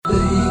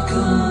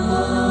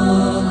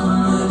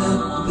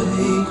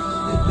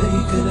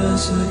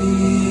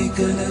شريك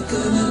لك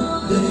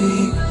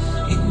لبيك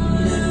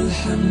إن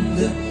الحمد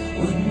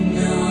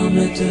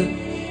والنعمة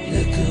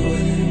لك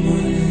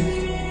والملك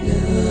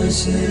لا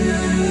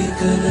شريك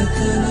لك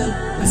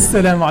لبيك.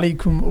 Assalamu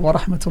alaikum wa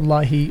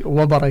rahmatullahi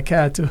wa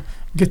barakatuh.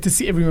 Good to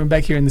see everyone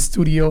back here in the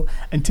studio.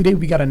 And today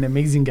we got an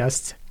amazing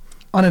guest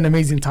on an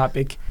amazing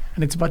topic.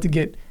 And it's about to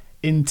get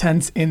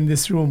intense in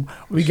this room.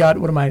 We got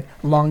one of my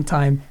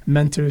longtime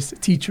mentors,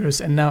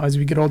 teachers, and now as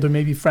we get older,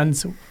 maybe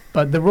friends.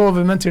 But the role of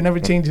a mentor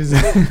never changes.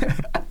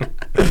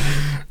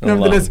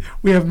 Nevertheless,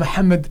 we have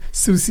Muhammad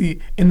Susi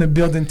in the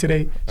building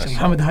today. Sheikh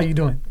Muhammad, how you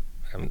doing?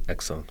 I'm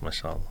excellent,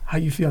 mashallah. How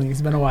you feeling?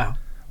 It's been a while.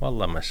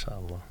 Wallah,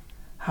 mashallah.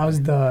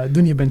 How's the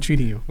dunya been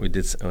treating you? We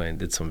did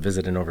some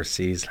visiting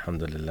overseas,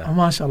 alhamdulillah. Oh,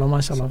 mashallah,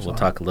 mashallah. So we'll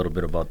talk a little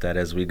bit about that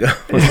as we go,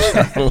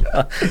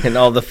 inshallah, and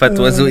all the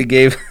fatwas we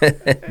gave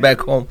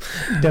back home.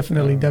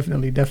 Definitely.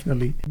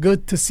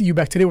 Good to see you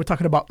back. Today we're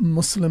talking about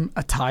Muslim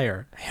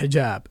attire,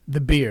 hijab,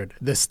 the beard,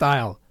 the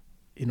style,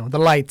 the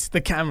lights,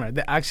 the camera,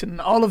 the action, and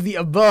all of the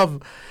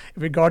above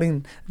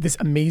regarding this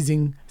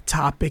amazing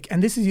topic.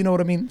 And this is,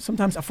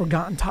 sometimes a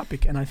forgotten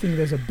topic. And I think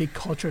there's a big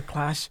culture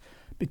clash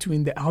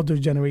between the elder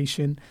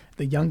generation,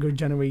 the younger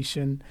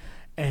generation,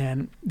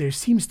 and there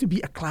seems to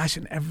be a clash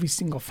in every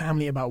single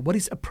family about what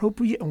is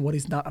appropriate and what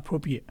is not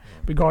appropriate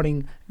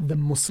regarding the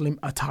Muslim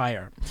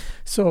attire.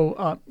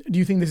 So do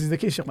you think this is the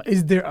case, Sheikh?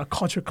 Is there a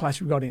culture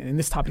clash regarding in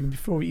this topic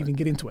before we even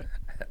get into it?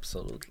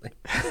 Absolutely.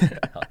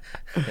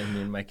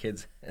 Me and my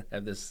kids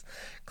have this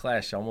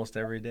clash almost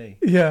every day.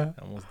 Yeah.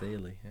 Almost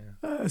daily,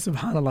 yeah.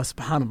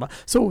 Subhanallah.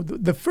 So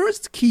the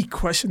first key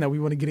question that we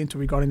want to get into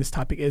regarding this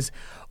topic is,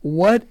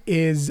 what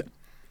is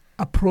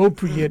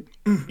appropriate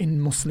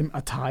in Muslim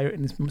attire,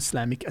 in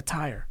Islamic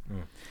attire,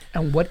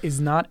 and what is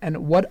not,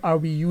 and what are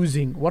we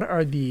using? What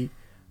are the,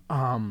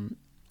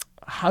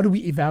 how do we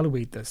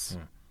evaluate this?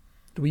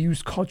 Do we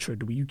use culture?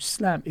 Do we use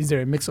Islam? Is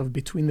there a mix of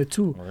between the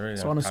two?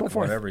 So on and so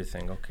forth. About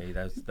everything. Okay,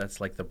 that's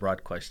like the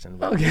broad question.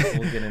 Okay.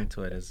 We'll get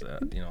into it as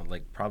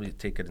probably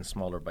take it in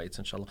smaller bites,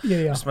 inshallah.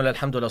 Yeah. Bismillah,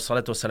 alhamdulillah,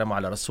 salatu wassalamu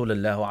ala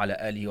rasulillah wa ala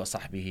alihi wa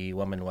sahbihi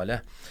wa man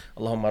walah.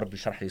 Allahumma rabbi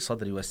shrah li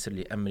sadri wa yassir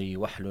li amri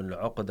wahlul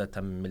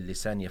 'uqdatan min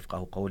lisani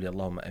yafqahu qawli.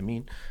 Allahumma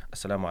ameen.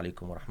 Assalamu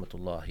alaikum wa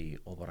rahmatullahi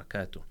wa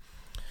barakatuh.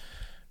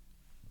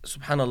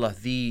 Subhanallah,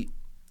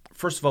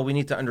 first of all, we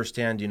need to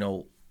understand,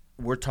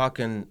 we're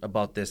talking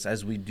about this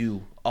as we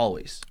do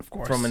always, of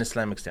course, from an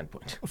Islamic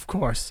standpoint. Of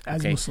course,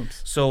 as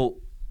Muslims. So,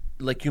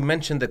 like you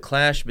mentioned, the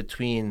clash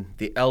between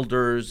the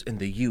elders and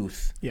the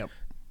youth. Yep.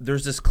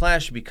 There's this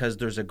clash because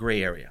there's a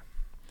gray area.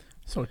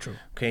 So true.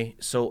 Okay,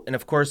 so, and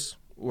of course,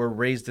 we're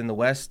raised in the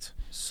West,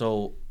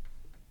 so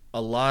a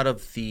lot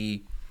of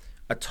the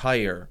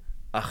attire,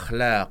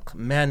 akhlaq,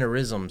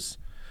 mannerisms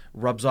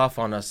rubs off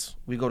on us.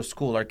 We go to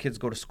school, our kids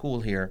go to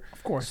school here.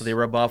 Of course. So they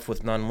rub off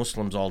with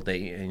non-Muslims all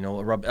day,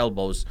 rub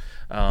elbows.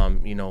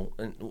 And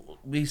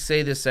we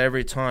say this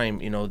every time,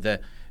 that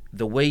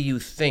the way you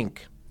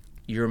think,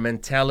 your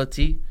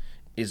mentality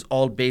is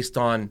all based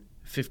on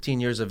 15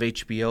 years of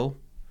HBO,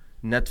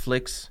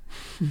 Netflix,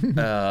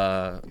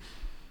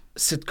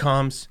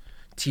 sitcoms,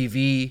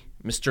 TV,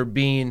 Mr.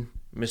 Bean,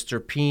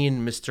 Mr.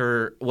 Peen,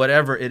 Mr.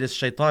 whatever it is,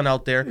 shaitan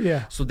out there.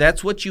 Yeah. So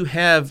that's what you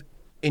have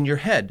in your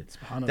head.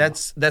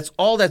 That's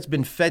all that's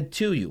been fed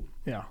to you.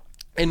 Yeah.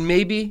 And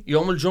maybe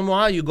Yawm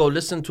al-Jumu'ah, you go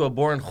listen to a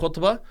boring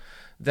khutbah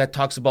that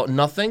talks about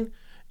nothing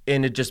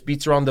and it just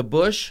beats around the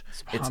bush.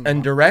 It's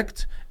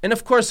indirect. And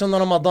of course, in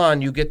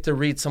Ramadan, you get to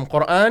read some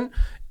Quran,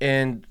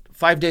 and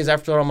 5 days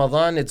after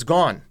Ramadan, it's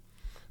gone.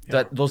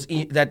 Yeah.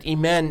 That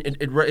iman,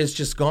 it is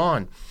just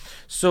gone.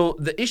 So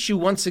the issue,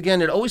 once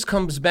again, it always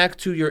comes back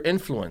to your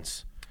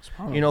influence.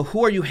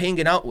 Who are you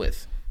hanging out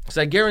with? Because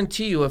I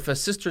guarantee you, if a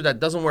sister that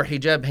doesn't wear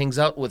hijab hangs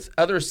out with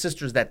other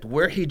sisters that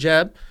wear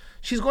hijab,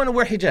 she's going to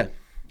wear hijab.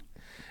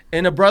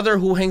 And a brother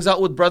who hangs out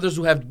with brothers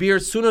who have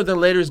beards, sooner than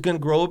later is going to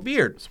grow a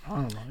beard.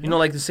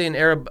 Like they say in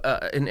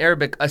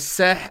Arabic,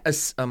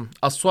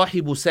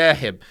 as-sahibu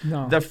sahib.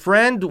 No. The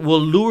friend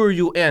will lure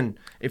you in.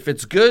 If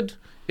it's good,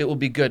 it will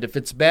be good. If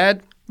it's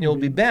bad, it will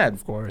be bad.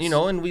 Of course.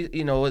 And we,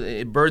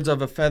 birds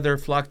of a feather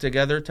flock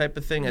together type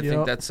of thing. I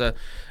think that's a...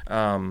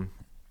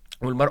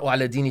 وَالْمَرْءُ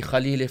عَلَى دِينِ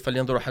خَلِيلِهِ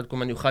فَلْيَنْظُرْ أَحَدُكُمْ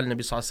مَنْ يُخَالِلُ.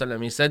 Nabi sallallahu alaihi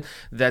wasallam, he said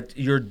that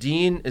your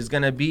deen is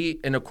going to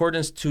be in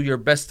accordance to your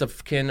best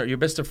of kin or your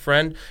best of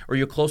friend or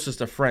your closest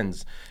of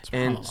friends.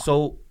 And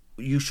so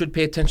you should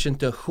pay attention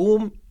to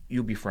whom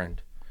you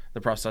befriend,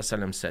 the Prophet sallallahu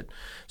alaihi wasallam said.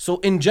 So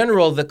in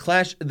general, the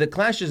clash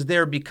is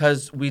there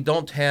because we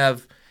don't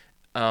have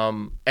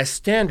a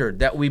standard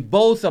that we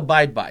both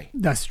abide by.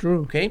 That's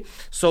true. Okay?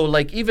 So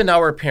like even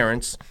our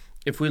parents,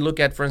 if we look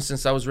at, for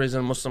instance, I was raised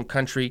in a Muslim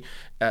country,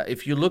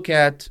 if you look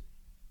at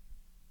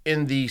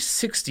in the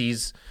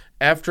 60s,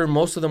 after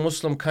most of the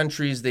Muslim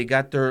countries, they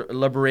got their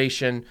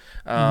liberation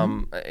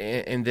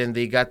and then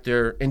they got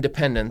their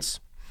independence.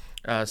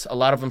 A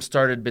lot of them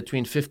started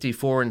between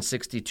 54 and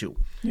 62,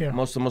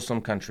 most of the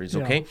Muslim countries,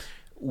 okay?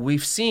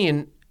 We've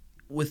seen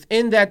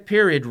within that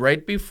period,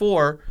 right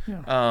before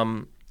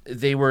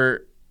they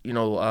were,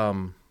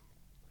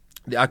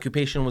 the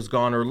occupation was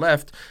gone or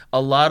left,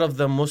 a lot of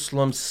the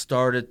Muslims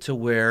started to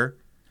wear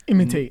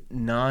imitate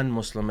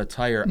non-Muslim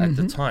attire at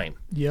the time.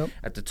 Yep.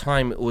 At the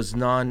time, it was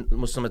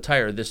non-Muslim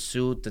attire. The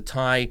suit, the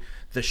tie,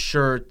 the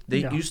shirt.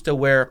 They used to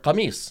wear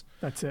qamis.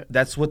 That's it.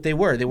 That's what they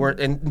were. They were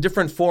in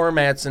different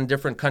formats in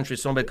different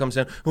countries. Somebody comes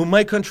in, oh,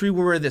 my country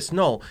will wear this.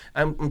 No,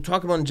 I'm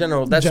talking about in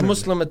general. That's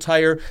Muslim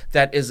attire.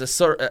 That is a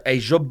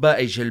jubba,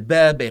 a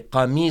jilbab, a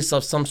qamis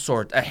of some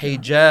sort, a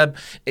hijab,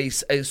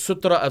 a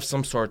sutra of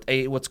some sort,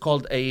 what's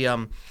called a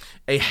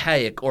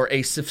hayek or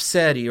a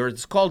sifsari, or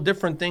it's called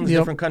different things,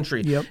 different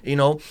country. You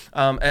know,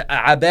 a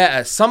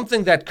abaa,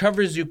 something that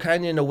covers you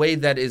kind of in a way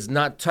that is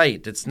not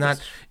tight. It's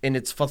not in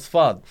its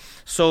fadfad.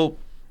 So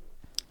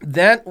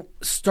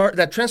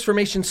that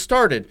transformation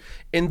started,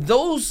 and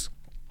those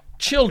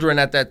children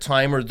at that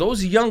time, or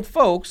those young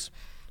folks,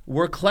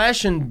 were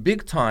clashing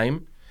big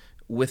time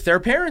with their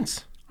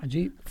parents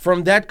Ajib.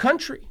 from that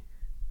country.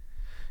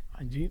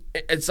 Ajib.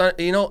 It's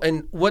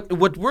and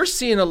what we're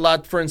seeing a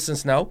lot, for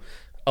instance, now,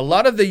 a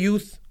lot of the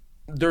youth,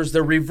 there's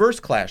the reverse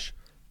clash.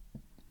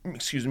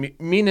 Excuse me,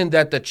 meaning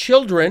that the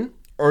children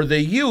or the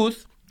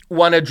youth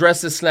want to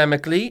dress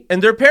Islamically,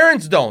 and their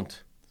parents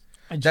don't.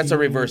 That's a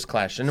reverse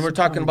clash. And then we're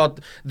talking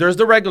about, there's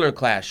the regular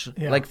clash.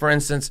 Yeah. Like, for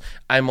instance,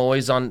 I'm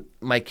always on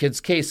my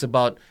kid's case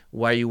about,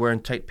 why are you wearing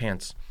tight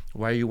pants?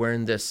 Why are you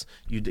wearing this?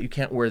 You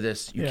can't wear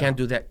this. You can't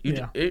do that.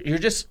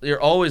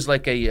 You're always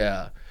like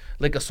a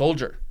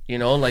soldier, you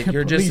know, like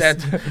you're just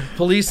at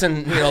police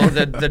and, you know,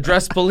 the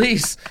dress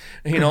police,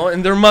 you know,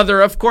 and their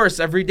mother, of course,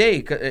 every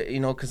day, you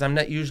know, because I'm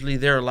not usually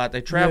there a lot. I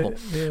travel.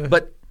 Yeah.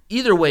 But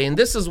either way, and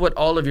this is what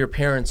all of your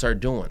parents are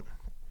doing.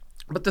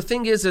 But the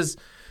thing is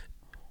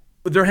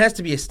there has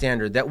to be a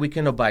standard that we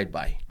can abide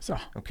by.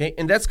 Okay?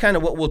 And that's kind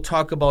of what we'll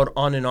talk about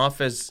on and off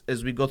as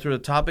we go through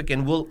the topic,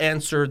 and we'll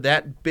answer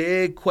that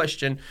big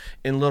question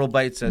in little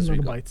bites as we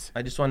go.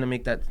 I just want to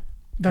make that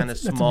kind of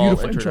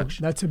small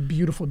introduction. That's a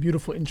beautiful,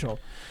 beautiful intro.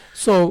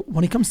 So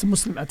when it comes to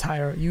Muslim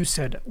attire, you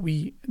said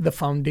the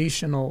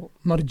foundational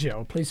marja,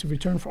 or place of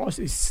return for us,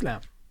 is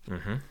Islam.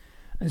 Mm-hmm.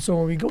 And so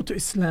when we go to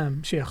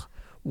Islam, Sheikh,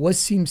 what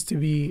seems to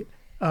be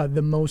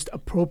the most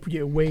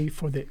appropriate way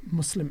for the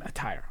Muslim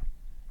attire?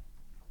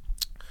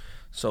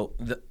 So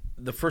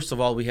the first of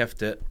all,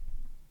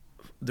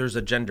 there's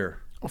a gender,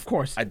 of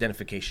course,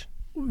 identification.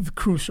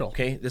 Crucial.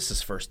 Okay, this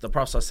is first. The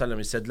Prophet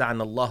ﷺ said,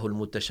 لعن الله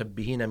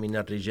المتشبهين من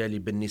الرجال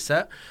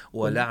بالنساء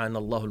ولعن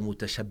الله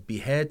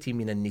المتشبهات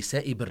من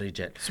النساء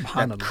بالرجال.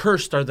 That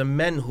cursed are the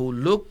men who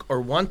look or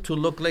want to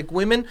look like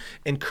women,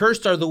 and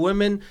cursed are the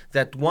women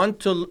that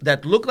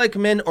look like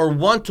men or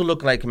want to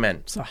look like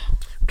men. صح.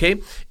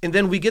 Okay, and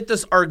then we get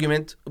this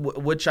argument,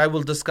 which I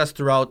will discuss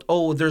throughout.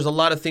 Oh, there's a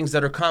lot of things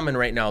that are common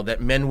right now, that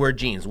men wear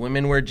jeans,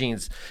 women wear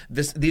jeans.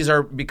 These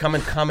are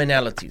becoming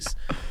commonalities.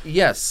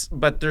 Yes,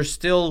 but there's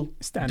still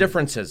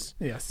differences.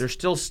 Yes, there's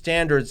still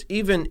standards,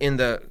 even in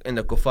the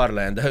Kuffār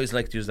land. I always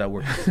like to use that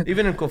word.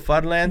 Even in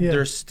Kuffār land,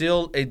 there's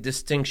still a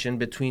distinction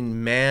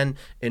between man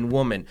and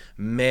woman,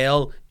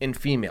 male and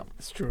female.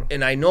 It's true.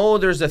 And I know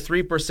there's a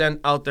 3%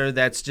 out there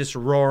that's just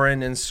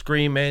roaring and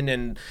screaming,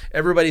 and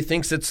everybody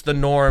thinks it's the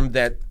norm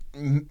that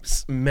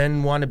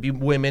men want to be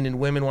women and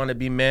women want to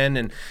be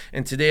men.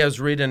 And today I was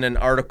reading an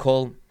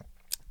article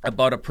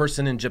about a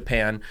person in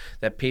Japan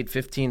that paid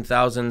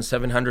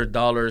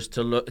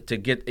 $15,700 to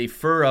get a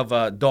fur of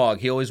a dog.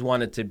 He always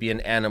wanted to be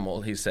an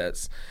animal, he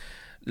says.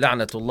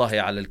 La'natullahi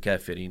ala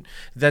al-kafirin.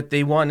 That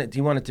he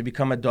wanted to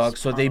become a dog,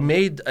 so they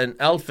made an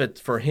outfit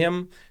for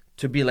him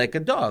to be like a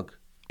dog.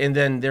 And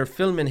then they're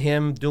filming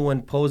him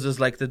doing poses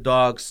like the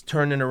dogs,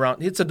 turning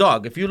around. It's a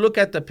dog. If you look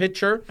at the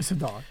picture, it's a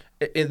dog.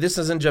 This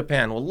is in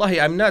Japan.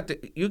 Wallahi, I'm not.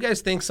 You guys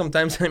think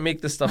sometimes I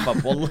make this stuff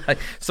up. Wallahi,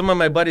 some of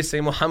my buddies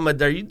say, Muhammad,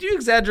 do you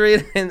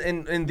exaggerate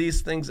in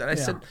these things? And I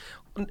said,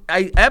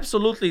 I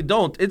absolutely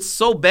don't. It's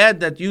so bad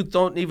that you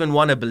don't even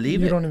want to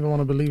believe it. You don't even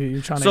want to believe it.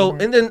 You're trying to. So,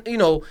 and then, you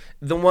know,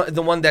 the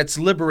one that's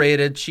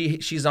liberated,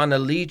 she's on a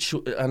leash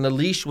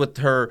with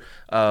her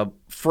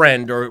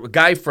friend or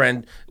guy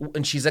friend,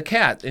 and she's a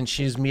cat, and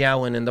she's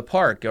meowing in the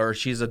park, or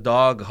she's a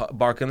dog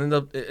barking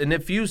and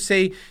if you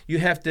say you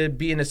have to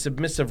be in a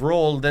submissive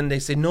role, then they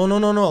say no,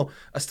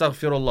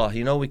 astaghfirullah,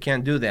 you know, we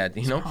can't do that,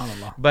 you know.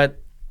 But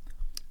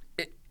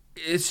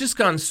it's just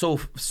gone so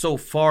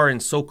far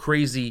and so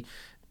crazy.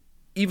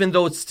 Even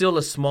though it's still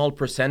a small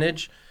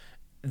percentage,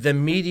 the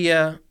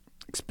media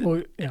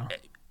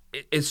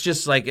it's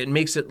just like, it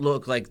makes it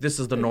look like this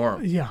is the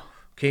norm. Yeah.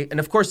 Okay, and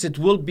of course it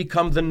will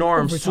become the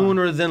norm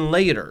sooner than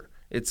later.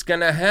 It's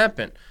gonna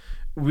happen.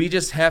 We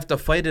just have to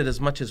fight it as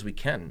much as we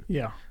can.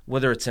 Yeah.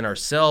 Whether it's in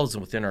ourselves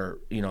and within our,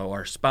 you know,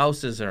 our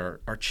spouses or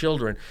our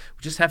children,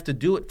 we just have to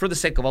do it for the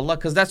sake of Allah,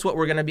 because that's what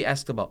we're gonna be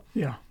asked about.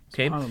 Yeah.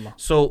 Okay,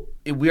 so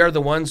we are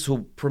the ones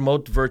who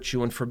promote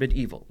virtue and forbid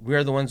evil. We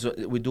are the ones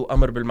we do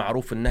amr bil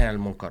ma'ruf and nahy al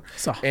munkar.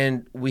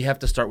 And we have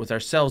to start with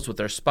ourselves, with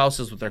our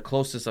spouses, with our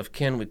closest of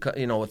kin,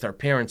 with our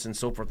parents and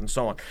so forth and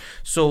so on.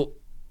 So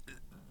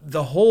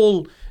the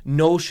whole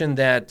notion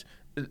that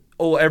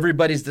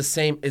everybody's the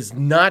same is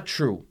not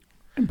true.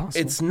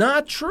 Impossible. It's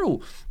not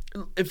true.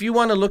 if you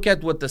want to look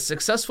at what the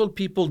successful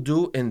people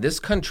do in this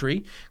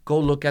country, go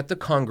look at the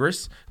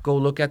Congress, go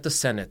look at the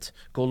Senate,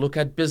 go look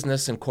at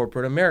business in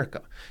corporate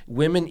America.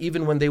 Women,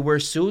 even when they wear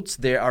suits,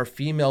 they are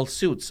female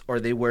suits, or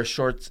they wear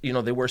shorts,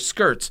 they wear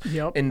skirts,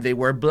 and they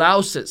wear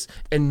blouses.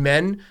 And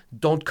men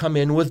don't come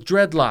in with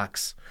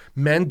dreadlocks.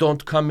 Men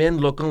don't come in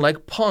looking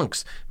like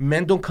punks.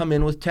 Men don't come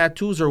in with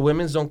tattoos, or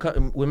women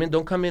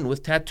don't come in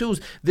with tattoos.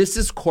 This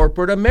is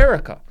corporate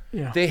America.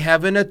 Yeah. They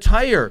have an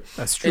attire.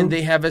 That's true. And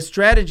they have a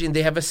strategy, and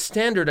they have a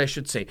standard, I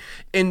should say.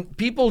 And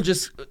people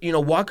just,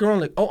 walk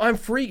around like, oh, I'm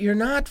free. You're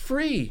not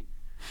free.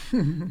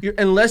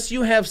 Unless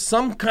you have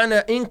some kind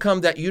of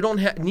income that you don't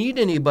need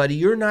anybody,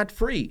 you're not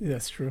free.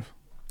 That's true.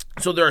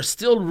 So there are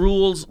still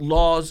rules,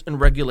 laws, and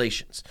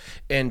regulations.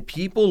 And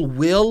people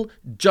will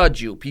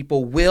judge you.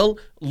 People will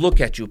look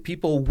at you.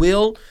 People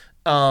will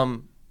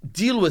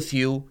deal with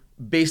you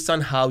based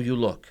on how you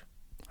look.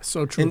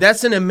 So true. And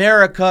that's in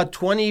America,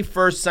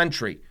 21st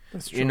century.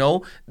 That's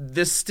true.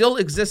 This still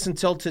exists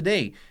until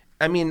today.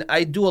 I mean,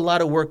 I do a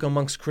lot of work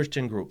amongst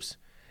Christian groups.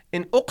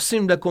 In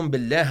Uqsim lakum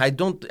billah, I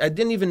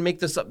didn't even make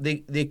this up.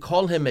 They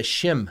call him a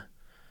shim.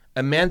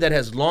 A man that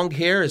has long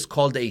hair is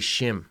called a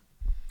shim.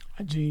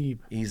 Ajib.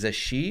 He's a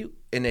she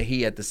and a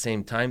he at the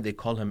same time. They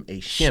call him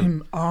a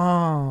shim.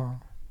 A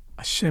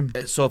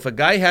shim. So if a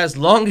guy has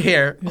long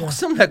hair,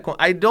 Uqsim lakum,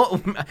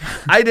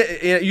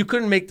 you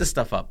couldn't make this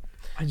stuff up.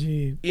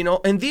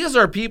 And these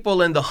are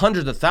people in the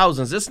hundreds of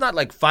thousands. It's not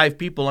like 5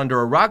 people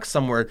under a rock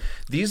somewhere.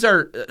 These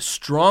are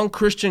strong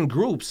Christian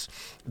groups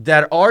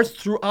that are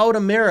throughout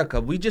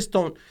America. We just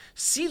don't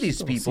see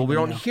these people. We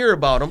don't hear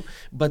about them,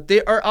 but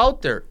they are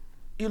out there.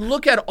 You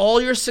look at all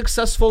your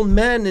successful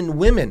men and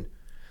women.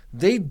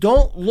 They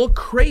don't look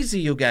crazy,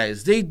 you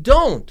guys. They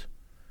don't.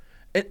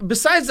 And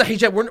besides the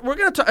hijab, we're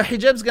going to talk.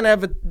 Hijab's going to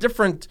have a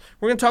different.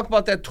 We're going to talk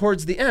about that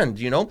towards the end,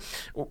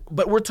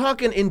 But we're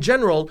talking in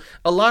general.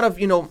 A lot of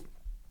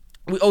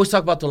we always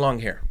talk about the long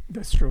hair.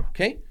 That's true.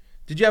 Okay.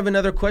 Did you have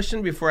another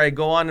question before I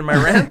go on in my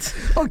rant?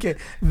 Okay.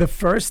 The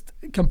first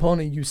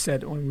component you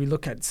said when we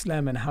look at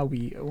Islam and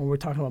when we're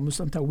talking about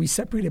Muslim, we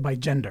separate it by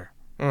gender.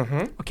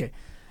 Mm-hmm. Okay.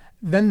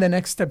 Then the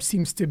next step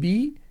seems to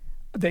be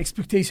the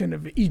expectation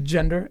of each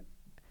gender.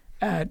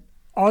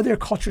 Are there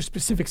culture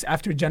specifics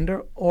after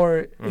gender,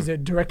 or is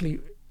it directly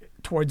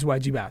towards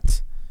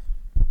wajibat?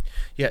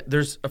 Yeah,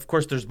 there's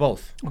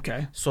both.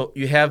 Okay. So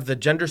you have the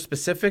gender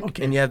specific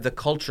and you have the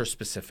culture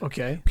specific.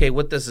 Okay.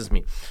 What does this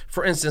mean?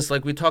 For instance,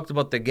 like we talked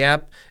about the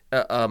gap,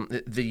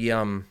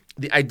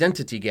 the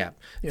identity gap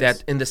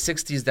that in the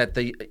 60s that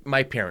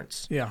my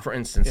parents, for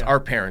instance, our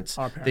parents,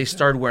 they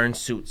started wearing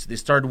suits. They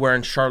started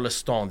wearing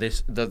charleston,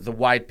 the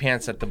wide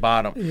pants at the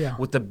bottom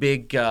with the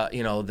big,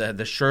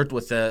 the shirt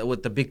with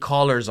the big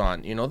collars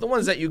on. The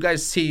ones that you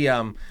guys see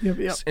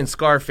in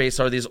Scarface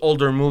are these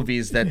older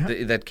movies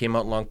that came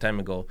out a long time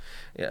ago.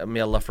 Yeah, may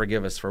Allah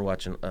forgive us for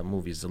watching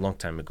movies a long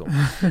time ago,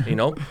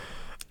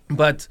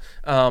 But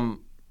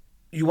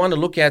you want to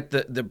look at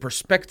the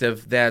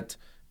perspective that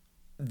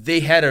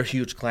they had a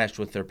huge clash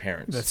with their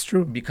parents. That's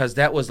true. Because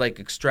that was like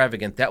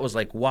extravagant. That was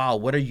like, wow,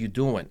 what are you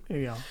doing?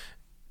 Yeah.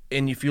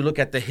 And if you look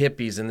at the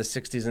hippies in the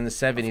 60s and the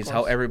 70s,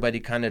 how everybody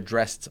kind of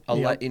dressed a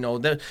lot,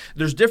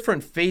 there's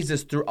different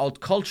phases throughout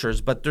cultures,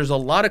 but there's a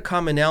lot of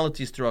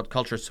commonalities throughout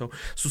cultures. So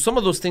some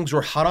of those things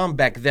were haram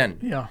back then.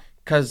 Yeah.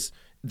 Because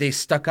they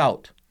stuck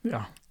out.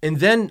 Yeah. And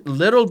then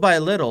little by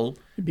little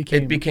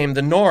it became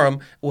the norm.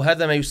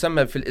 وهذا ما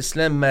يسمى في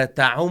الإسلام ما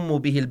تعم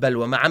به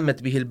البلوى ما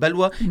عمت به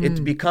البلوى.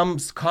 It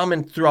becomes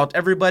common throughout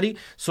everybody.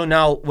 So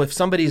now if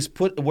somebody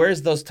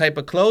wears those type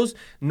of clothes,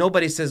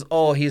 nobody says,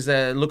 oh, he's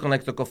looking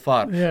like the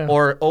kuffar,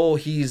 or oh,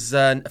 he's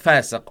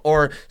fasiq,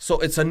 or so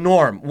it's a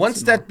norm.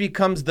 Once that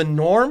becomes the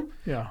norm,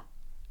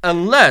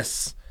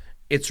 unless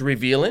it's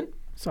revealing,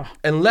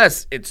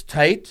 unless it's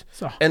tight,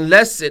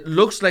 unless it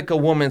looks like a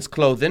woman's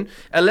clothing,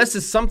 unless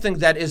it's something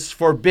that is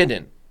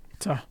forbidden.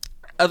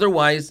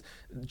 Otherwise,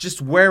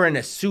 just wearing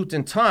a suit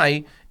and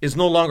tie is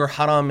no longer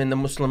haram in the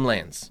Muslim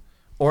lands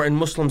or in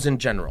Muslims in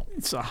general.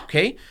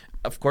 Okay?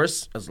 Of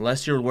course,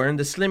 unless you're wearing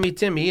the slimmy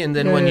Timmy and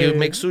then when you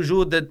make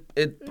sujood,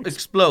 it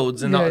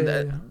explodes and all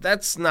that.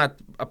 That's not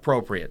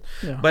appropriate.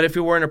 But if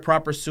you're wearing a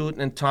proper suit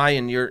and tie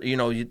and you're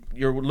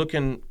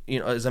looking,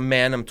 as a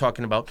man, I'm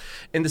talking about.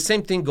 And the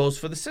same thing goes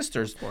for the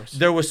sisters.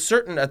 There was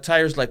certain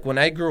attires, like when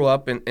I grew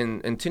up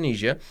in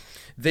Tunisia,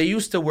 they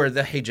used to wear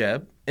the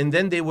hijab, and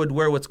then they would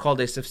wear what's called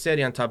a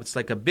sefseri on top. It's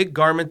like a big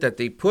garment that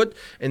they put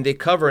and they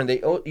cover, and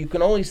you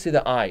can only see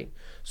the eye.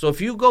 So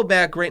if you go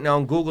back right now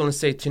on Google and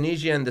say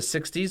Tunisia in the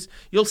 60s,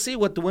 you'll see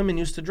what the women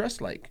used to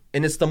dress like.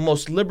 And it's the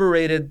most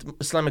liberated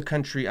Islamic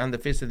country on the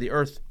face of the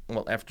earth.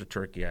 Well, after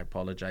Turkey, I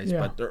apologize,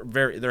 but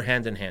they're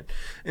hand in hand.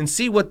 And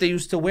see what they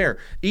used to wear.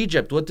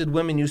 Egypt, what did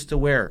women used to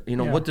wear?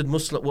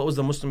 What was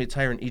the Muslim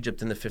attire in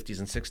Egypt in the 50s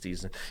and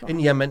 60s? In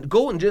Yemen,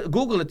 go and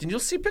Google it and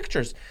you'll see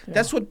pictures.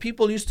 That's what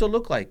people used to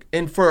look like.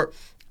 And for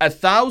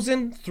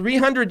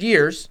 1,300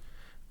 years,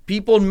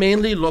 people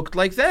mainly looked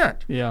like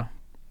that. Yeah.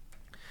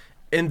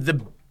 And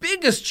the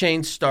biggest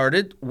change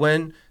started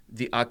when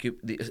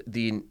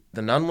the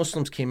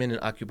non-Muslims came in and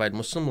occupied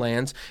Muslim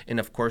lands, and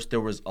of course there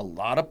was a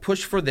lot of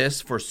push for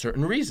this for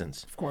certain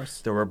reasons. Of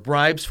course. There were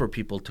bribes for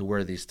people to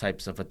wear these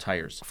types of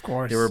attires. Of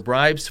course. There were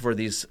bribes for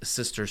these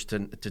sisters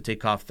to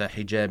take off the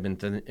hijab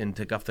and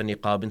take off the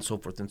niqab and so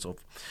forth and so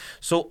forth.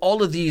 So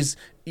all of these,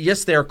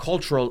 yes, they are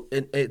cultural.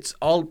 It's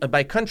all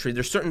by country.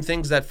 There's certain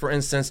things that, for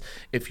instance,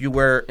 if you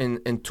were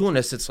in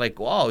Tunis, it's like,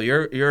 wow,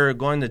 you're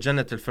going to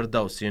Jannat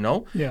al-Firdaus, you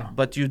know? Yeah.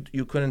 But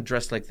you couldn't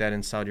dress like that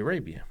in Saudi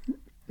Arabia.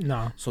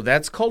 No. So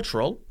that's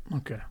cultural.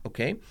 Okay.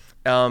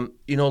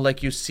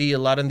 Like you see a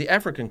lot in the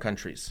African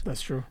countries.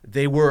 That's true.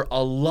 They wear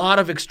a lot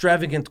of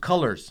extravagant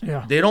colors.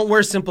 Yeah. They don't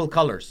wear simple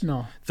colors.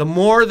 No. The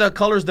more the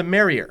colors, the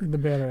merrier. The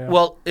better, yeah.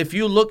 Well, if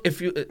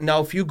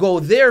you go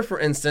there, for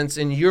instance,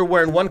 and you're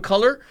wearing one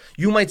color,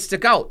 you might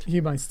stick out.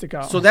 He might stick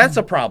out. So that's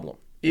a problem.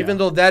 Even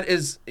though that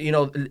is,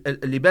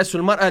 لباس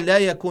المرأة لا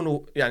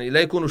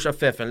يكون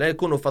شفافا لا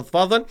يكون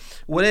فضفاضا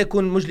ولا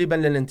يكون مجلبا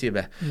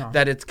للانتباه.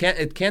 That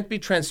it can't be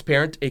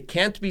transparent, it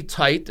can't be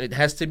tight, it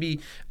has to be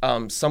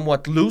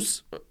somewhat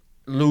looser,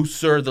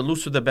 the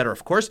looser the better,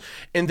 of course,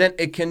 and then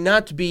it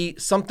cannot be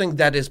something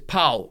that is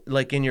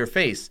like in your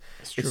face.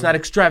 It's not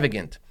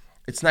extravagant.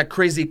 It's not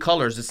crazy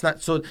colors. It's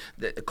not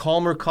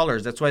calmer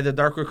colors. That's why the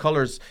darker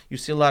colors, you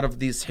see a lot of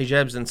these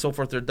hijabs and so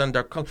forth, they're done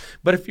dark color.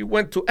 But if you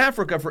went to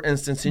Africa, for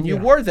instance, and you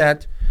wore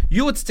that,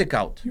 you would stick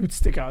out. You would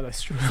stick out,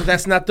 that's true. So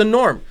that's not the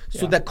norm.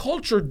 So the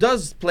culture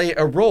does play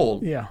a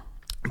role. Yeah.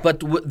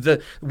 But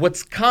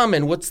what's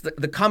common,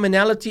 the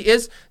commonality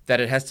is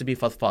that it has to be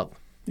fadfad.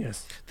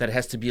 Yes. That it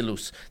has to be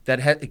loose. That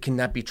it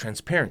cannot be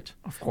transparent.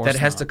 Of course. That it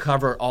has to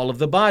cover all of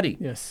the body.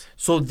 Yes.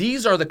 So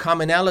these are the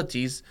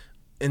commonalities.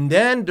 And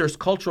then there's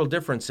cultural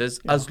differences.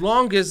 As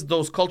long as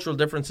those cultural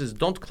differences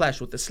don't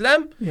clash with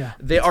Islam,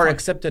 they are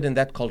accepted in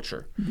that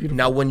culture. Beautiful.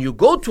 Now, when you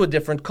go to a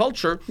different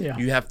culture,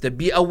 you have to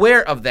be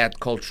aware of that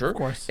culture. Of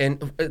course.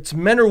 And it's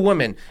men or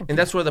women. Okay. And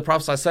that's where the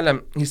Prophet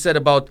ﷺ, he said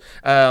about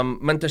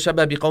مَنْ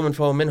تَشَبَّهَ بِقَوْمٍ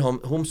فَهُوَ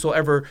مِنْهُمْ,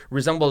 whomsoever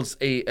resembles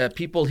a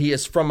people, he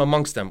is from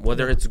amongst them,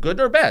 whether it's good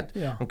or bad.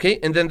 Okay.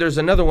 And then there's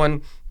another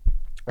one.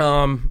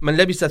 من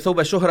لبس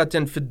ثوب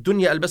شهرة في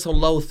الدنيا ألبسه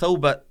الله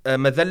ثوب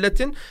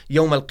مذلة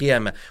يوم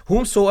القيامة.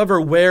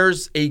 Whomsoever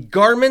wears a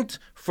garment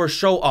for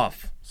show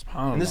off.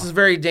 And this is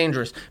very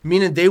dangerous,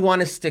 meaning they want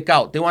to stick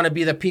out. They want to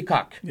be the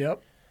peacock.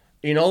 Yep.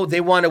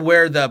 They want to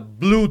wear the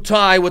blue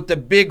tie with the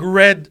big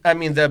red,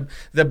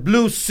 the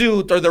blue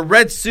suit or the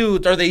red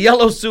suit or the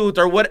yellow suit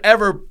or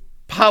whatever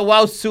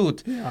powwow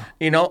suit.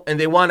 And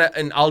they want to,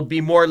 and I'll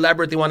be more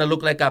elaborate, they want to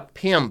look like a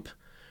pimp.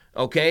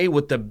 Okay,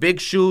 with the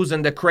big shoes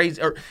and the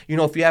crazy, or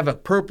if you have a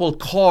purple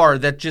car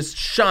that just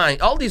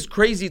shines, all these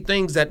crazy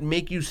things that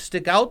make you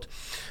stick out,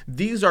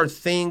 these are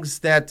things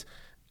that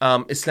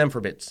Islam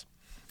forbids.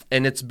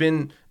 And it's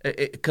been,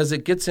 because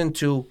it gets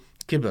into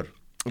kibr.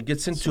 It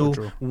gets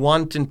into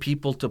wanting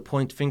people to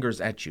point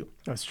fingers at you.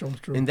 That's true.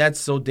 And that's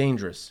so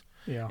dangerous.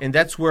 Yeah. And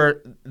that's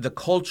where the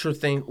culture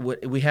thing,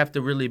 we have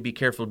to really be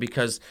careful,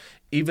 because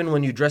even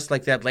when you dress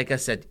like that, like I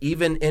said,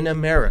 even in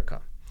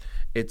America,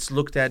 it's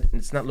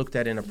not looked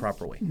at in a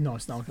proper way. No,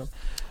 it's not. No.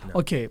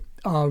 Okay,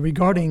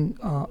 regarding...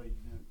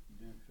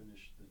 didn't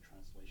finish the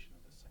translation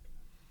of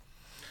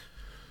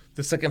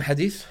the second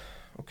hadith?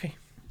 Okay.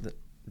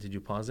 Did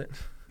you pause it?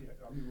 Yeah,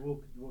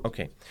 we'll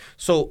okay.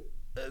 So,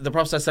 the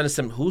Prophet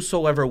ﷺ,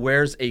 whosoever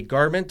wears a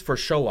garment for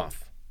show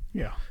off,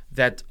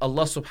 that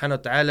Allah subhanahu wa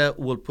ta'ala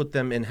will put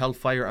them in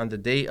hellfire on the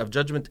day of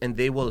judgment, and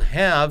they will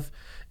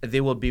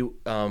be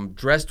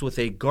dressed with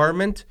a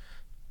garment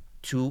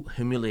to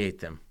humiliate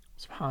them.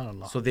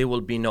 SubhanAllah. So they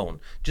will be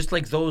known. Just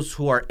like those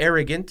who are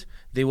arrogant,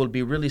 they will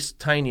be really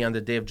tiny on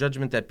the day of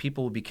judgment, that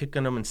people will be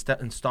kicking them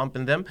and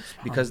stomping them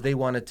because they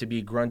want it to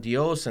be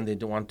grandiose and they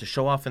don't want to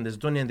show off in this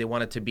dunya, and they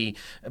want it to be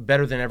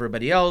better than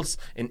everybody else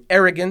and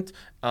arrogant.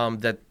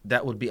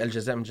 That would be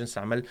al-jaza' min jins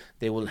al-amal.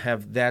 They will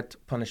have that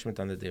punishment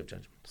on the day of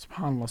judgment.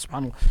 SubhanAllah.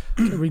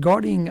 So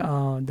regarding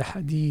the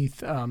hadith,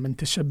 مَنْ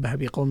تَشَبَّهَ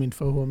بِقَوْمٍ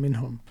فَهُوَ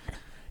مِنْهُمْ.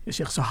 Ya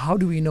Shaykh, so how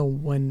do we know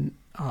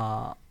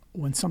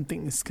when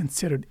something is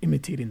considered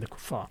imitating the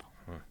kuffar?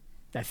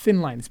 That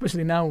thin line,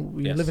 especially now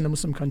we live in a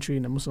Muslim country,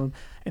 we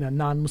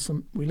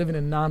live in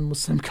a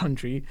non-Muslim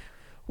country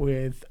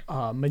with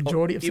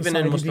majority of even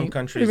society in Muslim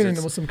countries, even in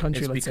a Muslim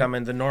country, it's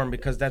becoming the norm,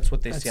 because that's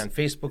what they see on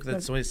Facebook,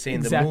 that's what they see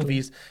in the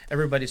movies.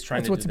 Everybody's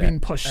trying to do that. That's what's being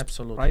pushed.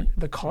 Absolutely. Right?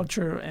 The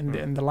culture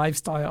and the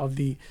lifestyle of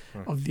the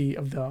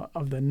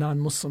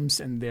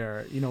non-Muslims and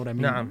their, you know what I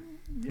mean?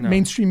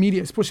 Mainstream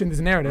media is pushing this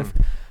narrative.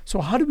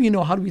 So how do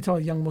we tell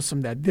a young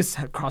Muslim that this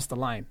had crossed the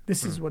line?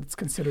 This is what it's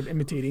considered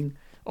imitating,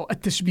 or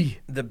at-tashbih.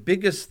 The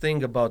biggest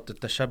thing about the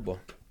tashabbuh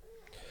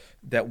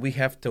that we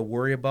have to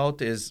worry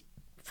about is,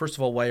 first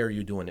of all, why are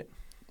you doing it?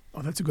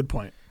 Oh, that's a good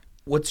point.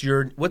 What's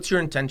your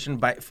intention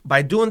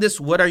by doing this?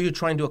 What are you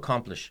trying to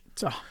accomplish?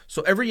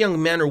 So every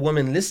young man or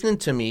woman listening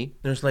to me,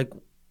 there's like,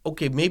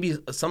 okay, maybe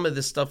some of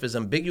this stuff is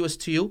ambiguous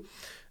to you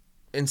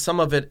and some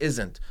of it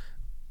isn't.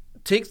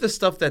 Take the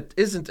stuff that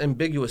isn't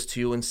ambiguous to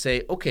you and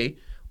say, okay,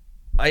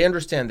 I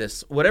understand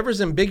this. Whatever's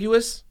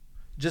ambiguous,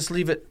 just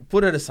leave it,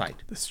 put it aside.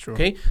 That's true.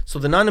 Okay, so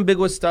the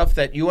non-ambiguous stuff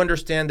that you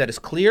understand that is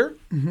clear,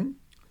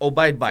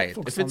 abide by it.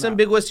 Focus If it's on that.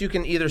 ambiguous, you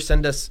can either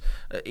send us,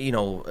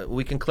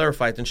 we can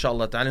clarify it,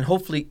 inshallah ta'ala. And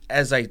hopefully,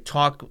 as I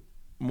talk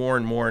more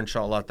and more,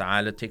 inshallah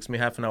ta'ala, it takes me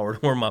half an hour to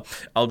warm up,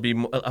 I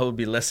will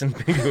be less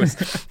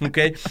ambiguous.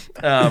 Okay,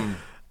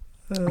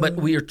 but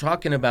we are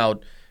talking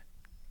about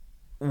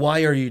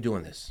why are you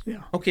doing this?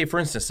 Yeah. Okay, for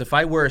instance, if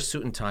I wear a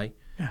suit and tie,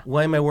 Yeah.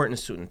 why am I wearing a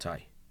suit and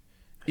tie?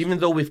 Even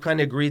though we've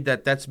kind of agreed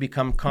that that's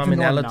become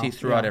commonality now.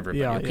 throughout Yeah, everybody.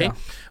 yeah, Okay,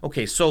 yeah.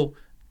 okay. So,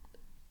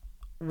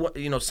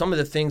 some of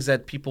the things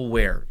that people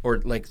wear,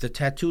 or like the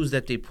tattoos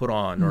that they put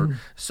on, or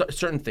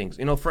certain things.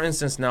 For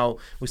instance, now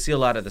we see a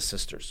lot of the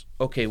sisters.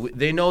 Okay,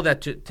 they know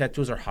that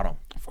tattoos are haram.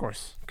 Of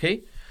course.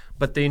 Okay,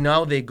 but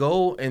they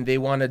go and they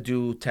want to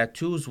do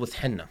tattoos with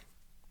henna.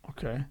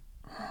 Okay.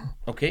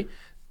 Okay,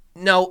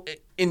 now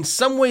in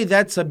some way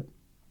that's a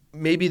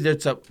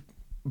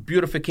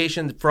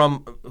beautification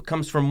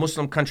comes from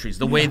Muslim countries,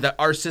 the way that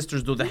our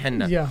sisters do the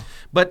henna. Yeah.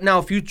 But now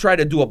if you try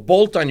to do a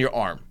bolt on your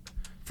arm,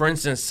 for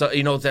instance, so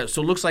it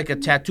looks like a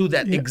tattoo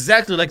that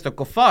exactly like the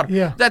kuffar,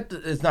 Yeah. that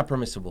is not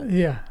permissible.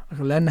 Yeah.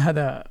 لأن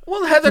هذا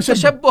Well, هذا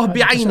تشبه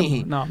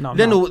بعينه. No.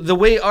 Then the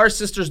way our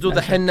sisters do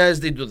the henna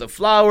is they do the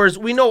flowers.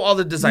 We know all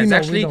the designs. We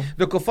Actually, know.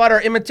 the kuffar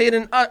are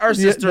imitating our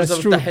sisters that's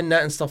of true. the henna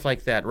and stuff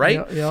like that,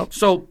 right? Yeah.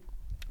 So,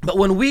 but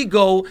when we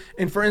go,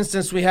 and for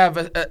instance, we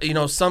have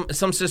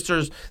some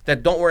sisters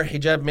that don't wear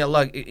hijab. May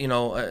Allah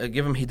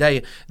give them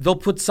hidayah. They'll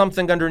put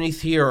something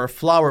underneath here or a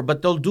flower,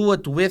 but they'll do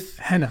it with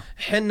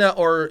henna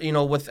or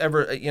whatever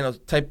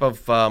type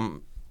of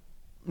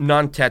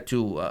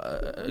non-tattoo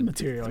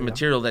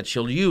material that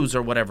she'll use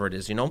or whatever it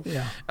is.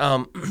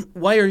 Yeah.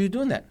 Why are you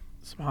doing that?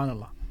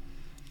 Subhanallah.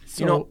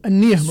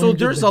 So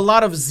there's a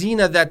lot of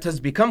zina that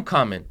has become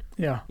common.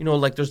 Yeah.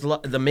 Like there's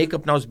the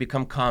makeup now has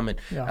become common.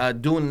 Yeah.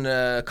 Doing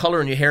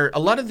color in your hair. A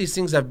lot of these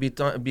things have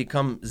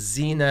become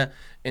zina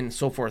and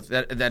so forth.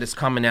 That is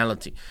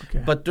commonality.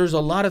 Okay. But there's a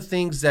lot of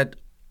things that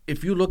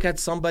if you look at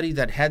somebody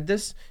that had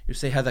this, you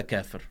say هذا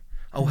كافر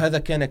أو هذا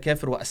كان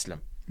كافر وأسلم.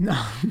 No.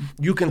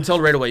 You can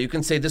tell right away. You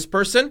can say this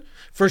person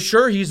for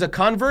sure he's a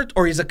convert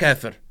or he's a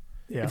kafir.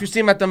 Yeah. If you see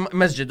him at the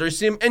masjid or you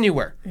see him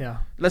anywhere. Yeah.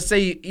 Let's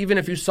say even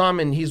if you saw him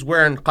and he's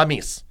wearing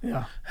qamis.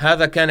 Yeah.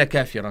 هذا كان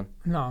كافرا.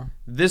 No.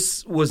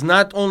 This was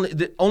not only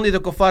the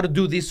kuffar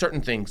do these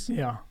certain things.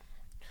 Yeah.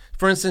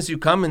 For instance, you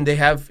come and they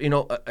have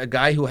a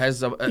guy who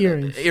has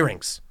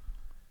earrings.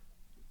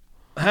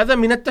 هذا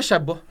من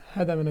التشبه.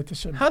 هذا من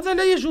التشبه. هذا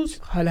لا يجوز.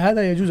 هل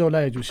هذا يجوز أو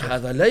لا يجوز؟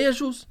 هذا لا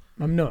يجوز.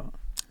 ممنوع.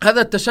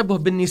 هذا التشبه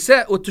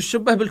بالنساء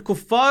والتشبه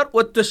بالكفار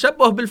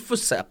والتشبه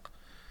بالفساق.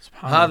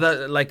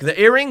 هذا like the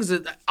earrings,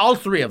 all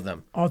three of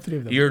them. All three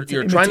of them.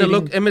 You're trying to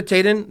look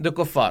imitating the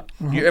kuffar.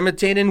 You're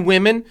imitating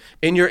women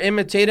and you're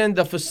imitating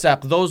the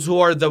fusaq, those who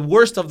are the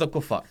worst of the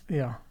kuffar.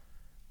 Yeah.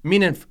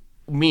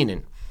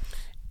 Meaning,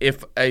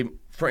 if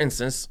for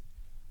instance,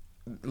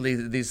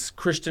 these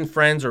Christian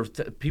friends or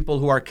people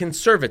who are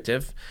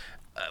conservative,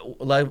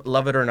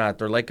 love it or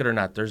not, or like it or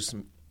not, there's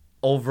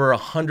over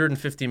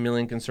 150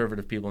 million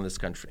conservative people in this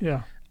country.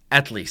 Yeah.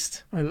 At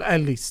least.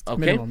 At least. Okay.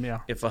 Minimum, yeah.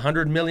 If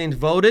 100 million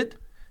voted,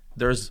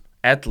 there's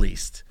at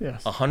least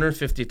Yes.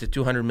 150 to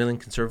 200 million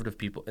conservative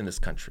people in this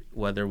country,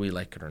 whether we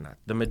like it or not.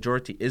 The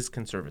majority is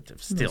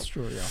conservative still. That's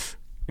true, yeah.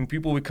 And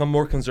people become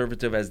more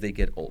conservative as they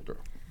get older.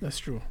 That's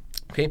true.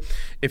 Okay?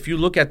 If you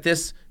look at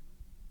this,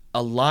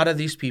 a lot of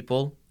these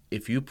people,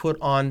 if you put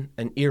on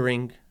an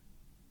earring,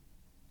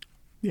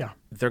 Yeah.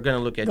 they're going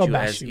to look at They'll you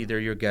bash as you. either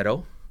you're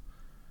ghetto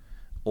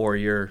or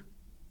you're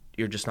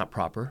just not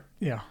proper.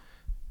 Yeah.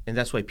 And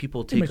that's why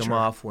people take them Immature.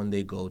 off when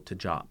they go to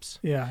jobs.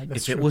 Yeah,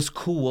 that's If true. it was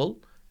cool,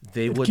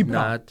 they would keep it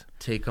on. not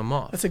take them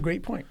off. That's a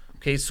great point.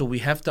 Okay, so we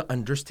have to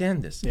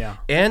understand this. Yeah.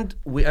 And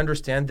we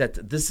understand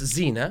that this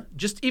zina,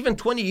 just even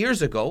 20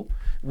 years ago,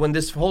 when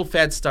this whole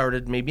fad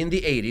started, maybe in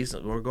the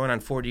 80s, we're going on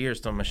 40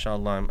 years, so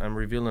mashallah, I'm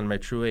revealing my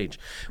true age.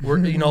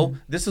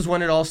 This is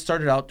when it all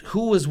started out.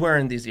 Who was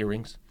wearing these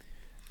earrings?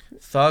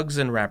 Thugs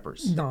and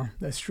rappers. No,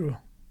 that's true.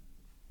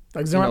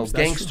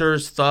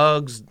 Gangsters,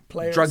 thugs,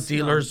 Players, drug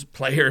dealers,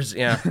 players,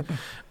 yeah.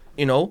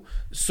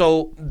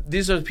 So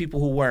these are the people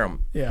who wear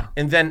them. Yeah.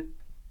 And then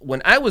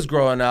when I was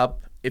growing up,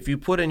 if you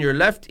put in your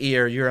left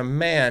ear, you're a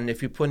man.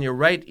 If you put in your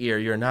right ear,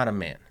 you're not a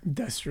man.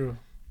 That's true.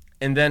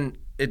 And then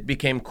it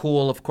became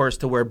cool, of course,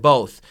 to wear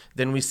both.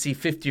 Then we see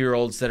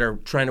 50-year-olds that are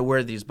trying to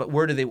wear these. But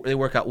where do they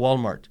work at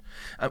Walmart?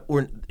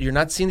 You're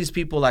not seeing these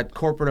people at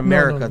corporate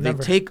America. They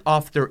never. take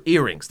off their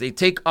earrings. They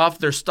take off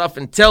their stuff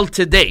until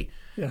today.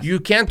 Yes. You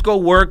can't go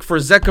work for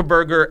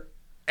Zuckerberg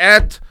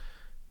at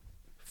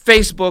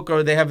Facebook,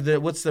 or they have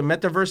what's the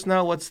metaverse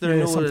now? What's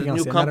their something else,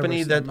 new yeah,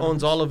 company metaverse, that yeah,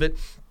 owns metaverse. all of it?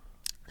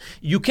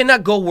 You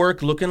cannot go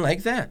work looking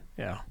like that.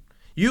 Yeah.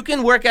 You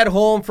can work at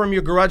home from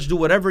your garage, do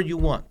whatever you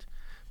want,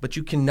 but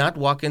you cannot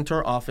walk into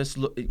our office.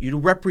 You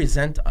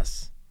represent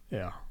us.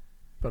 Yeah.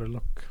 Better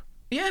look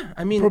Yeah,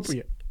 I mean,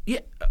 appropriate. yeah,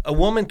 a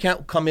woman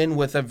can't come in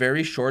with a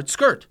very short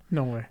skirt.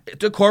 No way.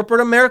 To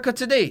corporate America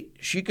today,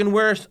 she can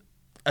wear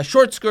a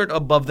short skirt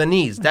above the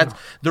knees. That's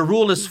the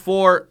rule is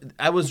for.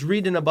 I was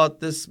reading about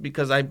this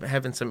because I'm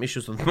having some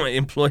issues with my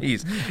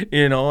employees,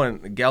 and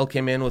a gal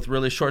came in with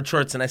really short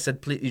shorts, and I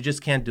said, please, you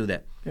just can't do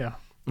that. Yeah.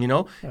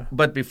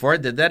 But before I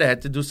did that, I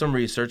had to do some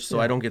research so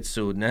I don't get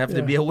sued, and I have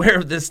to be aware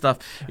of this stuff,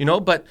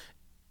 but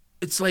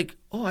it's like,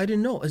 oh, I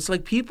didn't know. It's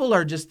like people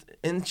are just,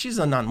 and she's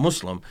a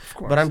non-Muslim,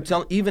 but I'm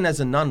telling, even as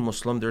a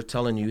non-Muslim, they're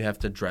telling you have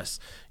to dress.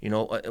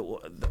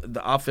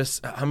 The office,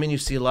 how many you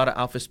see a lot of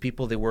office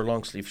people, they wear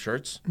long sleeve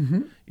shirts.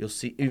 Mm-hmm. You'll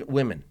see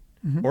women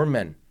or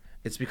men.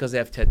 It's because they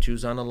have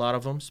tattoos on, a lot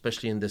of them,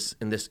 especially in this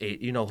age.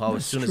 You know how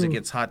as soon as it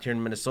gets hot here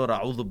in Minnesota,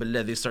 a'udhu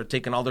billah, they start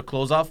taking all their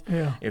clothes off.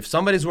 Yeah. If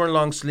somebody's wearing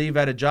long sleeve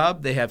at a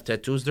job, they have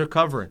tattoos they're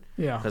covering.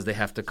 Yeah. Because they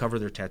have to cover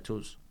their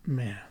tattoos.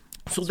 Man.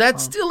 So that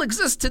still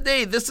exists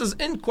today. This is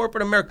in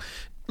corporate America.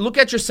 Look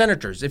at your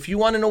senators. If you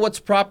want to know what's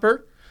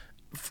proper,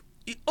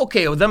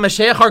 okay, the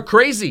mashayikh are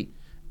crazy.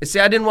 See,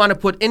 I didn't want to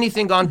put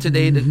anything on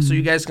today so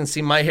you guys can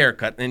see my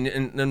haircut,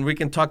 and we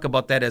can talk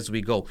about that as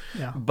we go.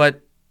 Yeah.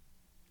 But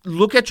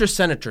look at your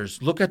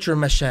senators, look at your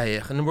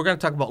mashayikh, and we're going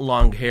to talk about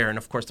long hair. And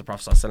of course, the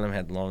Prophet ﷺ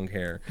had long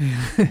hair.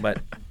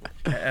 But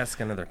ask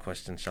another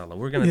question, inshallah.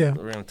 We're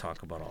gonna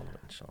talk about all of it,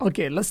 inshallah.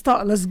 Okay, let's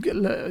talk.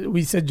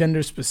 We said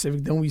gender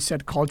specific, then we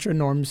said culture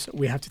norms.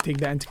 We have to take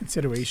that into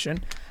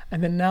consideration,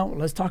 and then now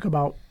let's talk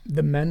about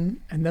the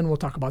men, and then we'll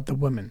talk about the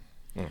women.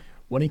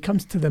 When it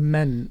comes to the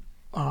men,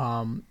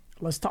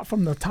 let's start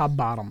from the top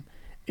bottom.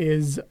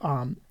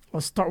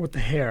 Let's start with the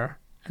hair,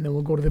 and then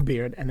we'll go to the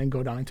beard, and then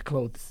go down into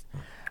clothes.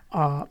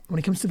 When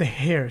it comes to the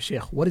hair,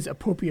 Sheikh, what is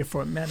appropriate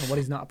for a man and what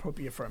is not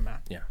appropriate for a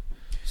man? Yeah.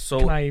 So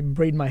can I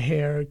braid my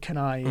hair? Can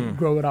I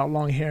grow it out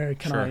long hair?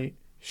 Can Sure. I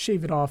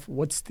shave it off?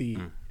 What's the...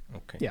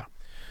 Okay. Yeah.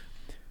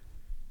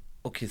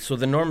 Okay, so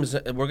the norms,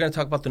 we're going to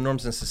talk about the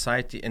norms in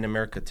society in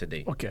America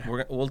today. Okay.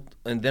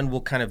 And then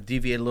we'll kind of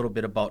deviate a little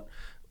bit about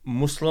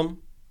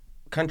Muslim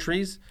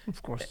countries,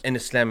 Of course. and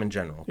Islam in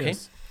general, okay?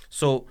 Yes.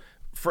 So,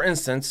 for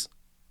instance,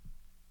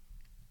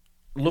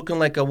 looking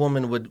like a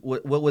woman,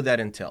 what would that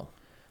entail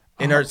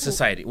in our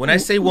society? When I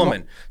say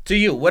woman, to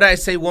you, when I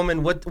say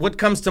woman, what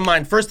comes to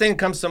mind? First thing that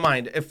comes to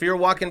mind, if you're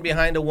walking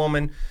behind a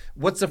woman,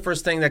 what's the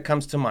first thing that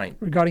comes to mind?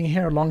 Regarding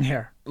hair, long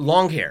hair.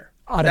 Long hair.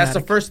 That's the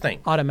Automatic. first thing.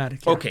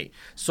 Automatic. Yeah. Okay,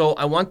 so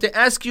I want to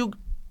ask you,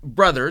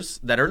 brothers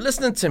that are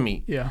listening to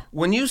me, Yeah.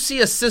 when you see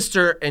a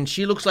sister and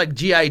she looks like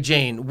G.I.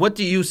 Jane, what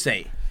do you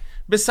say?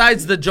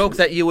 Besides the joke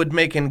that you would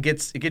make and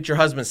get your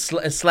husband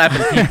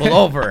slapping people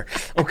over,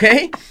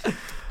 okay?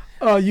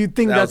 Oh, you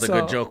think That that's was a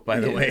good joke,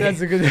 by the way.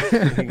 That's a good...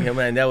 Yeah,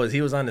 man,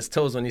 he was on his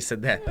toes when he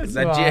said that. That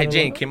Subhanallah. G.I.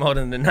 Jane came out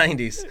in the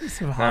 90s.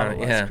 Subhanallah,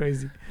 yeah. that's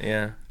crazy.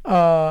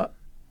 Yeah.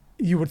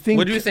 You would think...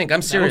 What do you think?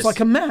 I'm that serious. looks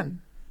like a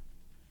man.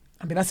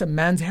 I mean, that's a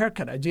man's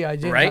haircut. A G.I.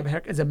 Jane Right? type of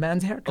haircut is a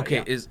man's haircut.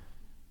 Okay, yeah.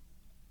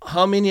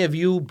 how many of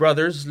you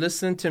brothers,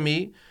 listen to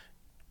me,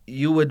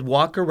 you would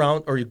walk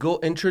around or you go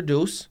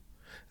introduce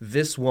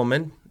this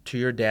woman to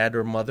your dad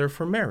or mother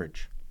for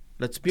marriage?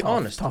 Let's be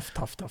honest. Tough.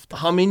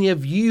 How many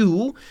of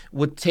you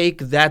would take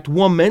that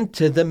woman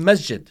to the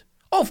masjid?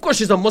 Oh, of course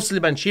she's a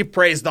Muslim and she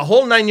prays the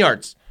whole 9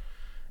 yards.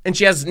 And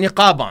she has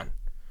niqab on.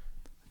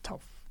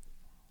 Tough.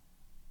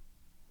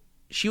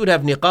 She would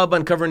have niqab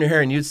on covering her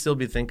hair and you'd still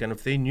be thinking,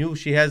 if they knew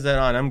she has that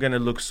on, I'm going to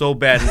look so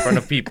bad in front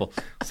of people.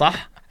 Sah?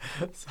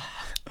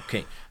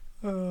 Okay.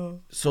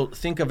 So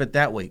think of it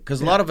that way.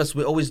 Because a lot of us,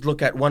 we always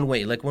look at one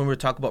way. Like when we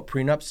talk about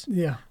prenups.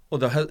 Yeah. Well,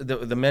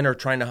 the men are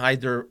trying to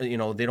hide their, they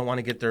don't want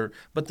to get their,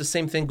 but the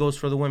same thing goes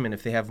for the women.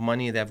 If they have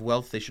money, they have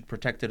wealth, they should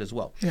protect it as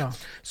well. Yeah.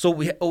 So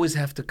we always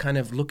have to kind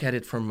of look at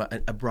it from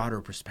a broader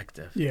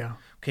perspective. Yeah.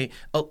 Okay.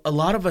 A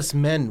lot of us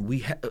men,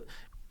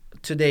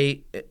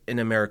 today in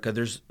America,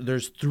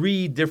 there's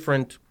 3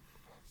 different,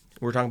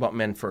 we're talking about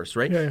men first,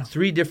 right? Yeah.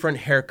 3 different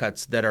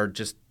haircuts that are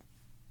just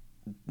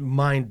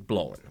mind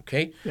blowing.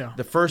 Okay. Yeah.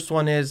 The first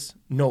one is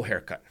no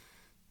haircut,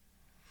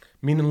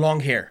 meaning long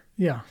hair.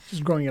 Yeah.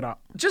 Just growing it out.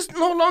 Just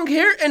no long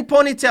hair and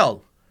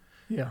ponytail.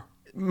 Yeah.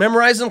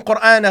 Memorizing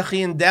Quran, akhi,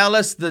 in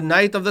Dallas, the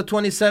night of the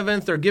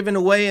 27th, they're giving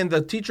away, and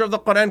the teacher of the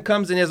Quran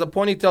comes and he has a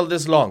ponytail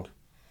this long.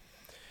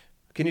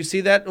 Can you see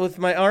that with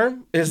my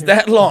arm? It's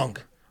that long.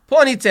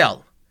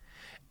 Ponytail.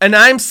 And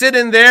I'm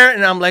sitting there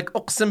and I'm like,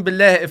 Uqsim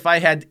billah, if I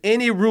had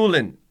any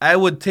ruling, I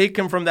would take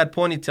him from that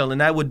ponytail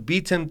and I would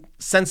beat him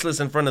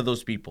senseless in front of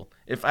those people.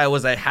 If I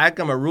was a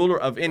hakam, a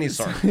ruler of any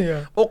sort.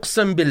 Yeah.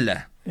 Uqsim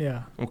billah.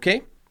 Yeah.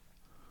 Okay?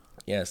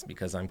 Yes,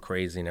 because I'm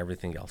crazy and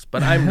everything else.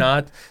 But I'm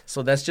not,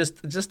 so that's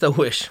just a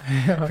wish.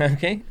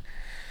 Okay?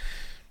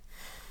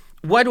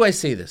 Why do I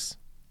say this?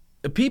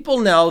 People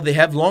now, they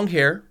have long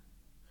hair,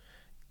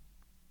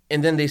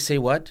 and then they say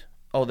what?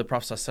 Oh, the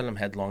Prophet ﷺ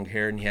had long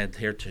hair, and he had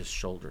hair to his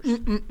shoulders.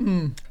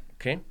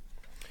 Okay?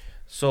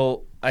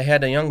 So I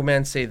had a young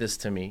man say this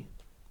to me,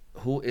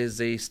 who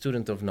is a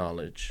student of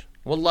knowledge.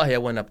 Wallahi, I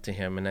went up to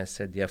him, and I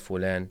said, Ya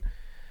Fulan,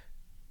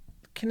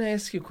 can I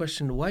ask you a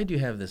question? Why do you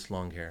have this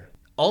long hair?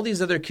 All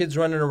these other kids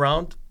running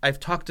around, I've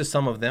talked to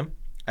some of them.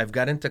 I've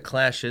got into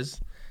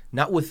clashes,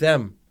 not with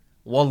them.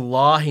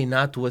 Wallahi,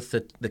 not with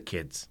the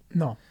kids.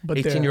 No, but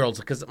 18-year-olds,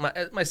 because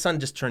my son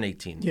just turned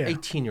 18. Yeah.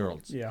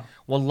 18-year-olds. Yeah.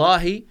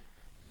 Wallahi,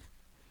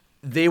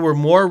 they were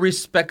more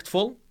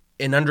respectful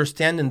and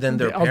understanding than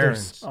their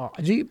elders. parents. Oh,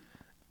 Ajib.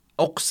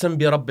 Uqsam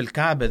bi Rabbil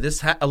Kaaba.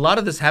 A lot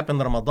of this happened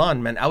in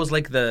Ramadan, man. I was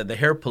like the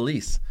hair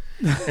police.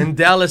 In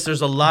Dallas,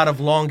 there's a lot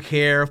of long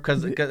hair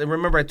because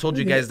remember I told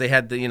you guys they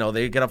had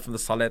they get up from the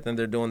salat and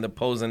they're doing the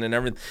posing and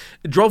everything.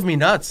 It drove me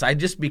nuts. I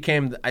just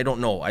became I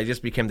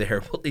just became the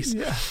hair police.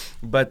 Yeah.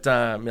 But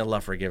may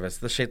Allah forgive us.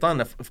 The shaitan,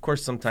 of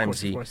course,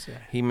 sometimes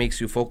he makes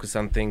you focus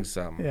on things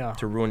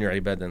to ruin your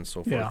ibadah and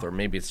so forth, or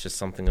maybe it's just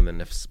something in the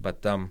nafs.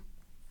 But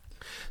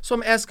so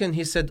I'm asking.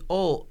 He said,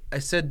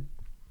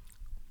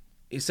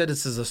 he said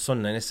this is a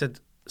sunnah, and I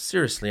said,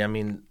 seriously, I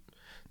mean,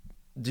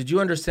 did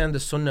you understand the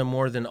sunnah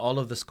more than all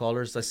of the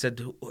scholars? I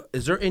said,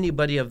 is there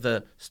anybody of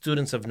the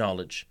students of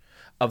knowledge,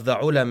 of the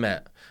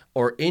ulama,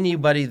 or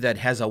anybody that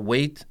has a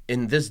weight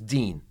in this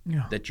deen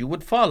that you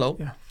would follow,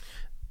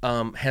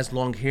 has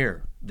long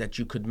hair that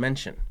you could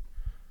mention?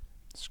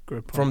 That's a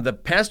good point. From the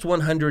past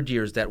 100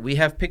 years that we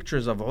have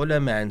pictures of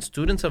ulama and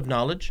students of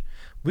knowledge,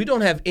 we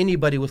don't have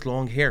anybody with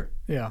long hair.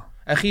 Yeah.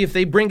 Akhi, if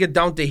they bring it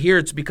down to here,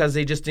 it's because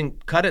they just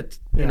didn't cut it,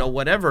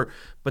 whatever.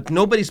 But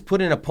nobody's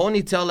putting a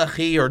ponytail,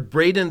 akhi, or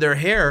braiding their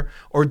hair,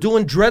 or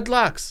doing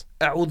dreadlocks.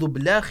 A'udhu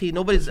billahi.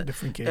 Nobody's. That's a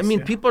different case, I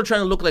mean, people are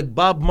trying to look like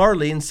Bob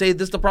Marley and say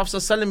this. The Prophet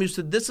ﷺ used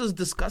to. This is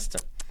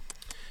disgusting.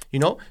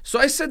 So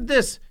I said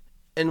this,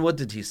 and what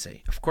did he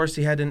say? Of course,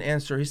 he had an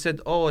answer. He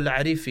said, "Oh,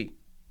 Al-Arifi,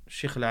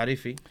 Sheikh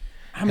Al-Arifi."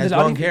 Has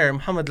long hair,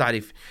 Muhammad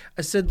Al-Arifi.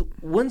 I said,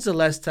 when's the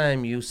last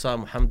time you saw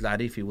Muhammad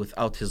Al-Arifi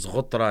without his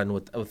ghutra and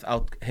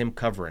without him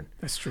covering?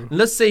 That's true.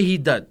 Let's say he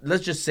did.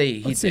 Let's just say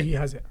he Let's say did. he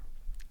has it.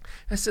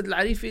 I said,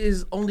 Al-Arifi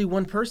is only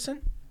one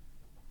person.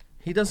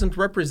 He doesn't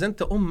represent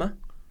the ummah.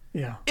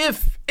 Yeah.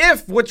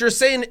 If what you're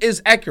saying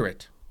is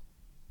accurate.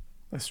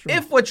 That's true.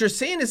 If what you're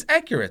saying is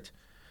accurate.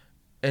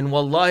 And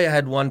wallahi, I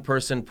had one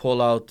person pull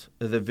out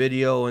the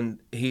video, and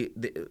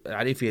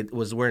Arifi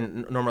was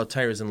wearing normal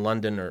attires in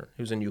London, or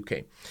he was in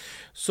UK.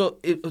 So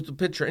it was a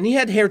picture, and he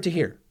had hair to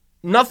here.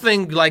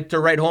 Nothing like to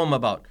write home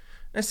about.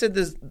 I said,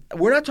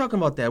 we're not talking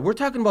about that. We're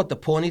talking about the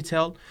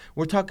ponytail.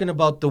 We're talking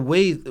about the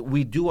way that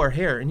we do our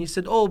hair. And he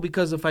said,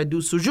 because if I do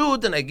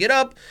sujood and I get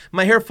up,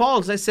 my hair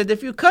falls. I said,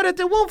 if you cut it,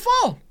 it won't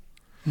fall.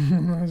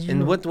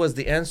 And what was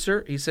the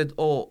answer? He said,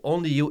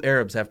 only you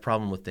Arabs have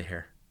problem with the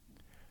hair.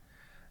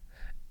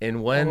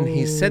 And when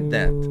he said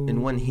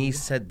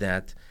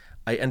that,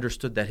 I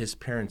understood that his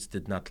parents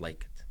did not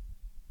like it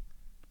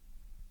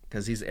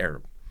because he's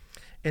Arab.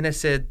 And I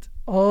said,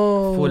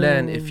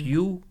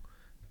 Fulan,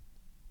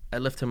 I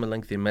left him a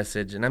lengthy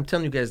message, and I'm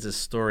telling you guys this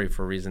story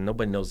for a reason.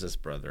 Nobody knows this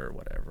brother or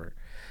whatever.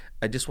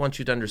 I just want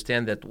you to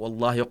understand that,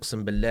 wallahi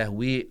uqsim billah,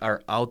 we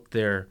are out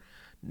there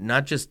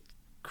not just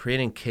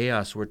creating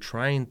chaos, we're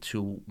trying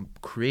to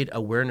create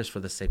awareness for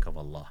the sake of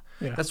Allah.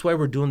 Yeah. That's why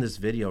we're doing this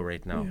video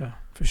right now. Yeah,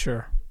 for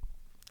sure.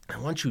 I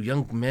want you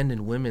young men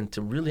and women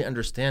to really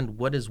understand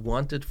what is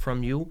wanted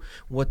from you,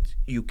 what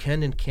you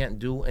can and can't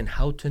do, and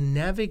how to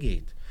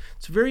navigate.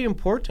 It's very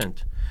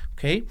important,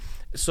 okay?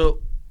 So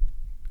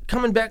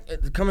coming back,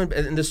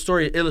 and this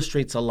story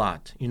illustrates a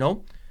lot,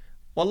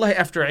 Wallahi,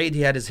 after Eid,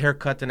 he had his hair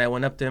cut, and I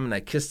went up to him, and I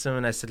kissed him,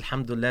 and I said,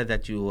 Alhamdulillah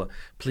that you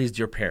pleased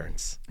your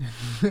parents.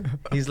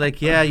 He's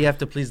like, yeah, you have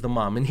to please the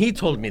mom. And he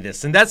told me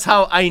this, and that's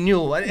how I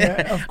knew.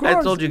 Yeah, of course.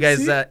 I told you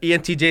guys,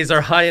 ENTJs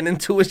are high in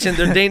intuition,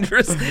 they're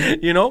dangerous,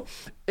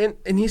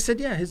 And he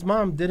said, yeah, his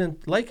mom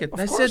didn't like it.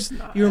 And I said,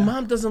 your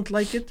mom doesn't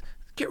like it?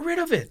 Get rid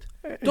of it.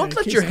 Don't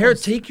let your hair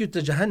take you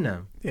to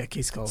Jahannam. Yeah,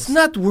 case calls. It's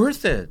not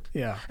worth it.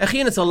 Yeah.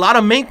 Akhi, it's a lot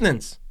of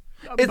maintenance.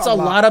 It's a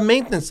lot of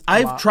maintenance.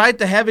 I've tried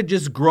to have it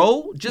just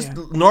grow,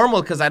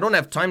 normal, because I don't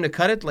have time to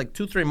cut it, like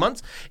 2-3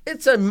 months.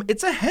 It's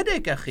a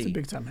headache, akhi. It's a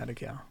big time headache,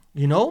 yeah.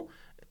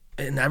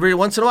 And every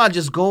once in a while, I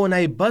just go and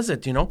I buzz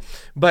it,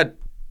 But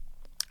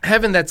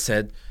having that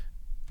said,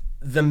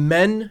 the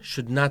men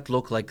should not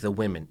look like the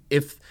women.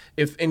 If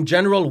in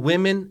general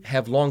women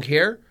have long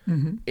hair,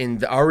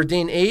 in our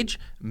day and age,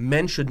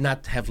 men should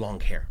not have long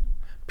hair.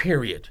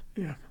 Period.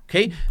 Yeah.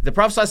 Okay, the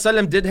Prophet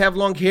ﷺ did have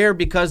long hair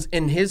because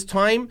in his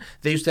time,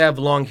 they used to have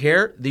long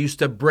hair. They used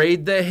to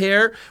braid the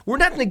hair. We're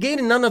not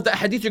negating none of the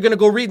hadith. You're going to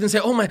go read and say,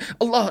 oh my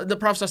Allah, the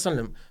Prophet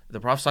ﷺ. The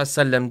Prophet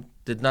ﷺ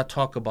did not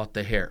talk about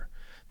the hair.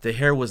 The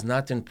hair was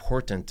not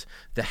important.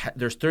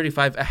 There's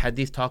 35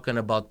 hadith talking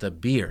about the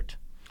beard.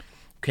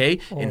 Okay,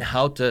 and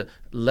how to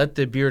let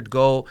the beard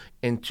go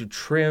and to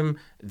trim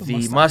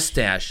the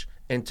mustache.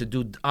 And to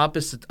do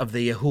opposite of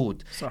the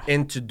Yahud.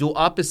 And to do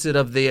opposite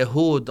of the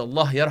Yahud,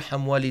 Allah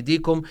yarham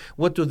walidikum.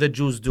 What do the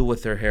Jews do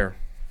with their hair?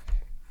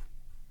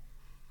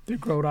 They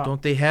grow it out.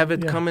 Don't they have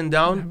it coming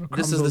down?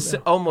 This is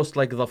almost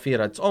like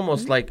dhafira. It's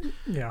almost like...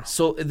 Yeah.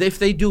 So if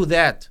they do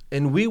that,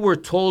 and we were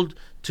told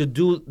to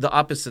do the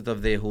opposite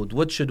of the Yahud,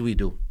 what should we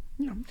do?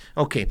 Yeah.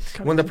 Okay,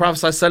 when the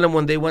Prophet ﷺ,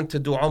 when they went to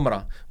do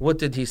Umrah, what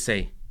did he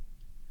say?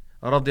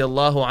 رضي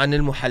الله عن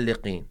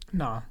المحلقين.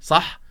 No.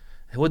 صح?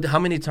 How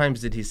many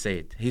times did he say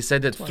it? He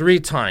said it 3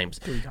 times.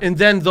 And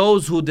then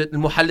those who did,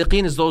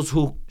 muhalliqeen is those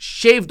who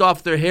shaved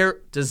off their hair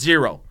to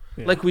 0,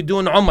 like we do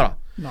in Umrah.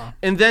 No.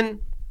 And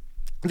then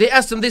they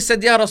asked him, they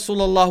said, Ya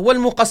Rasulullah, wal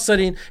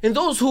muqassirin. And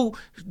those who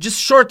just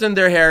shortened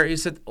their hair, he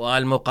said,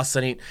 wal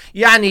muqassirin.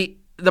 Yani,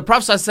 the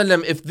Prophet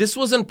ﷺ, if this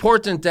was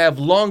important to have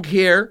long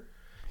hair,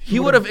 he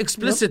would have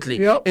explicitly,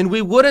 Yep. and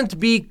we wouldn't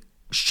be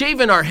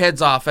shaving our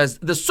heads off, as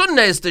the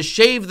sunnah is to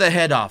shave the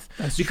head off.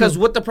 That's because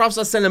true. what the Prophet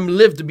ﷺ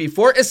lived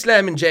before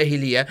Islam in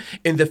Jahiliyyah,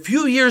 in the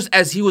few years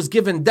as he was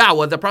given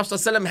da'wah, the Prophet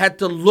ﷺ had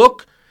to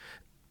look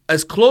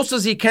as close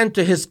as he can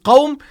to his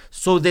qawm,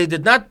 so they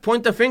did not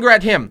point a finger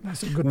at him.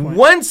 That's a good point.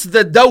 Once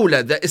the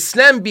dawla, the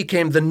Islam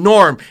became the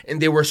norm,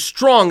 and they were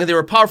strong and they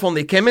were powerful, and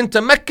they came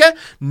into Mecca,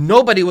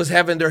 nobody was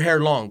having their hair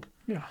long.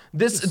 Yeah.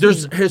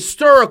 There's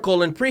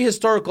historical and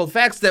prehistorical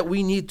facts that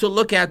we need to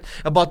look at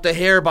about the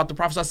hair, about the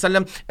Prophet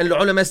ﷺ. And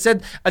the ulama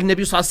said,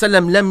 النبي صلى الله عليه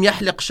وسلم لم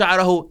يحلق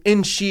شعره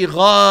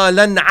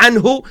انشغالا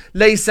عنه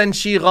ليس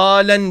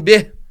انشغالا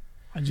به.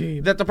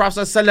 Ajib. That the Prophet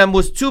ﷺ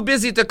was too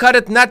busy to cut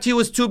it, not he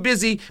was too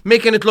busy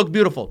making it look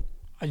beautiful.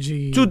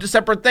 Ajib. 2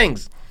 separate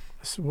things.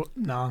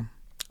 Nah.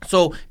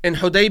 So in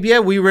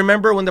Hudaybiyah, we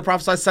remember when the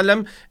Prophet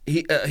ﷺ,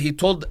 he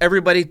told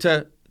everybody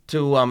to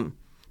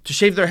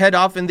shave their head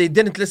off, and they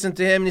didn't listen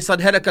to him. And he said,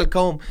 "Halak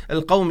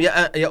al-qawm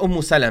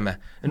ya Salama."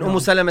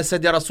 And Salama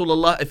said, "Ya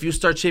Rasulullah, if you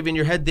start shaving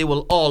your head, they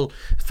will all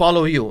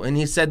follow you." And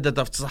he said that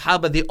the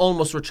Sahaba, they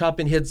almost were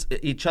chopping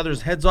each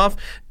other's heads off.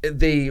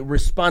 They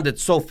responded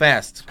so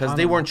fast because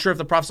they weren't sure if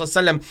the Prophet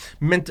ﷺ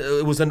meant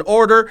it was an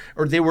order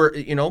or they were,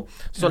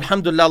 So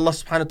alhamdulillah, Allah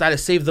subhanahu wa ta'ala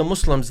saved the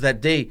Muslims that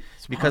day,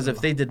 because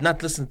if they did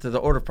not listen to the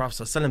order of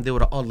Prophet ﷺ, they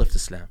would have all left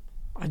Islam.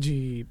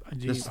 Ajib.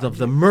 This is of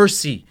the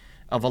mercy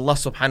of Allah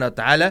subhanahu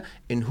wa ta'ala.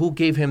 And who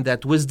gave him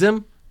that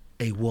wisdom?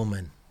 A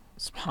woman.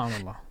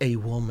 Subhanallah. A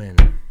woman.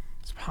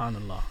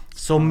 Subhanallah.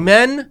 So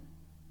men,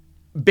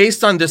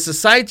 based on the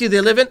society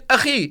they live in,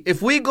 akhi,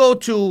 if we go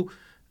to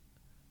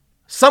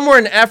somewhere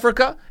in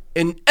Africa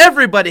and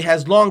everybody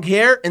has long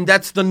hair and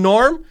that's the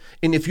norm,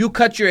 and if you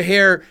cut your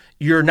hair,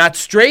 you're not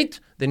straight,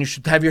 then you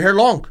should have your hair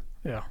long.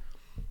 Yeah.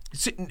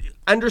 See,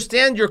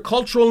 understand your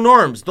cultural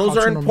norms. Those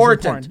Cultural are norms is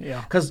important.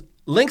 important, Because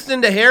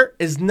lengthening the hair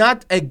is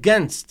not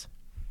against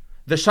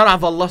the shara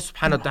of Allah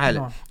subhanahu wa ta'ala.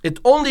 No. It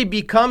only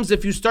becomes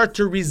if you start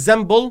to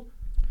resemble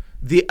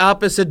the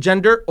opposite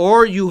gender,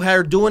 or you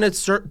are doing it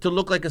to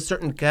look like a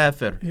certain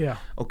kafir. Yeah.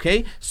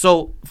 Okay?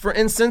 So, for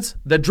instance,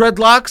 the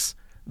dreadlocks,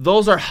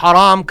 those are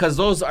haram because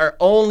those are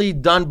only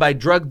done by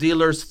drug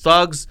dealers,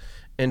 thugs,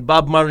 and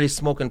Bob Marley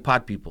smoking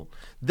pot people.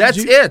 That's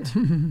it.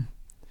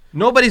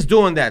 Nobody's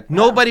doing that.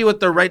 Nobody with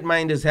their right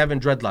mind is having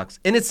dreadlocks.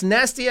 And it's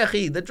nasty,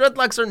 akhi. The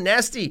dreadlocks are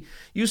nasty.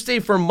 You stay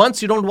for months,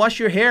 you don't wash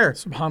your hair.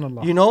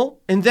 Subhanallah.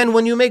 And then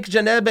when you make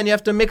janab and you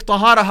have to make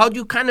tahara, how do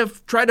you kind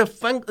of try to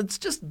find... It's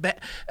just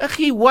bad.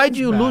 Akhi, why do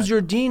you lose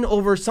your deen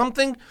over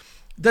something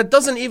that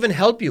doesn't even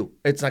help you?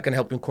 It's not going to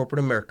help you in corporate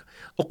America.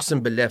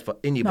 Uqsim billah, if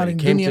anybody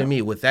came to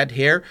me with that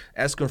hair,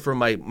 asking for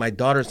my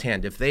daughter's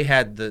hand, if they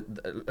had the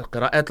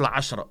qira'at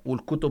al-ashra wal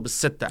kutub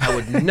al-sitta, I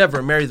would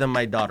never marry them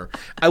my daughter.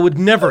 I would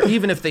never,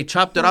 even if they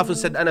chopped it off and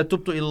said, ana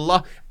tubtu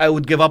ilallah, I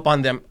would give up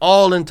on them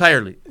all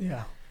entirely.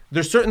 Yeah.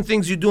 There's certain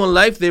things you do in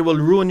life, they will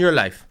ruin your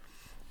life.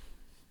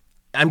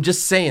 I'm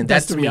just saying,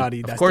 that's the me.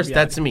 reality. Of course,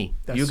 that's me.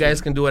 You guys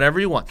can do whatever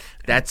you want.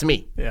 That's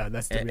me. Yeah,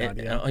 that's the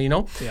reality.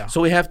 Yeah.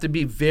 So we have to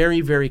be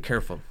very, very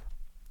careful.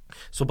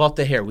 So about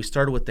the hair, we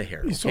started with the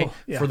hair. Okay?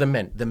 For the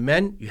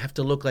men, you have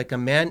to look like a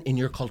man in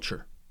your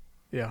culture.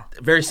 Yeah.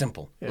 Very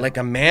simple. Yeah. Like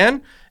a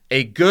man,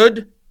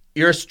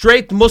 you're a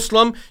straight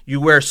Muslim. You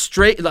wear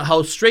straight,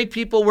 how straight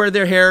people wear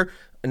their hair,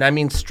 and I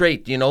mean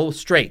straight.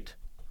 Straight.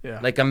 Yeah.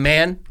 Like a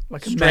man,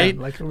 like straight. A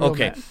man, like a real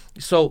man.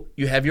 So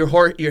you have your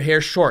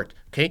hair short.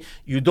 Okay,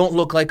 you don't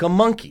look like a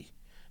monkey.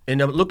 And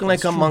looking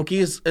like a monkey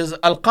is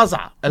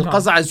al-qaza.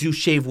 Al-qaza is you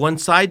shave one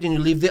side and you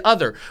leave the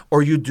other,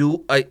 or you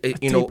do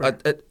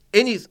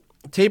any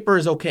taper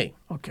is okay.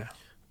 Okay.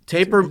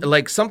 Taper,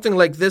 like something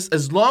like this,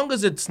 as long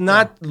as it's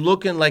not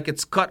looking like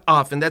it's cut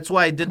off. And that's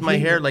why I did my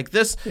hair like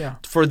this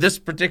for this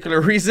particular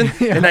reason.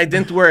 And I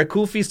didn't wear a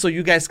kufi so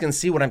you guys can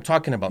see what I'm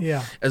talking about.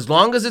 Yeah. As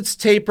long as it's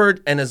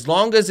tapered and as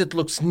long as it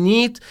looks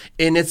neat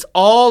and it's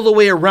all the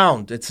way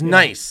around, it's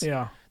nice.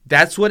 Yeah.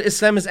 That's what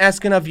Islam is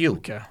asking of you.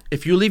 Okay.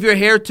 If you leave your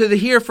hair to the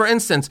here, for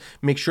instance,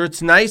 make sure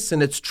it's nice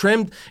and it's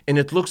trimmed and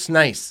it looks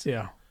nice.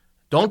 Yeah.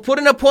 Don't put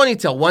in a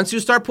ponytail. Once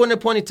you start putting a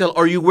ponytail,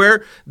 or you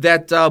wear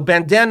that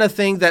bandana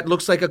thing that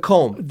looks like a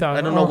comb.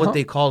 I don't know what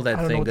they call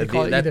that thing.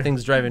 That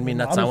thing's driving me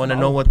nuts. I want to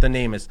know what the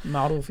name is.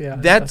 Maruf, yeah.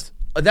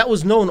 That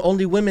was known.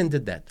 Only women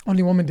did that.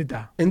 Only women did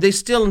that. And they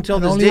still, until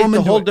this day,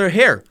 to hold their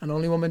hair. And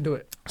only women do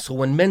it. So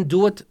when men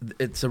do it,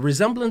 it's a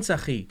resemblance,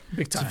 akhi.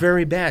 Big time. It's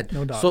very bad.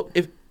 No doubt. So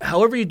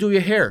however you do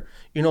your hair,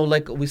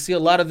 like we see a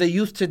lot of the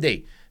youth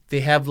today,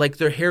 they have like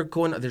their hair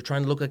going, they're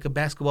trying to look like a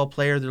basketball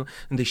player,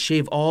 and they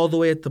shave all the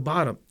way at the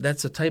bottom.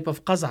 That's a type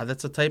of qaza.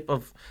 That's a type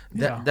of,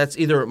 that's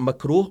either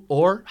makruh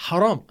or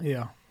haram.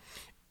 Yeah.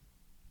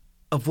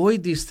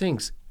 Avoid these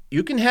things.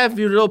 you can have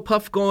your little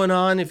puff going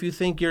on if you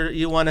think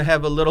you want to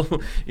have a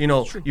little,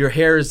 your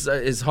hair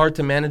is hard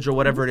to manage or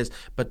whatever it is.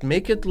 But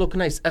make it look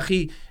nice.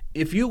 Akhi,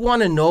 if you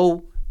want to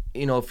know,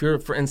 if you're,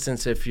 for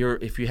instance, if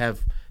you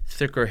have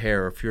thicker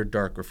hair, or if you're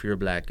dark, or if you're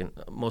black, and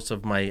most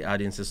of my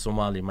audience is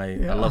Somali.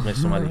 I love my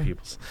Somali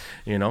peoples.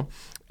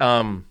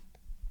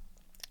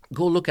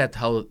 Go look at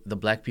how the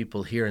black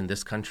people here in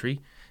this country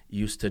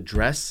used to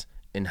dress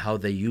and how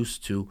they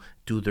used to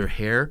do their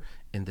hair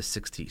in the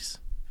 60s,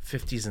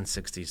 50s, and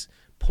 60s.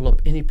 Pull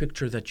up any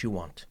picture that you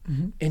want.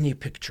 Any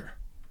picture.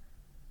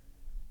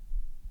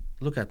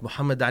 Look at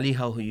Muhammad Ali,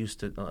 how he used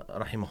to,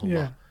 rahimahullah.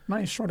 Yeah,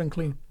 nice, short and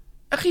clean.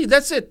 Akhi,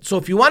 that's it. So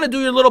if you want to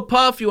do your little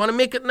puff, you want to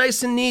make it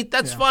nice and neat,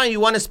 that's fine.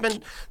 You want to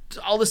spend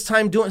all this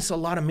time doing it's a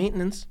lot of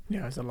maintenance.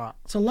 Yeah, it's a lot.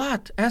 It's a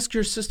lot. Ask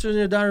your sister and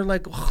your daughter,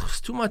 like,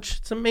 it's too much.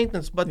 It's a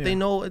maintenance. But they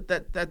know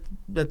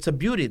that's a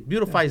beauty. It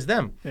beautifies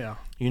them. Yeah.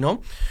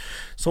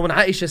 So when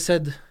Aisha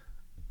said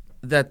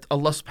that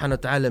Allah subhanahu wa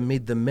ta'ala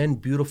made the men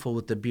beautiful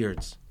with the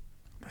beards.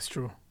 That's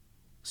true.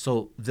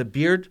 So the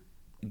beard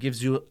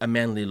gives you a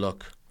manly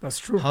look. That's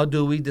true. How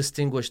do we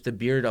distinguish the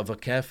beard of a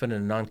kafir and a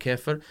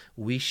non-kafir?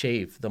 We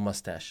shave the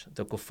mustache.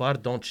 The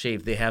kuffar don't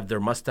shave. They have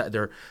their mustache,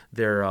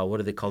 their what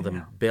do they call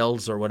them?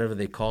 Bells or whatever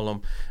they call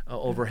them,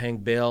 overhang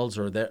bells,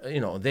 or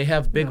they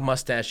have big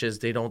mustaches.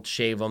 They don't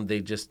shave them.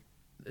 They just,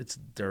 it's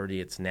dirty.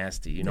 It's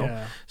nasty.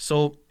 Yeah.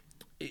 So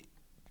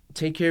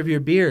take care of your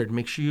beard.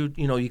 Make sure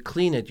you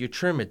clean it. You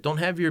trim it. Don't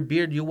have your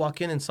beard. You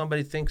walk in and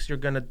somebody thinks you're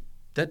gonna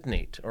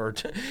detonate, or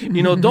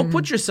don't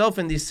put yourself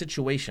in these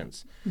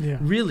situations.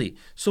 Really.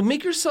 So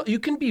make yourself, you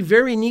can be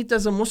very neat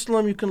as a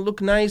Muslim, you can look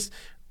nice.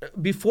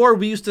 Before,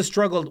 we used to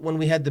struggle when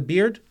we had the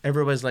beard.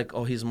 Everybody's like,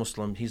 oh, he's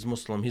Muslim,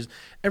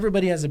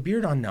 everybody has a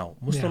beard on now,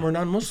 Muslim or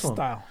non-Muslim.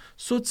 Style.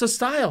 So it's a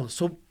style.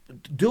 So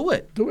do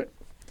it.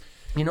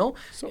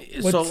 So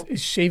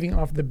is shaving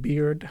off the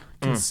beard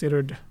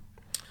considered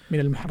min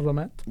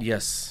al-muharramat?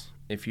 Yes.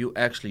 If you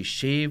actually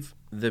shave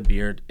the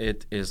beard,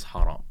 it is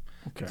haram.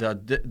 Okay.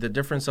 The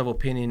difference of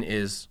opinion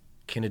is,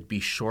 can it be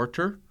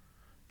shorter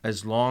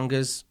as long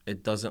as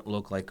it doesn't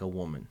look like a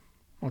woman?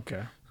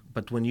 Okay.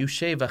 But when you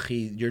shave,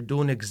 akhi, you're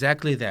doing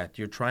exactly that.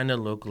 You're trying to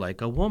look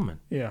like a woman.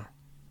 Yeah.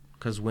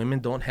 Because women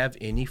don't have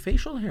any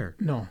facial hair.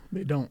 No,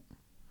 they don't.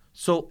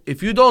 So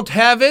if you don't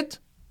have it,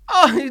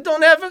 you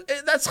don't have it,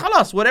 that's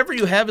khalas. Whatever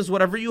you have is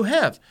whatever you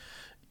have.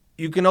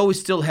 You can always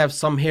still have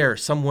some hair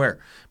somewhere.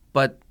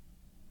 But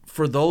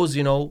for those,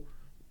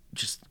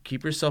 just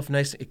keep yourself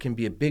nice. It can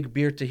be a big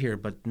beard to here,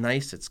 but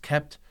nice. It's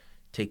kept.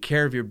 Take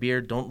care of your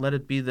beard. Don't let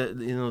it be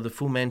the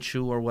Fu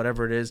Manchu or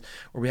whatever it is.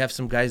 Or we have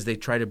some guys, they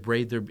try to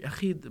braid their...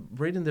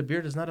 braiding the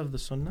beard is not of the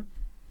sunnah.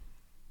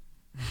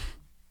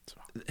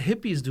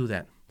 Hippies do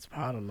that.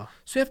 SubhanAllah.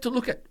 So you have to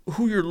look at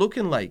who you're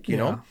looking like, you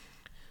know.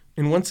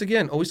 And once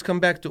again, always come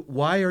back to,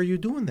 why are you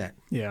doing that?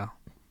 Yeah.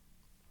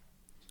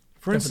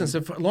 For instance,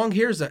 if long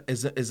hair is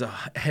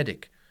a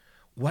headache,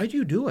 why do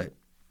you do it?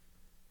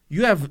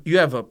 You have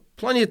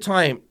plenty of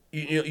time.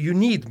 You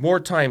need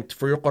more time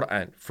for your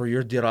Quran, for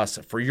your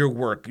dirasa, for your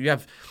work. You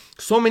have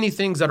so many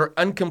things that are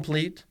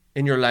incomplete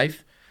in your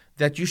life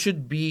that you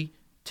should be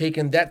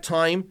taking that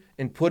time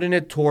and putting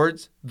it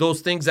towards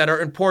those things that are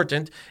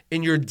important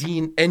in your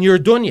deen and your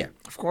dunya.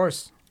 Of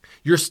course.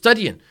 You're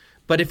studying.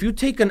 But if you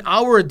take an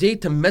hour a day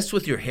to mess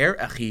with your hair,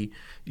 akhi,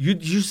 you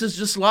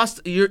just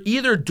lost. You're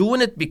either doing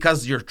it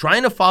because you're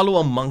trying to follow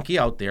a monkey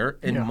out there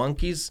and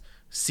monkeys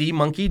see,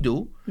 monkey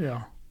do.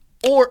 Yeah.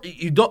 Or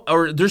you don't,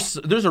 or there's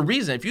a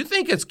reason. If you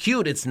think it's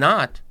cute, it's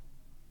not.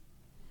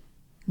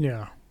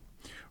 Yeah.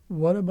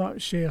 What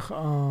about Sheikh?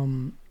 I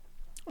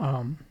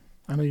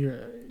know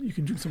you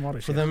can drink some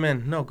water. For the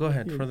men, no, go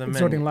ahead. For the men,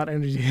 exerting a lot of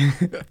energy.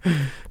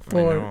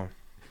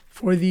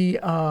 For the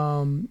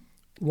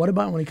what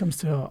about when it comes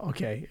to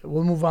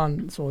we'll move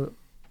on. So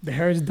the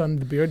hair is done,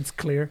 the beard is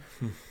clear,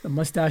 the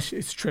mustache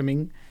is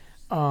trimming.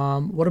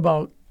 What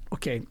about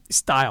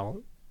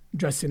style?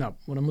 Dressing up.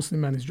 When a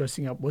Muslim man is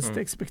dressing up, what's the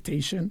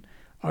expectation?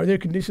 Are there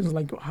conditions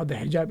like how the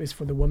hijab is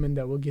for the women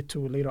that we'll get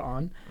to later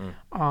on?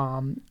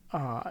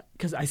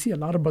 Because I see a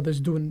lot of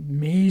brothers doing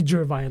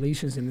major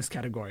violations in this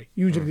category.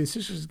 Usually the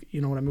sisters,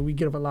 we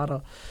give a lot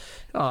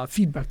of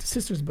feedback to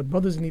sisters, but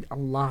brothers need a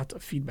lot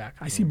of feedback.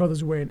 I see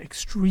brothers wearing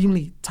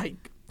extremely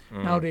tight.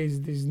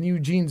 Nowadays, these new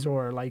jeans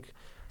or like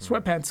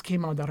sweatpants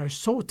came out that are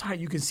so tight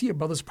you can see a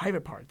brother's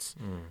private parts.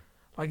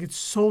 Like it's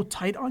so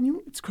tight on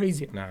you, it's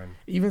crazy.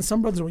 Even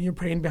some brothers, when you're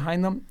praying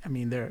behind them,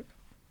 their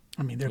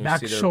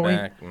back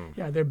showing.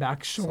 Their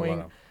back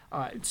showing.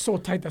 It's so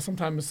tight that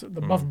sometimes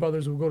the buff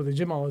brothers who go to the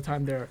gym all the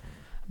time, their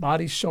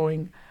body's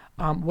showing.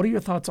 What are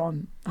your thoughts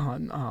on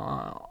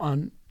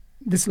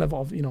this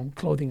level of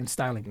clothing and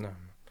styling?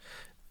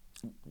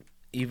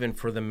 Even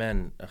for the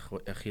men,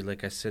 akhi,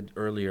 like I said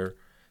earlier,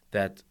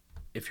 that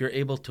if you're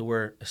able to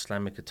wear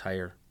Islamic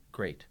attire,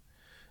 great.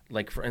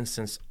 Like, for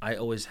instance, I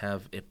always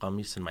have a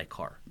qamis in my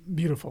car.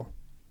 Beautiful.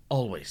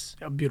 Always.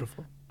 Yeah,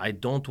 beautiful. I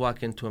don't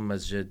walk into a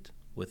masjid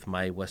with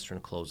my Western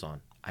clothes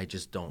on. I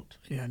just don't.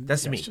 Yeah,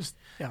 That's me. Just,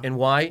 And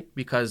why?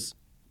 Because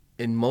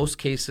in most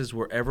cases,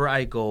 wherever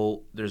I go,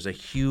 there's a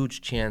huge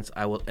chance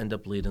I will end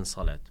up leading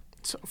salat.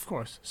 So, of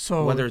course. So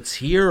Whether it's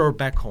here or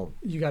back home,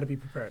 you got to be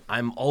prepared.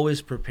 I'm always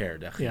prepared.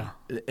 Akhi. Yeah.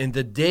 In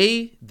the day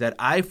that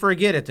I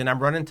forget it and I'm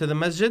running to the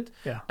masjid,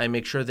 Yeah. I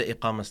make sure the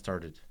iqamah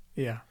started.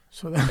 Yeah.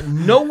 So that,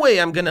 No way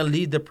I'm going to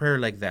lead the prayer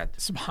like that.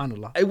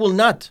 subhanallah. I will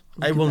not.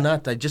 I at will that.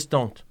 not. I just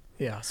don't.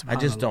 Yeah. Subhanallah.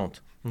 I just don't.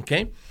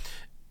 Okay?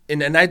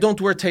 And I don't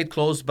wear tight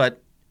clothes, but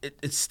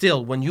it's still,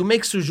 when you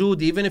make sujood,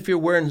 even if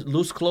you're wearing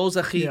loose clothes,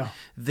 akhi, Yeah.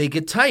 they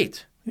get tight.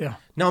 Yeah.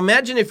 Now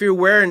imagine if you're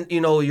wearing,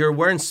 you're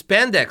wearing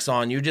spandex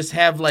on. You just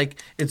have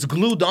it's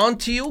glued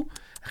onto you.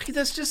 Akhi,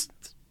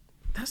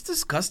 that's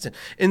disgusting.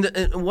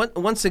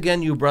 Once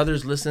again, you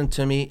brothers, listen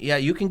to me. Yeah,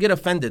 you can get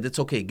offended. It's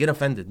okay. Get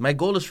offended. My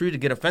goal is for you to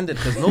get offended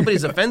because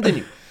nobody's offending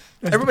you.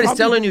 That's Everybody's the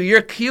problem. telling you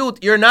you're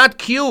cute. You're not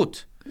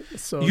cute.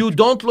 So You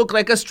don't look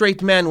like a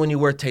straight man when you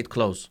wear tight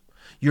clothes.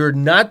 You're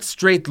not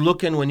straight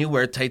looking when you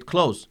wear tight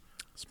clothes.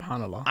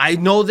 subhanallah. I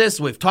know this.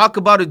 We've talked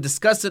about it,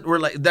 discussed it. We're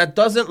like, that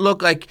doesn't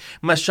look like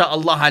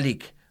masha'Allah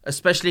alik.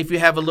 Especially if you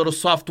have a little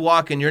soft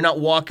walk and you're not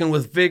walking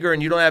with vigor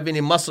and you don't have any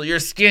muscle. You're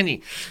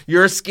skinny.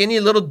 You're a skinny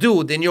little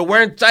dude and you're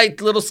wearing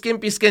tight little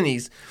skimpy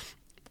skinnies.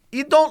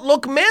 You don't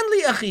look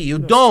manly, akhi. You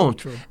don't.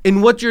 so true.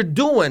 In what you're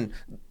doing.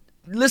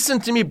 Listen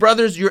to me,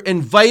 brothers. You're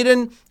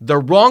inviting the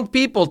wrong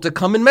people to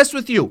come and mess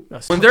with you.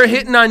 That's When they're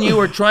hitting on you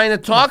or trying to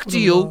talk to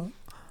you,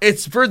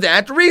 it's for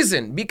that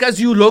reason. Because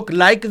you look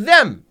like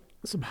them.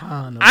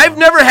 Subhanallah. I've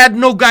never had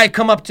no guy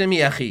come up to me,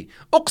 akhi.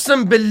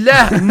 Uqsam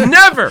billah,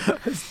 never.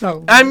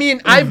 No. I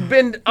mean, I've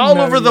been all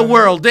No, over the no.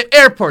 world, the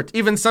airport.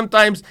 Even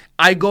sometimes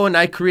I go and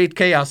I create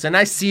chaos and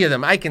I see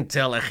them. I can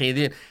tell,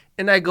 akhi.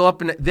 And I go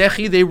up and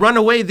they run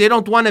away. They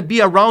don't want to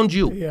be around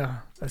you. Yeah.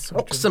 That's so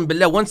true. Uqsam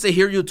billah. Once they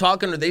hear you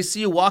talking or they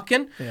see you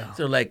walking, Yeah.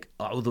 they're like,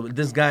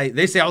 this guy,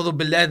 they say, A'udhu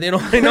billah. They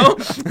don't know.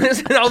 They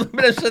say, "A'udhu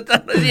billahi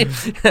shaitan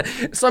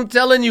rajim." So I'm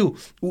telling you,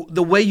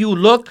 the way you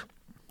look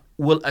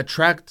will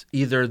attract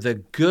either the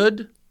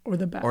good Or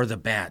the bad. or the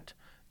bad.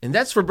 And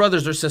that's for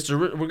brothers or sisters.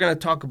 We're going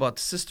to talk about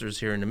sisters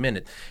here in a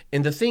minute.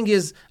 And the thing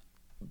is,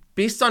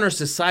 based on our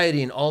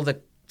society and all the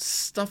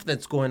stuff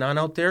that's going on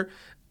out there,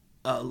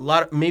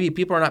 maybe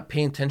people are not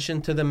paying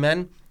attention to the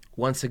men.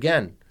 Once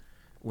again,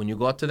 when you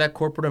go out to that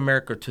corporate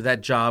America, to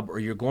that job, or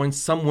you're going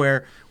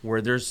somewhere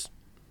where there's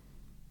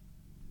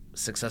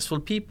successful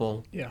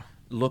people, Yeah.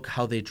 look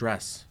how they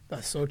dress.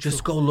 That's so true.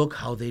 Just go look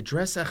how they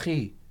dress,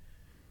 akhi.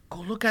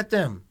 Go look at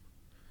them.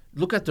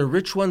 Look at the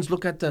rich ones.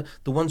 Look at the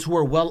ones who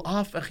are well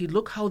off, akhi.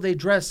 Look how they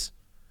dress.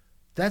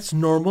 That's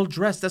normal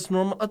dress. That's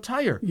normal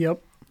attire.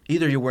 Yep.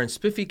 Either you're wearing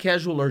spiffy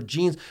casual or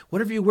jeans,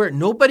 whatever you wear.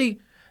 Nobody,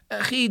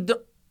 akhi,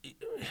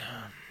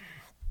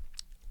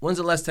 when's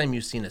the last time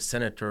you've seen a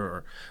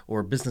senator or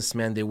a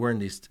businessman, they wearing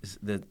the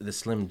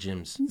slim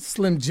gyms?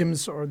 Slim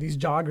gyms or these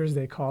joggers,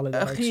 they call it,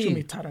 that are Akhi.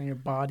 extremely tight on your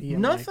body.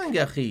 And Nothing,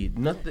 akhi.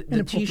 Not the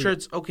Inappropriate.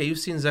 t-shirts. Okay, you've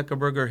seen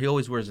Zuckerberg. He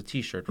always wears a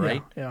t-shirt,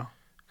 right? Yeah.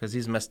 Because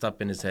he's messed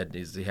up in his head.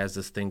 He has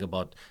this thing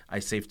about, I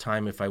save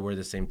time if I wear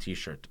the same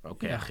t-shirt.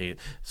 Okay, Yeah. akhi.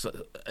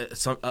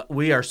 So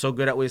we are so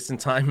good at wasting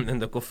time, and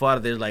the kuffar,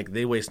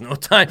 they waste no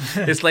time.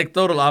 It's like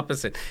total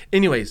opposite.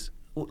 Anyways,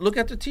 look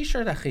at the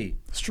t-shirt, akhi.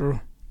 It's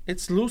true.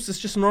 It's loose. It's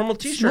just normal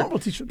t-shirt. normal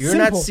t-shirt. You're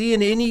Simple. not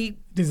seeing any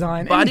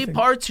Design. body anything.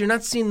 parts. You're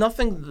not seeing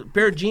nothing.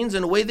 Pair of jeans,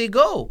 and away they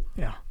go.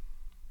 Yeah.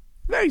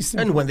 Very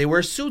simple. And when they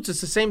wear suits,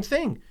 it's the same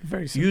thing.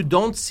 Very simple. You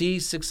don't see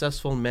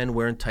successful men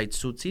wearing tight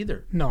suits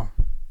either. No,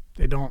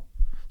 they don't.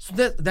 So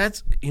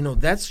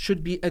that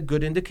should be a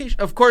good indication.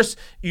 Of course,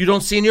 you don't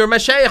see in your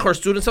mashayikh or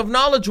students of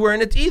knowledge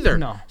wearing it either.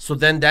 No. So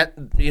then that,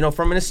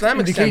 from an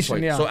Islamic Indication,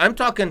 standpoint. yeah. So I'm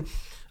talking,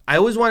 I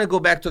always want to go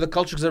back to the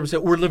culture because everybody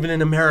say, we're living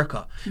in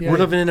America. Yeah, we're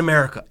yeah. living in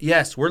America.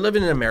 Yes, we're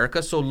living in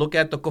America. So look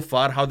at the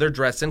kuffar, how they're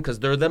dressing, because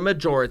they're the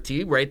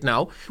majority right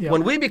now. Yeah.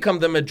 When we become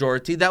the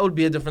majority, that would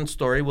be a different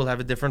story. We'll have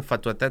a different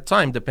fatwa at that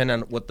time,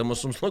 depending on what the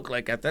Muslims look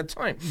like at that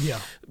time. Yeah.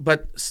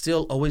 But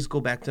still, always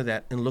go back to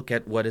that and look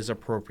at what is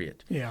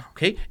appropriate. Yeah.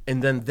 Okay?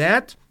 And then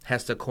that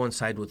has to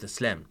coincide with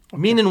Islam.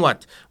 Meaning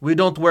what? We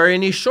don't wear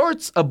any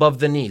shorts above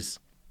the knees.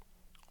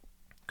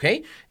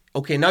 Okay?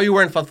 Okay, now you're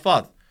wearing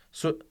fadfad.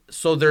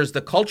 So there's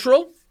the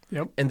cultural,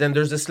 Yep. and then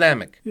there's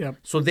Islamic. Yep.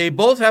 So they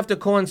both have to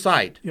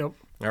coincide. Yep.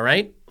 All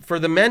right? For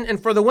the men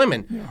and for the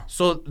women. Yeah.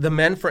 So the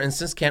men, for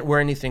instance, can't wear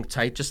anything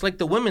tight, just like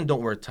the women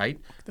don't wear tight.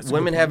 That's a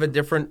Women good have a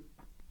different,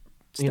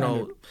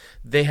 Standard.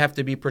 they have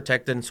to be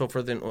protected and so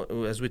forth,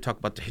 as we talk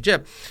about the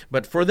hijab.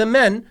 But for the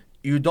men,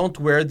 you don't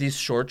wear these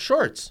short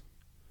shorts.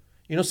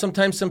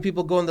 Sometimes some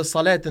people go in the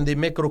salat and they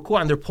make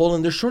ruku' and they're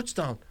pulling their shorts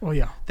down. Oh,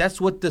 yeah.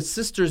 That's what the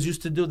sisters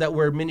used to do that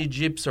wear mini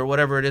jeeps or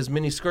whatever it is,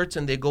 mini skirts,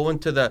 and they go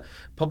into the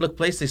public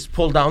place, they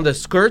pull down the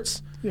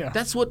skirts. Yeah.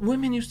 That's what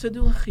women used to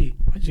do, akhi.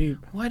 Ajib.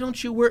 Why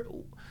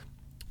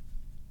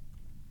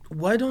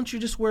don't you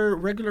just wear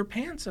regular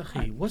pants,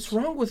 akhi? What's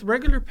wrong with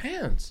regular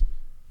pants?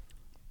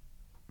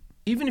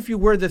 Even if you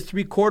wear the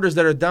 3/4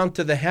 that are down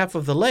to the half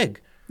of the leg.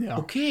 Yeah.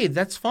 Okay,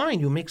 that's fine.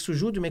 You make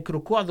sujood, you make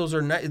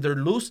ruku', they're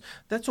loose.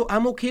 They're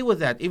okay with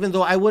that. Even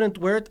though I wouldn't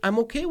wear it, I'm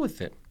okay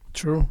with it.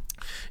 True.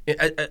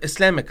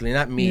 Islamically,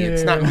 not me.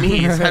 It's Yeah. not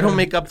me. I don't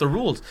make up the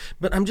rules.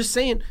 But I'm just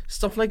saying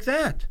stuff like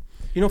that.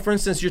 You know, for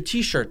instance, your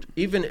T-shirt,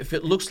 even if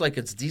it looks like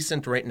it's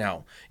decent right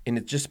now and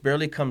it just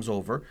barely comes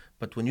over,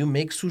 but when you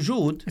make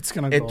sujood, It's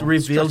gonna it go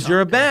reveals stretch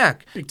your out, yeah.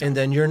 back. Big time. And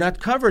then you're not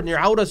covered and your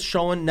aura's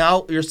showing.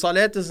 Now your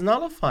salat is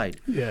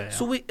nullified. Yeah.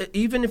 So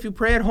even if you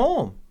pray at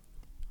home,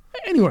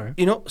 Anywhere.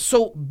 you know,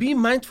 so be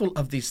mindful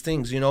of these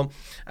things. You know,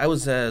 I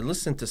was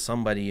listening to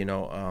somebody,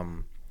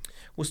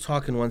 was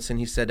talking once, and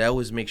he said, I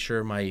always make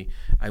sure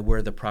I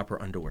wear the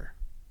proper underwear.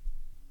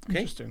 Okay?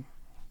 Interesting.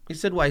 He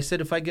said, why? He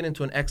said, if I get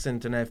into an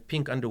accident and I have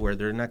pink underwear,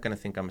 they're not going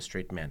to think I'm a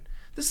straight man.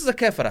 This is a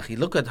kafir, akhi.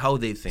 Look at how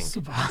they think.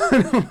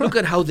 Look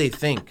at how they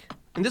think.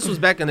 And this was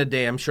back in the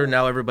day. I'm sure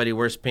now everybody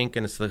wears pink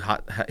and it's the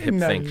hip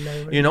No, thing.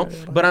 no, You know?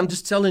 no. But I'm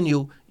just telling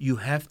you, you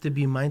have to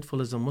be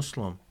mindful as a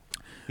Muslim.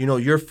 You know,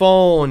 your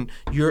phone,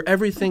 your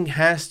everything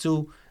has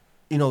to,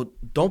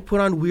 don't put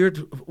on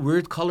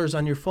weird colors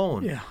on your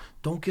phone. Yeah.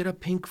 Don't get a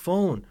pink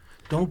phone.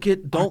 Don't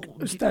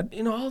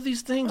Ustad, all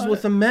these things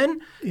with the men.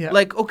 yeah.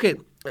 Like, okay,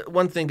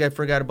 one thing I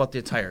forgot about the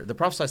attire. The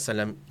Prophet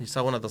ﷺ, he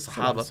saw one of the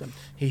Sahaba,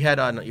 he had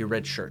on a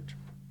red shirt,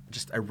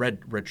 just a red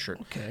shirt.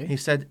 Okay. He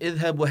said,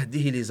 "Idhab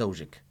wahdihi li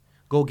zawjik."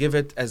 Go give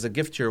it as a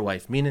gift to your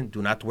wife, meaning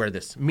do not wear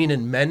this.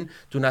 Meaning men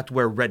do not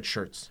wear red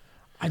shirts.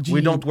 We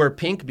Ajib. don't wear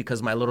pink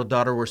because my little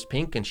daughter wears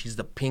pink and she's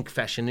the pink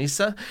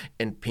fashionista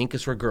and pink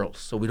is for girls.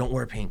 So we don't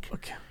wear pink.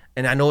 Okay.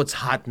 And I know it's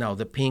hot now,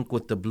 the pink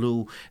with the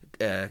blue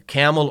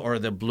camel or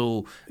the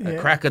blue Yeah.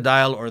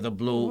 crocodile or the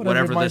blue, Whatever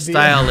whatever it the might be.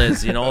 style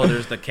is.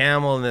 There's the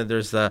camel and then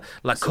there's the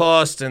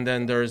Lacoste and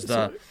then there's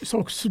the...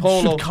 So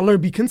polo. should color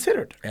be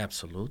considered?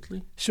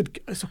 Absolutely. So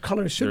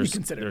color should be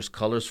considered. There's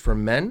colors for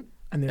men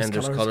And and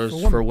there's there's colors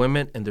colors for for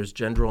women and there's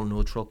gender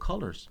neutral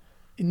colors.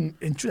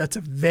 That's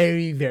a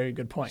very, very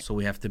good point. So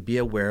we have to be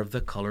aware of the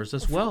colors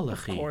as well, Of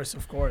akhi.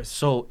 course.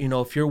 So,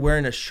 if you're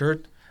wearing a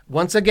shirt,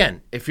 once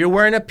again, if you're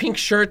wearing a pink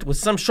shirt with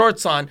some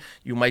shorts on,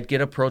 you might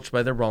get approached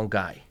by the wrong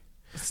guy.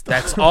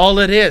 That's all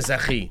it is,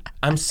 akhi.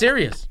 I'm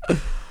serious.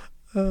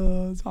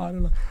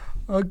 SubhanAllah.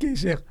 Okay,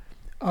 Sheikh.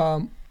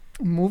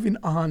 Moving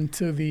on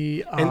to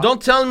the... And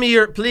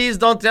please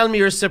don't tell me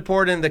you're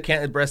supporting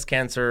the breast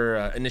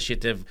cancer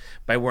initiative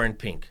by wearing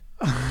pink.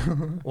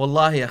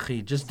 Wallahi,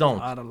 akhi, just don't.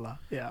 SubhanAllah.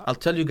 Yeah. I'll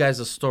tell you guys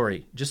a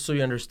story, just so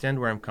you understand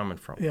where I'm coming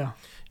from. Yeah.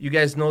 You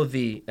guys know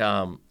the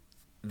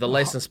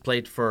license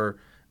plate for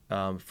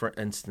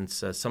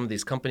instance, some of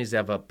these companies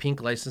have a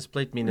pink license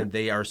plate, meaning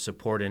they are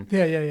supporting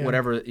Yeah.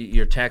 whatever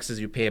your taxes,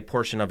 you pay a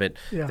portion of it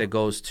Yeah. that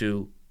goes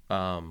to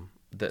the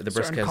breast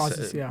Certain cancer.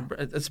 causes, yeah.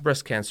 It's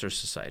Breast Cancer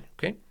Society,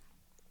 okay?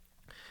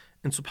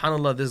 And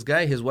subhanAllah, this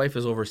guy, his wife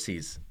is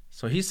overseas.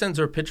 So he sends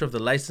her a picture of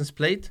the license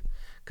plate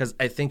because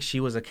I think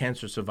she was a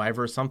cancer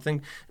survivor or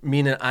something,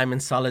 meaning I'm in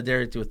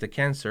solidarity with the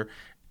cancer.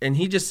 And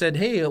he just said,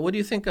 hey, what do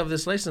you think of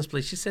this license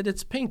plate? She said,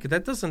 it's pink.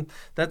 That doesn't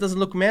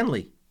look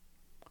manly.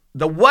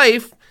 The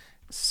wife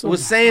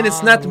was saying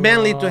it's not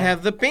manly to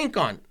have the pink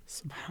on.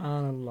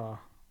 SubhanAllah.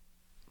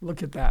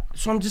 Look at that.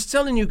 So I'm just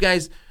telling you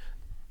guys,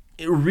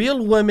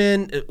 real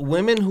women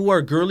who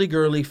are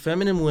girly,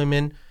 feminine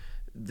women,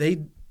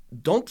 they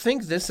don't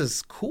think this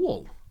is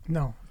cool.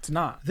 No, it's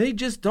not. They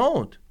just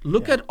don't.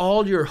 Look at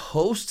all your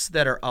hosts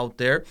that are out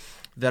there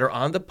that are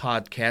on the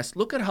podcast.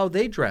 Look at how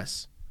they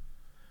dress.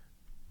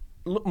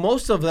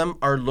 Most of them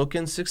are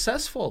looking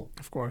successful.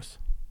 Of course.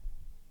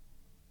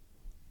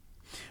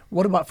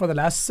 What about for the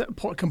last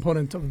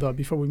component of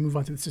before we move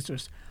on to the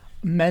sisters,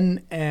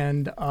 men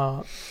and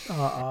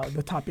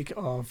the topic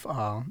of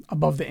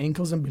above the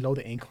ankles and below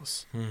the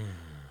ankles?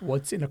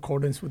 What's in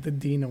accordance with the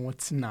deen and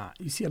what's not?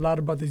 You see a lot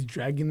of brothers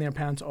dragging their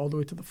pants all the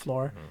way to the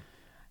floor,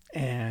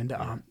 and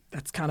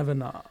that's kind of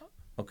an...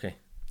 Okay.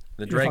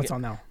 your thoughts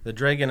on now? The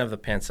dragging of the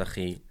pants,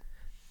 akhi.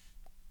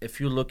 If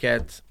you look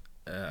at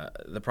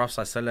the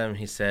Prophet ﷺ,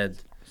 he said,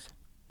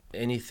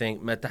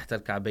 anything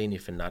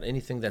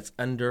that's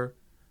under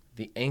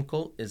the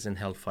ankle is in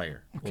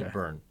hellfire, will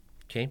burn.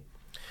 Okay?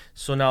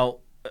 So now,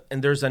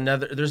 and there's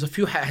a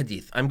few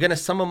hadith. I'm going to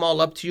sum them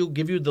all up to you,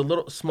 give you the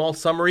little small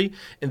summary,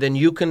 and then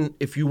you can,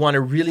 if you want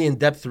to really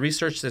in-depth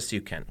research this,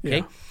 you can. Okay?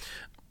 Yeah.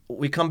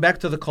 We come back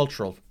to the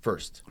cultural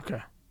first.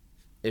 Okay.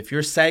 If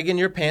you're sagging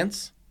your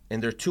pants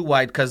and they're too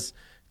wide, because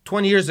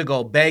 20 years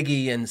ago,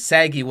 baggy and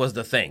saggy was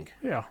the thing.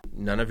 Yeah.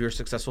 None of your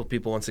successful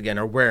people, once again,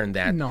 are wearing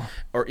that. No.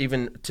 Or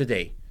even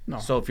today. No.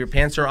 So if your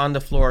pants are on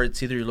the floor,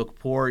 it's either you look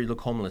poor or you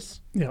look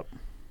homeless. Yep.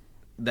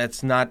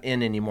 That's not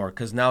in anymore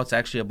because now it's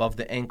actually above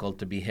the ankle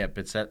to be hip.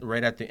 It's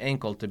right at the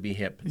ankle to be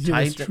hip.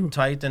 Yeah, that's true.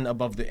 Tight and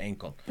above the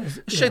ankle.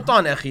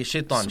 Shaitan, akhi,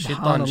 shaitan.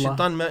 Subhanallah.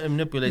 Shaitan They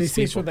manipulates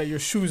say people. so that your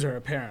shoes are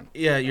apparent.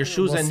 Yeah, your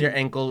shoes We'll and see. your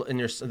ankle and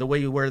the way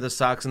you wear the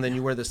socks, and then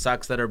you wear the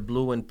socks that are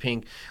blue and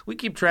pink. We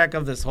keep track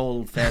of this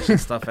whole fashion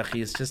stuff,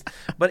 akhi. It's just,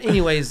 but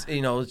anyways,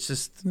 it's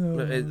just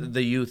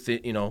the youth,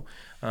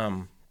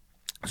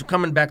 So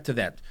coming back to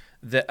that,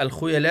 the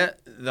al-khuyala,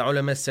 the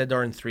ulama said,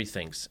 are in three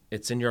things.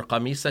 It's in your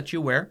qamis that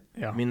you wear,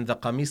 Yeah. meaning the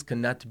qamis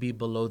cannot be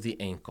below the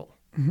ankle.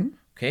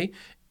 Okay?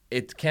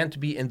 it can't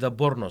be in the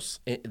burnos,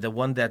 the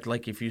one that,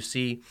 like, if you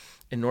see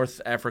in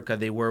North Africa,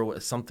 they wear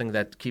something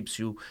that keeps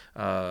you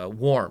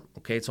warm.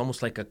 Okay, it's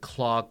almost like a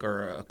cloak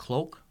or a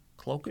cloak.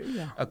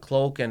 Yeah. A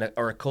cloak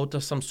or a coat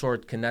of some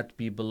sort cannot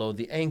be below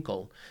the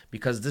ankle,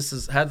 because this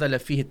is هذا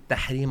لفيه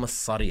التحريم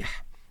الصريح.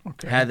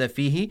 Okay. هذا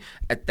فيه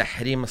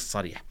التحريم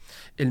الصريح.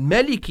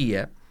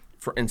 المالكية,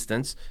 for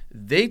instance,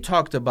 they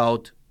talked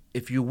about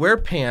if you wear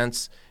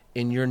pants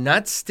and you're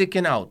not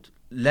sticking out,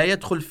 لا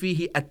يدخل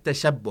فيه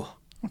التشبه.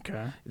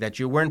 Okay. That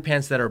you're wearing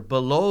pants that are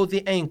below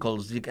the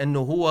ankles,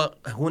 لأنه هو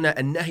هنا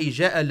النهي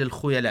جاء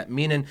للخيلاء,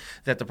 meaning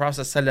that the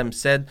Prophet ﷺ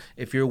said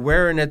if you're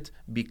wearing it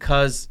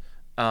because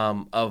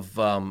of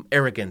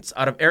arrogance,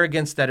 out of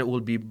arrogance, that it will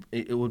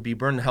be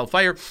burned in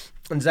hellfire,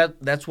 and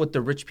that's what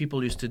the rich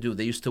people used to do.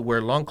 They used to wear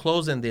long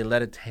clothes and they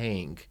let it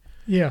hang.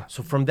 Yeah.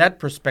 So from that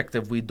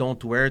perspective, we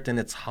don't wear it and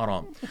it's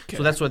haram. Okay.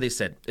 So that's what they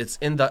said. It's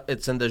in the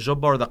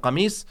jubba or the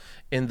qamis,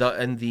 in the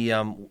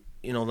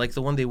like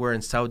the one they wear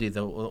in Saudi.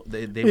 They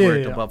wear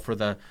it above for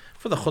the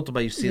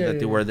khutbah. You see that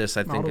they wear this.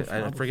 I think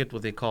I forget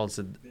what they call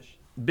it.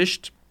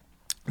 Bisht.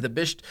 The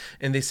bisht,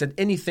 and they said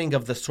anything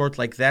of the sort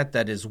like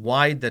that is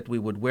wide that we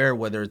would wear,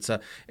 whether it's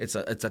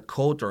a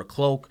coat or a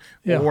cloak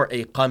or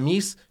a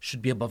qamis,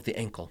 should be above the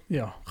ankle.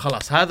 Yeah.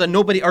 خلاص, هذا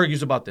nobody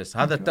argues about this.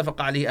 هذا اتفق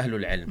عليه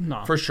أهل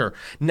العلم for sure.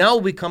 Now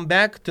we come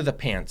back to the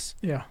pants.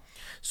 Yeah.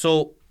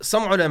 So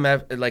some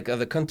ulama, like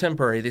the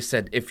contemporary, they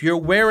said if you're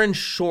wearing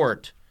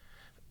short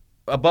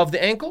above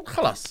the ankle,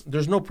 خلاص,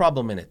 there's no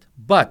problem in it.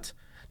 But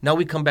now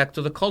we come back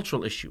to the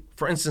cultural issue.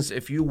 For instance,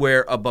 if you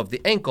wear above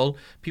the ankle,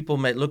 people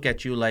might look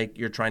at you like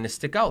you're trying to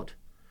stick out.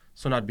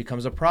 So now it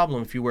becomes a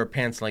problem if you wear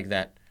pants like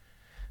that.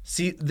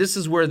 See, this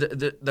is where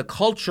the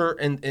culture,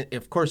 and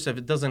of course, if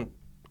it doesn't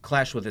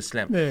clash with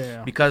Islam.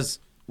 Yeah. Because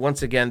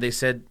once again, they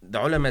said,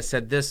 the ulama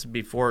said this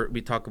before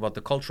we talk about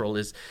the cultural,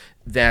 is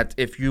that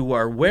if you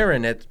are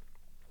wearing it,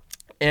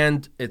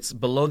 and it's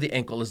below the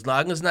ankle, as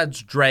long as it's not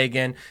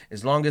dragging,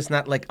 as long as it's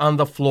not like on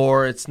the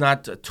floor, it's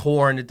not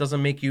torn, it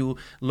doesn't make you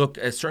look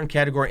a certain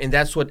category, and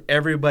that's what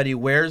everybody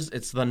wears,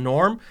 it's the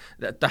norm.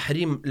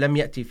 التحريم لم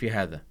يأتي في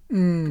هذا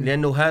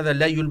لأنه هذا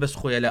لا يلبس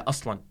خيلاء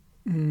أصلا.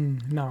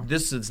 No.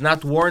 This is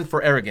not worn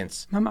for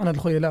arrogance. ما معنى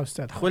الخيلاء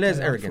أستاذ؟ خيلاء is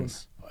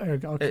arrogance.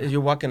 Okay.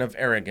 You're walking of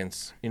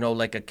arrogance,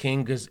 like a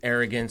king is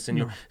arrogance, and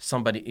you're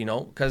somebody,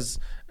 because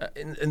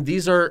and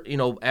these are,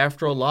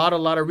 after a lot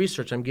of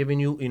research, I'm giving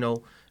you,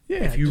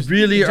 if you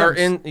really are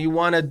you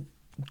want to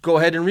go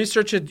ahead and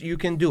research it, you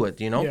can do it,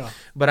 Yeah.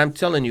 But I'm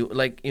telling you,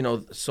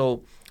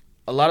 so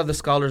a lot of the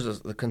scholars,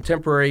 the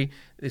contemporary,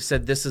 they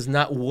said this is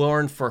not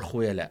worn for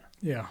khuyala.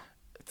 Yeah.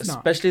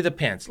 Especially the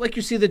pants. Like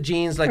you see the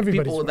jeans, like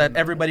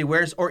everybody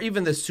wears, or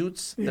even the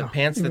suits, the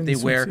pants that they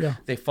wear,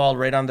 they fall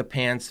right on the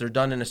pants. They're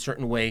done in a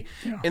certain way.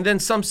 Yeah. And then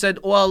some said,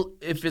 well,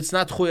 if it's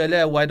not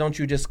khuyala, why don't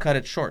you just cut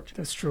it short?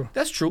 That's true.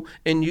 That's true.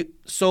 And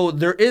so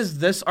there is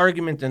this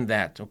argument in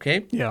that,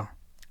 okay? Yeah.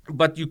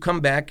 But you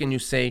come back and you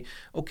say,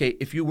 okay,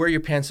 if you wear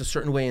your pants a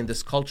certain way in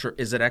this culture,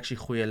 is it actually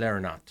khuyala or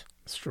not?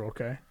 That's true,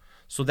 okay.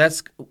 So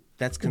that's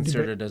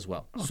considered as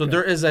well. Okay. So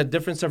there is a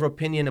difference of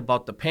opinion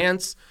about the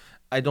pants.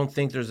 I don't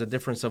think there's a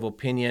difference of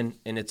opinion,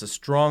 and it's a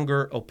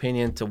stronger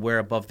opinion to wear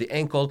above the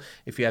ankle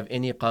if you have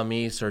any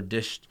qamis or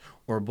disht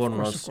or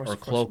burnos or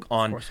cloak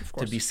on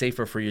to be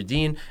safer for your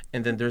deen.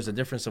 And then there's a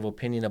difference of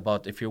opinion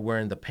about if you're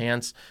wearing the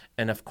pants.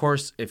 And of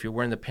course, if you're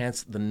wearing the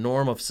pants, the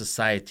norm of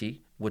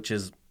society, which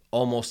is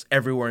almost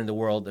everywhere in the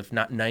world, if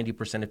not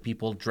 90% of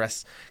people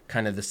dress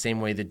kind of the same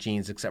way the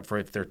jeans, except for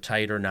if they're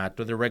tight or not,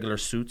 or they're regular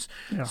suits.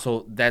 Yeah.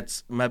 So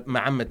that's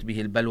ma'ammat bihi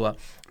al-balwa,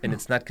 and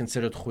it's not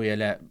considered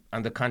khuyala.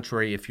 On the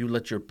contrary, if you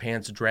let your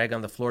pants drag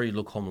on the floor, you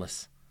look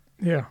homeless.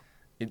 Yeah.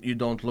 You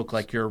don't look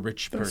like you're a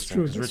rich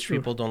person, because rich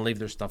people don't leave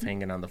their stuff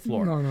hanging on the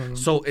floor. No.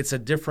 So it's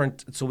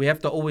so we have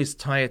to always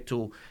tie it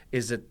to,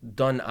 is it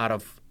done out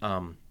of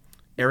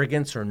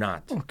arrogance or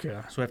not? Okay.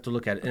 So we have to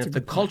look at it. And if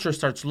the culture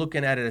starts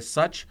looking at it as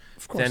such,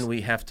 then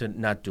we have to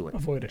not do it.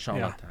 Avoid it.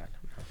 Inshallah.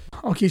 Yeah.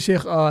 Okay,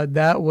 Sheikh,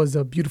 that was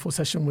a beautiful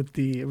session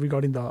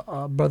regarding the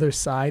brother's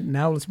side.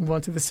 Now let's move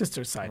on to the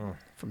sister's side,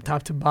 from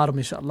top to bottom,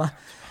 inshallah.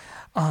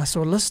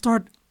 So let's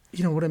start,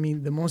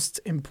 the most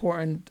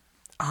important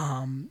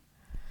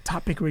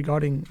topic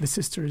regarding the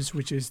sisters,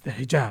 which is the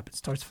hijab. It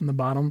starts from the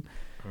bottom.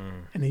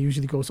 And it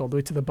usually goes all the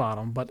way to the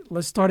bottom. But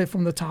let's start it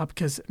from the top,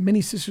 because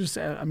many sisters,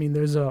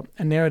 there's a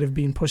narrative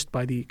being pushed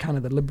by the kind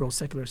of the liberal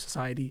secular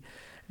society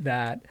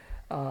that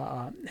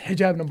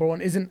hijab, number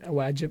one, isn't a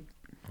wajib.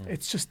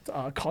 It's just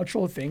a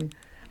cultural thing.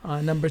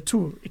 Number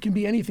two, it can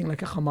be anything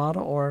like a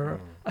khamara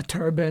or a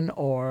turban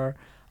or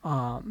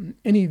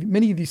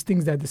many of these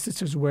things that the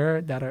sisters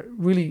wear that are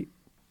really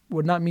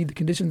would not meet the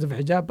conditions of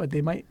hijab, but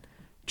they might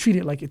treat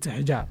it like it's a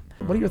hijab.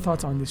 What are your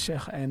thoughts on this,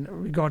 Sheikh, and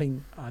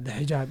regarding the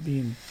hijab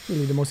being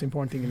really the most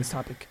important thing in this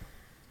topic?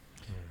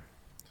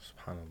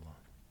 SubhanAllah.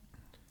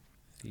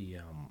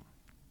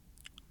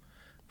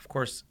 Of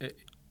course,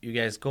 you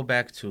guys go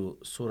back to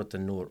Surah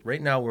An-Nur.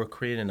 Right now, we're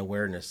creating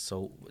awareness.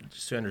 So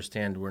just to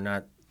understand, we're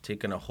not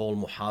taking a whole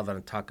muhadar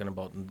and talking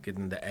about and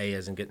getting the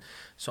ayahs and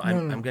So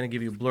I'm going to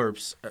give you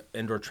blurbs,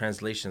 and/or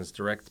translations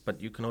direct,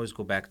 but you can always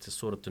go back to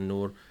Surah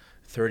An-Nur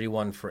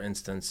 31, for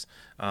instance.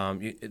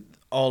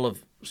 All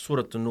of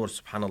Surah An-Nur,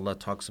 subhanAllah,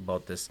 talks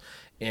about this.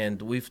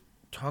 And we've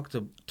touched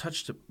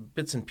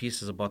bits and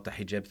pieces about the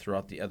hijab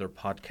throughout the other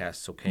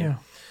podcasts, okay? Yeah.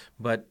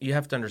 But you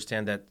have to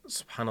understand that,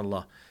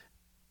 subhanAllah,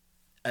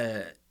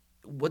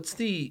 what's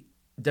the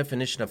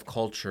definition of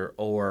culture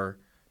or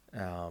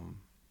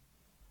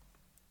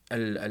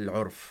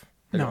al-urf?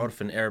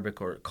 Al-urf in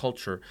Arabic, or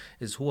culture,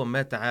 is هو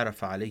ما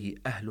تعارف عليه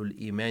أهل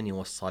الإيمان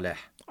والصلاح.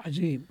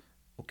 عجيب.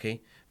 Okay,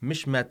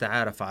 مش ما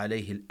تعارف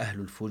عليه الأهل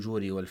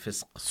الفجور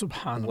والفسق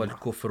سبحان الله.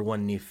 والكفر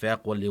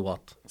والنفاق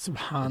واللواط.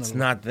 سبحان It's الله.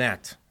 not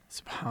that.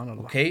 سبحان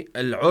الله. Okay,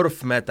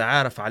 العرف ما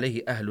تعارف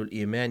عليه أهل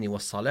الإيمان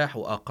والصلاح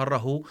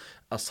وأقره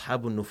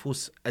أصحاب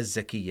النفوس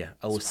الزكية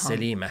أو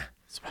السليمة.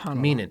 سبحان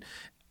الله. Meaning,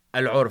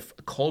 العرف,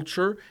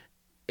 culture,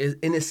 is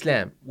in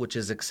Islam, which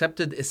is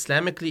accepted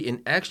Islamically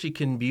and actually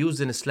can be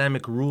used in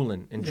Islamic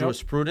ruling, in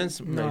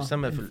jurisprudence, ما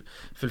يسمى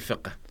في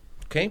الفقه.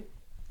 Okay,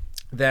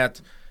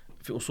 that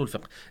في أصول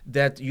فقه,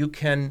 that you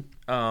can,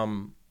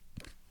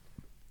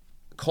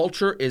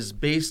 culture is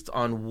based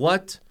on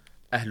what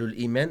Ahlul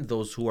Iman,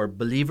 those who are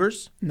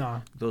believers,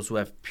 No. those who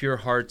have pure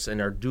hearts and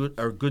are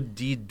good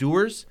deed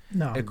doers,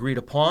 No. agreed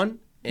upon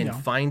and No.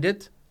 find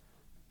it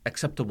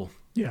acceptable.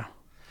 Yeah.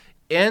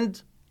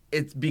 And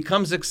it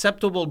becomes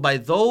acceptable by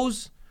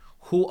those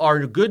who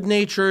are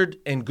good-natured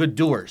and good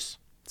doers.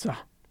 صح.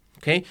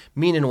 Okay?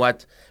 Meaning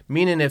what?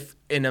 Meaning if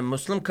in a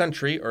Muslim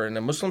country or in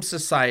a Muslim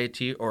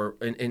society or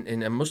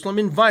in a Muslim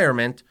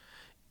environment,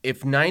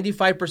 if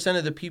 95%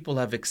 of the people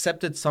have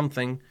accepted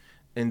something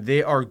and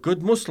they are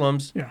good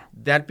Muslims, Yeah.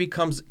 that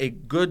becomes a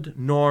good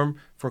norm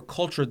for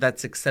culture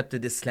that's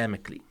accepted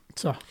Islamically.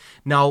 صح.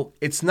 Now,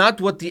 it's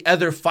not what the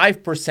other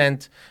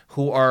 5%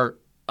 who are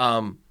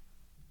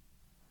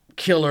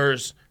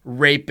killers,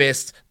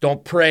 rapists,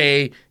 don't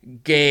pray,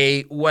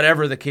 gay,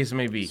 whatever the case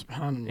may be.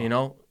 Subhanallah. You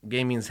know,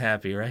 gay means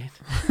happy, right?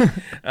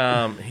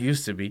 It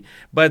used to be.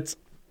 But,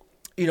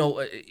 you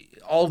know,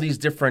 all these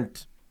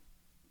different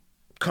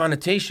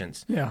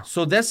connotations. Yeah.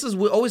 So this is,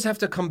 we always have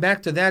to come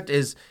back to that,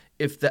 is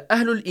if the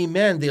Ahlul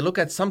Iman, they look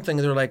at something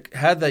and they're like,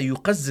 هذا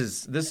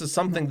يقزز, this is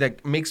something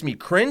that makes me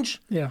cringe,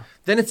 Yeah.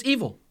 then it's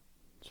evil.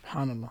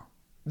 Subhanallah.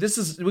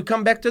 We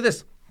come back to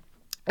this.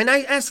 And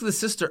I ask the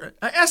sister,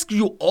 I ask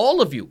you,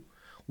 all of you,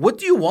 what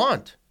do you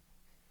want?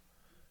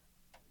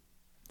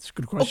 It's a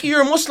good question. Okay,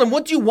 you're a Muslim,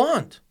 what do you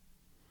want?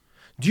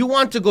 Do you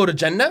want to go to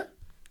Jannah?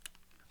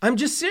 I'm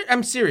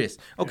serious.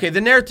 Okay,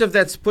 the narrative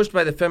that's pushed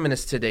by the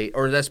feminists today,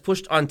 or that's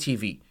pushed on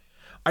TV,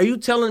 are you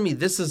telling me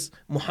this is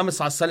Muhammad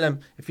Sallallahu Alaihi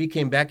Wasallam, if he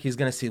came back, he's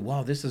going to say,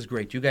 wow, this is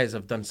great. You guys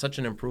have done such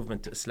an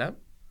improvement to Islam?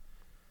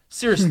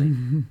 Seriously.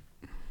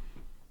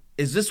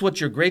 Is this what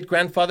your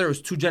great-grandfather,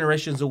 who's 2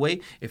 generations away,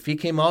 if he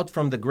came out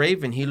from the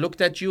grave and he looked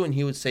at you and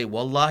he would say,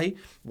 Wallahi,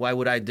 why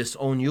would I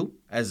disown you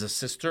as a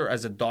sister,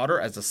 as a daughter,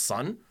 as a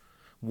son?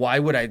 Why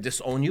would I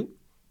disown you?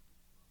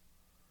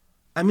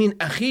 I mean,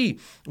 akhi,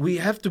 we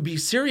have to be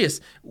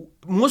serious.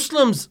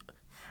 Muslims,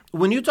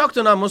 when you talk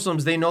to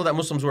non-Muslims, they know that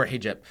Muslims wear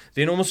hijab.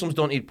 They know Muslims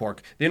don't eat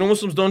pork. They know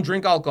Muslims don't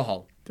drink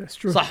alcohol. That's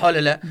true. Sah wa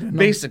la?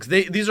 Basics.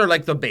 These are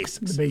like the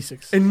basics. The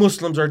basics. And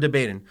Muslims are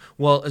debating.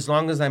 Well, as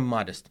long as I'm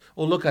modest.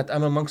 Oh, look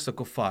I'm amongst the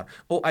kuffar.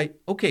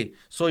 Okay,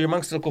 so you're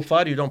amongst the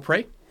kuffar, you don't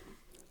pray?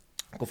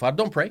 Kuffar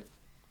don't pray.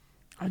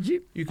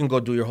 Ajib. You can go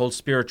do your whole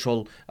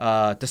spiritual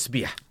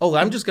tasbih. Oh,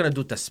 I'm just going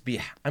to do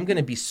tasbih. I'm going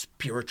to be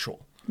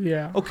spiritual.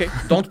 Yeah. Okay,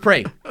 don't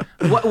pray.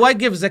 Why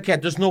give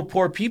zakat? There's no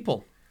poor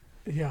people.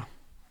 Yeah.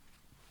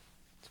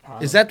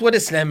 Is that what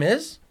Islam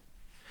is?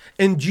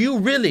 And do you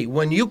really,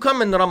 when you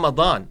come in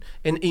Ramadan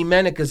and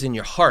imanik is in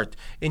your heart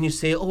and you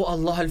say, oh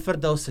Allah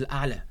al-Firdaus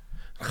al-A'la,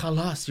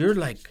 khalas, you're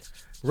like,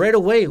 right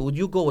away, would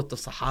you go with the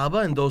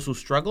Sahaba and those who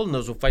struggled and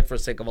those who fight for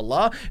the sake of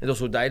Allah and those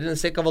who died in the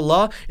sake of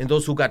Allah and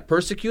those who got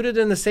persecuted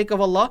in the sake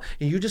of Allah,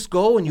 and you just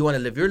go and you want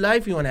to live your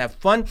life, you want to have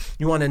fun,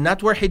 you want to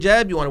not wear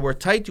hijab, you want to wear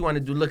tight, you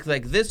want to look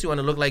like this, you want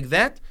to look like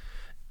that,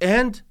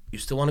 and you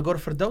still want to go to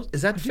Firdaus?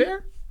 Is that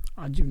fair?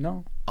 Ajib,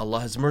 no.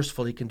 Allah is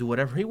merciful, He can do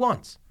whatever He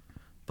wants.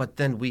 But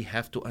then we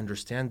have to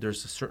understand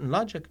there's a certain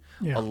logic.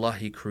 Yeah. Allah,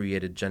 He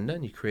created Jannah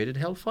and He created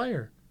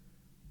hellfire.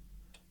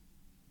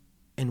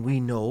 And we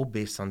know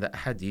based on the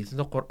hadith in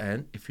the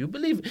Quran, if you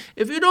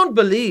don't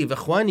believe,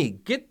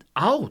 Akhwani, get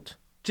out.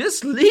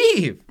 Just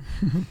leave.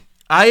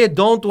 I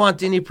don't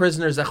want any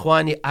prisoners,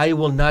 Akhwani. I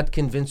will not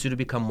convince you to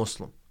become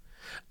Muslim.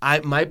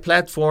 My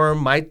platform,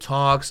 my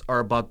talks are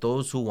about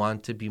those who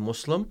want to be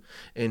Muslim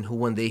and who,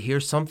 when they hear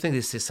something,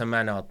 they say,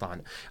 Samana wa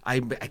ta'ana. I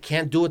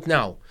can't do it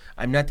now.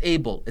 I'm not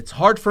able. It's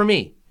hard for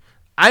me.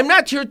 I'm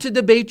not here to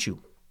debate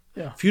you.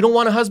 Yeah. If you don't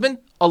want a husband,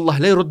 Allah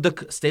la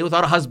yuruddak, stay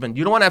without a husband.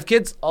 You don't want to have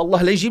kids, Allah la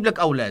yajib lak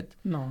awlad.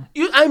 No.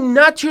 I'm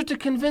not here to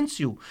convince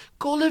you.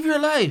 Go live your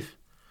life.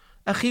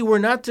 Akhi, we're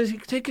not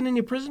taking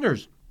any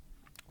prisoners.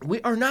 We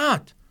are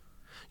not.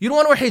 You don't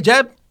want to wear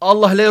hijab,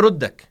 Allah la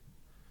yuruddak.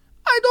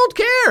 I don't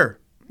care.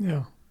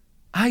 Yeah.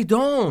 I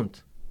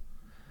don't.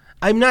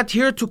 I'm not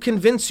here to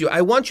convince you.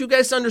 I want you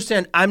guys to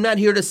understand, I'm not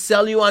here to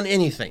sell you on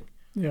anything.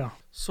 Yeah.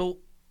 So,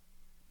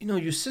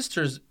 you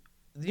sisters,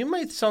 you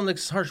might sound like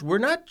it's harsh. We're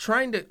not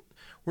going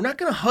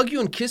to hug you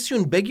and kiss you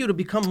and beg you to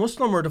become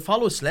Muslim or to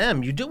follow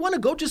Islam. You do want to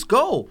go, just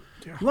go.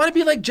 Yeah. You want to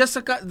be like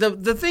Jessica.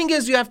 The thing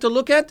is, you have to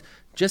look at,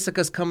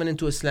 Jessica's coming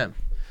into Islam.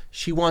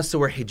 She wants to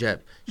wear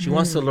hijab. She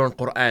wants to learn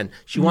Quran.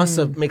 She wants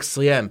to make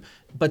siyam.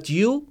 But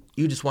you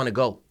just want to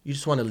go. You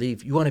just want to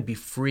leave. You want to be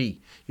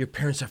free. Your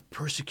parents have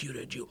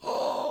persecuted you.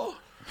 Oh.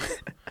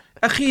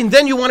 Akhi, and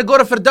then you want to go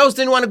to Firdaus,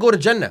 then you want to go to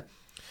Jannah.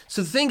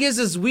 So the thing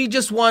is we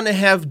just want to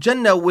have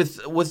Jannah with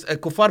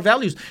kuffar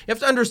values. You have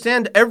to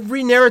understand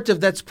every narrative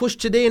that's pushed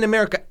today in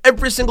America,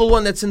 every single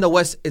one that's in the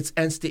West, it's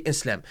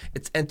anti-Islam.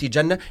 It's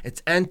anti-Jannah.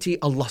 It's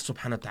anti-Allah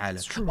subhanahu wa ta'ala.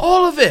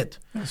 All of it.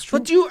 That's true.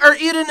 But you are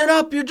eating it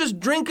up. You're just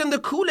drinking the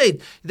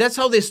Kool-Aid. That's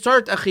how they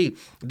start, akhi.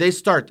 They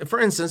start. For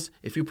instance,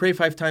 if you pray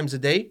 5 times a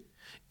day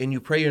and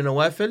you pray your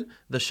nawafil,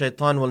 the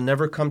shaitan will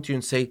never come to you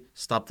and say,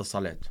 stop the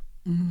salat.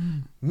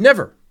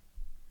 Never.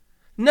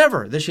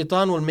 Never. The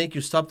shaitan will make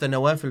you stop the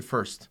nawafil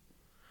first.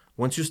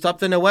 Once you stop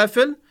the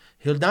nawafil,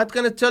 he's not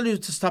going to tell you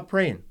to stop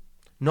praying.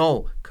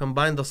 No,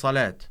 combine the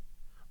salat.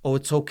 Oh,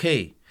 it's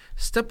okay.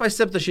 Step by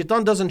step, the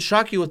shaitan doesn't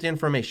shock you with the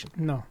information.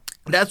 No.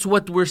 That's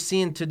what we're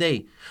seeing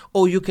today.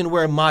 Oh, you can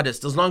wear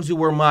modest as long as you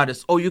wear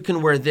modest. Oh, you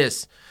can wear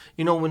this.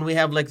 When we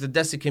have like the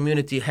Desi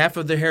community, half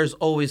of their hair is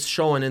always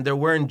showing and they're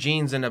wearing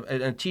jeans and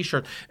a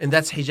t-shirt, and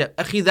that's hijab.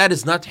 Akhi, that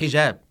is not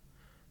hijab.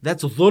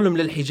 That's dhulm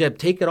lil hijab.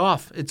 Take it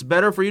off. It's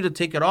better for you to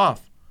take it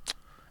off.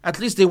 At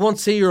least they won't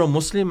say you're a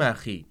Muslim,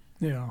 akhi.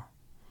 Yeah.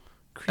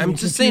 I'm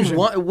just saying,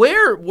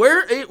 wear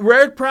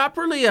it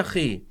properly,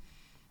 akhi.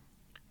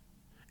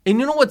 And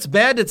you know what's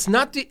bad? It's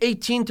not the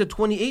 18 to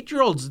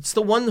 28-year-olds. It's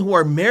the ones who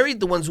are married,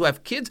 the ones who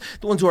have kids,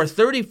 the ones who are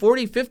 30,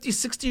 40, 50,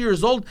 60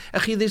 years old.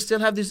 Akhi, they still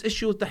have this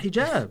issue with the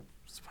hijab.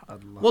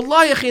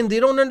 Wallahi, akhi, and they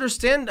don't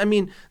understand. I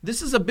mean,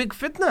 this is a big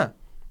fitna.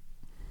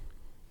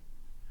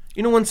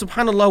 When Allah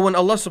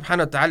subhanahu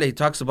wa ta'ala, He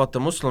talks about the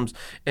Muslims,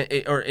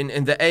 or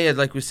in the ayah,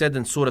 like we said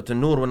in Surah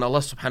An-Nur, when Allah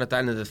subhanahu wa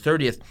ta'ala in the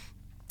 30th,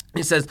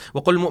 He says,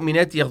 وَقُلْ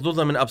الْمُؤْمِنَاتِ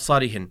يَغْضُضْنَ مِنْ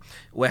أَبْصَارِهِنْ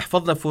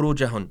وَيَحْفَظْنَ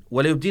فُرُوجَهُنْ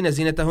وَلَا يُبْدِينَ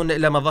زِينَتَهُنَّ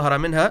إِلَّا مَا ظَهَرَ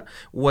مِنْهَا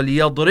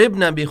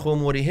وَلْيَضْرِبْنَ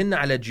بِخُمُورِهِنَّ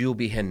عَلَى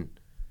جُيُوبِهِنَّ.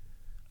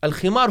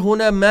 الخمار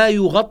هنا ما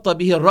يغطى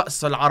به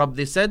الرأس. العرب,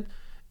 they said,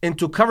 and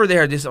to cover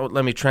their hair.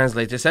 Let me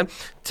translate. They said,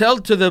 tell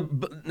to the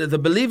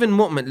believing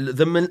mu'min,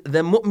 the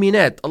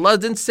mu'minat. Allah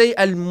didn't say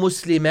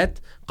al-muslimat,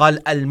 قال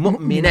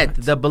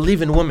al-mu'minat, the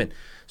believing women.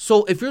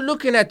 So if you're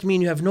looking at me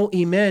and you have no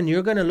iman,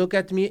 you're going to look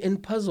at me in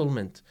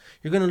puzzlement.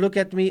 You're going to look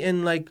at me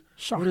in like,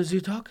 shock. What is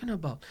he talking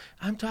about?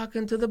 I'm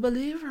talking to the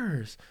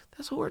believers.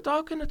 That's who we're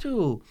talking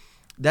to.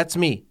 That's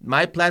me.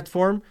 My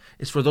platform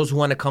is for those who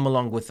want to come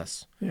along with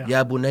us.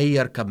 Ya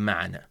bunayya arkab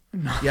ma'ana.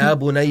 Ya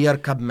bunayya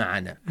arkab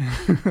ma'ana.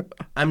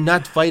 I'm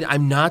not fighting.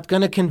 I'm not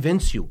going to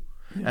convince you.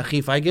 Akhi,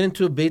 if I get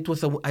into a debate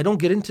I don't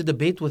get into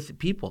debate with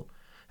people.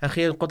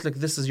 Akhi, قلت لك,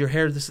 this is your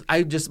hair.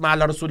 I just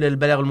ma'ala rasul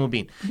al-balagh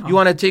al-mubin. You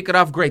want to take it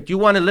off? Great. You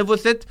want to live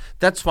with it?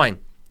 That's fine.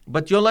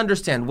 But you'll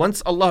understand.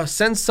 Once Allah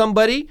sends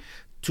somebody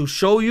to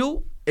show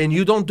you and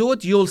you don't do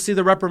it, you'll see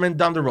the reprimand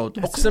down the road.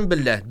 Uqsim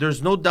billah.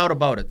 There's no doubt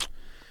about it.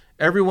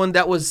 Everyone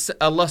that was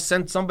Allah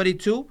sent somebody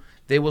to,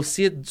 they will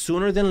see it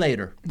sooner than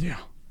later. Yeah.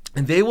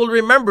 And they will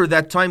remember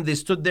that time they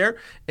stood there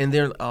and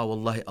they're, oh,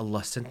 wallahi,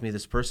 Allah sent me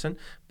this person,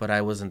 but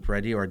I wasn't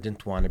ready, or I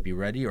didn't want to be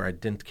ready, or I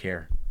didn't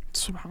care.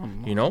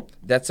 Subhanallah.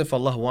 That's if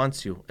Allah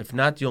wants you. If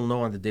not, you'll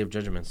know on the Day of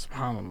Judgment.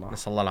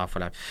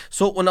 Subhanallah.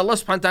 So when Allah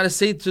subhanahu wa ta'ala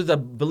say to the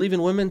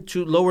believing women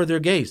to lower their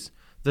gaze,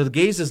 the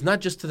gaze is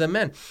not just to the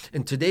men.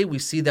 And today we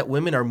see that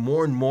women are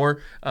more and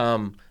more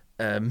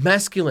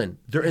masculine.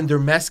 They're in their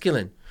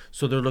masculine.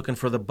 So they're looking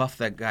for the buff,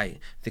 that guy,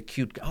 the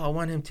cute guy. Oh, I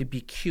want him to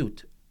be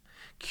cute.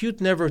 Cute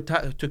never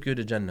took you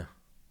to Jannah.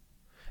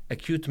 A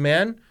cute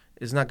man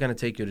is not going to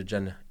take you to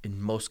Jannah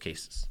in most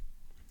cases.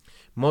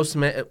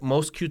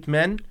 Most cute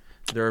men,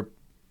 they're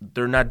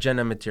not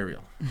Jannah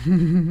material.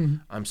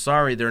 I'm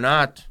sorry, they're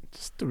not.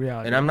 Just the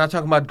reality. And I'm not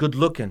talking about good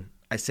looking.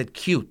 I said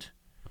cute.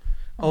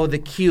 Oh, the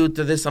cute,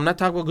 this. I'm not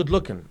talking about good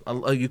looking.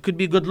 You could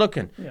be good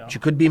looking, but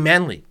you could be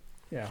manly.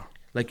 Yeah.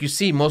 Like you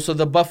see, most of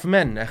the buff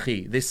men,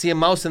 akhi, they see a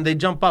mouse and they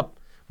jump up.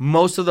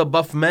 Most of the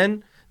buff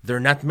men, they're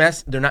not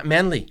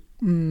manly.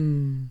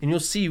 And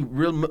you'll see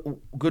real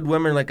good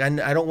women like,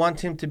 I don't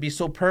want him to be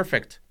so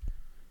perfect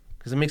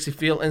because it makes you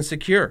feel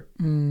insecure.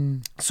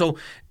 So,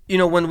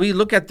 when we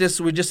look at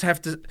this, we just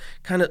have to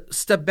kind of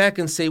step back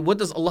and say, what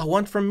does Allah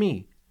want from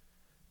me?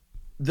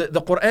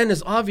 The Quran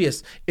is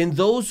obvious. In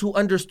those who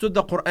understood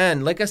the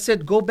Quran, like I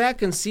said, go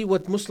back and see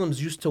what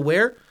Muslims used to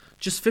wear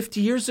just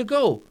 50 years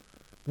ago.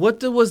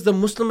 What was the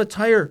Muslim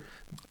attire?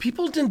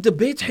 People didn't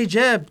debate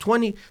hijab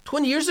 20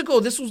 years ago.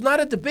 This was not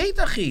a debate,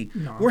 akhi.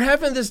 No. We're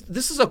having this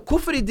is a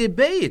kufri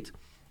debate.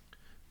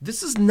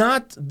 This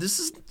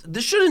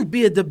shouldn't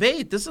be a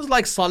debate. This is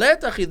like salat,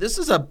 akhi. This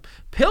is a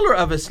pillar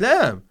of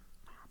Islam.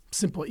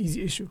 Simple,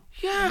 easy issue.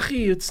 Yeah,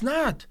 akhi, it's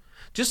not.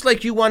 Just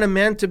like you want a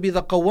man to be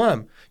the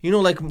qawwam.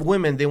 Like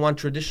women, they want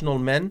traditional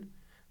men,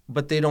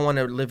 but they don't want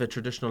to live a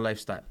traditional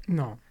lifestyle.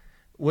 No.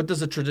 what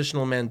does a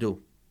traditional man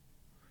do?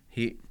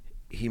 He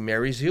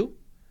marries you,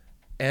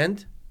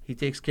 and he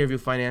takes care of you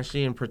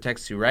financially and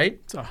protects you, right?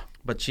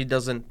 But she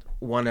doesn't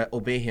want to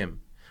obey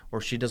him,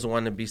 or she doesn't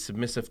want to be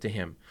submissive to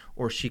him,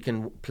 or she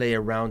can play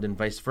around and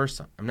vice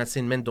versa. I'm not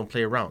saying men don't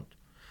play around.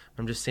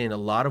 I'm just saying a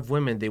lot of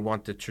women, they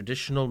want the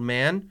traditional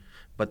man,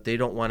 but they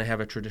don't want to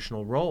have a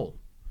traditional role.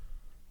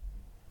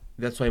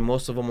 That's why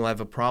most of them will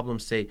have a problem,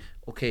 say,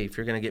 okay, if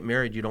you're going to get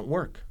married, you don't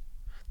work.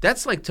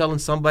 That's like telling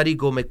somebody,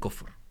 go make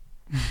kuffar.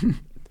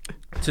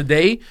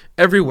 Today,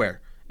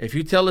 everywhere, if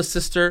you tell a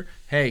sister,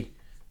 hey,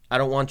 I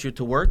don't want you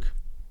to work,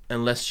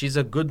 unless she's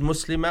a good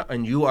Muslimah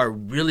and you are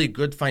really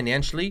good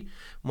financially,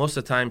 most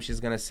of the time she's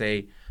going to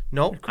say,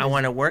 no, I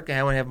want to work,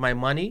 I want to have my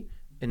money.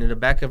 And in the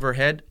back of her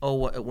head,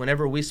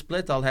 whenever we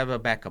split, I'll have a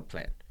backup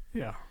plan.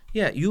 Yeah.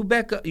 Yeah,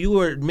 you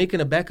are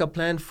making a backup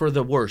plan for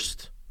the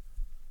worst.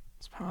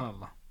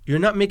 SubhanAllah. You're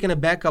not making a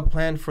backup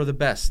plan for the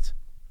best.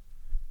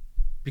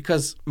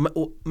 Because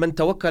مَنْ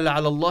تَوَكَّلَ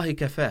عَلَى اللَّهِ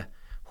كَفَاهُ,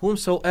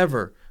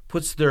 whomsoever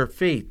puts their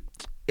faith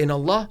in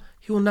Allah,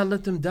 He will not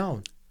let them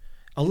down.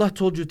 Allah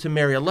told you to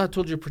marry. Allah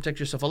told you to protect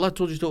yourself. Allah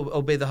told you to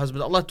obey the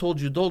husband. Allah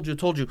told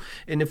you.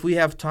 And if we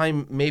have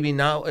time, maybe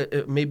now,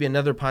 maybe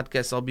another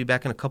podcast, I'll be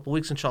back in a couple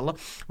weeks, inshallah.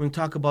 We can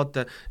talk about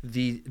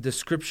the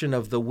description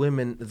of the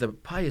women, the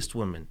pious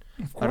women.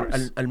 Of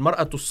course.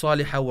 Al-mar'atu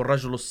as-salihah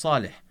wal-rajulu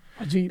as-salih.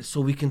 Ajib. So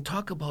we can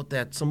talk about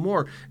that some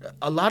more.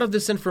 A lot of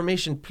this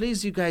information,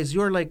 please, you guys,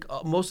 you're like,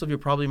 most of you are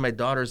probably my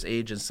daughter's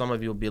age, and some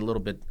of you will be a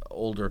little bit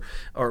older,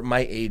 or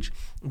my age.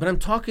 But I'm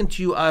talking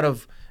to you out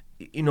of,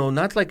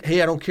 not like,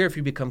 hey, I don't care if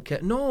you become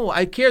No,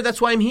 I care. That's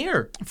why I'm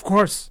here. Of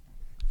course.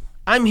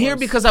 I'm here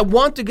because I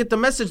want to get the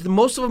message.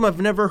 Most of them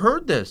have never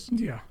heard this.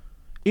 Yeah.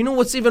 You know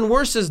what's even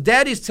worse is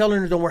daddy's telling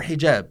her don't wear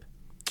hijab.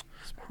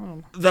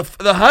 SubhanAllah.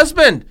 The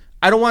husband,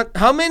 I don't want,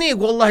 how many,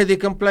 wallahi, they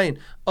complain,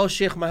 oh,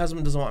 Sheikh, my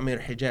husband doesn't want me to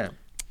wear hijab.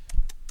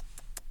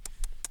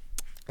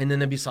 And the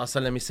Nabi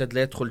Sallallahu Alaihi Wasallam, he said,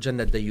 لا يدخل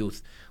جنة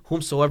الديوث.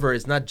 Whomsoever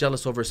is not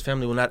jealous over his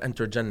family will not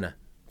enter Jannah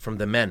from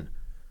the men.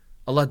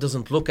 Allah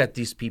doesn't look at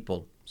these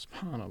people.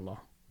 SubhanAllah.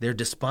 They're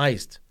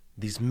despised.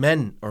 These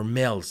men or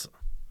males,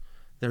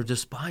 they're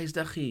despised,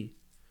 akhi.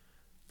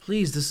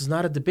 Please, this is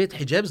not a debate.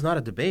 Hijab is not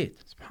a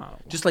debate.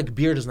 SubhanAllah. Just like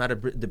beard is not a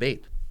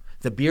debate.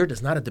 The beard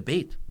is not a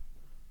debate.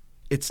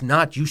 It's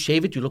not. You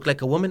shave it, you look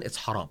like a woman, it's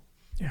haram.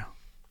 Yeah.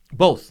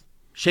 Both.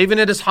 Shaving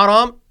it is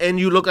haram and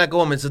you look like a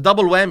woman. It's a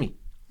double whammy.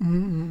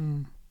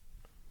 Mm-hmm.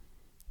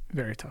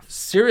 Very tough.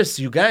 Serious,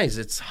 you guys.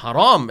 It's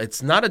haram.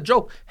 It's not a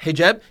joke.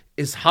 Hijab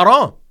is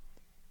haram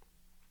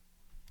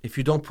if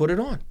you don't put it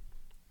on.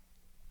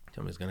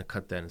 Somebody's going to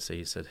cut that and say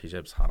he said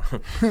hijab's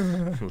haram.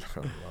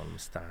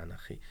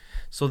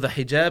 So the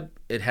hijab,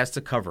 it has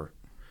to cover.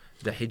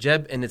 The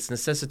hijab and its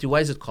necessity, why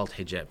is it called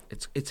hijab?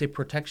 It's a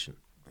protection.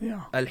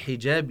 Yeah.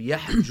 Al-hijab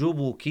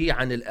يحجبك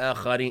عن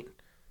الآخرين.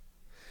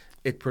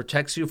 It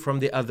protects you from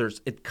the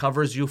others. It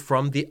covers you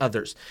from the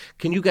others.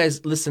 Can you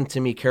guys listen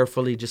to me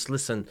carefully? Just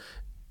listen.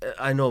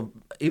 I know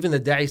even the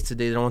da'is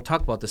today, they don't want to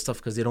talk about this stuff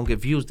because they don't get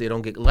views, they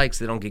don't get likes,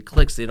 they don't get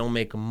clicks, they don't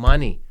make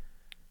money.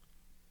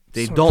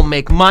 They don't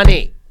make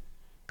money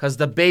because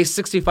the base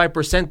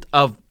 65%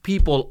 of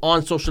people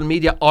on social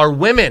media are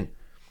women.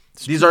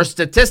 These are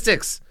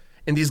statistics.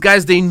 And these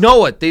guys, they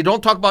know it. They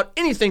don't talk about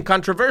anything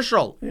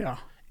controversial. Yeah.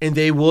 And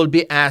they will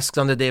be asked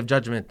on the Day of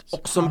Judgment.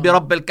 Uqsum bi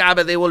Rabbil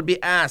Kaaba, they will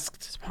be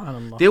asked.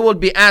 SubhanAllah. They will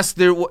be asked.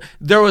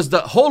 There was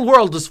the whole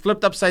world is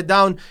flipped upside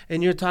down,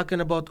 and you're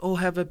talking about,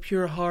 have a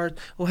pure heart,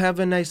 have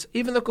a nice.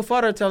 Even the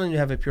kuffar are telling you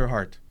have a pure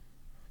heart.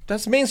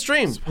 That's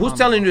mainstream. Who's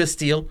telling you to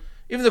steal?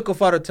 Even the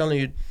kuffar are telling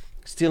you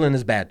stealing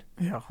is bad.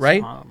 Yeah.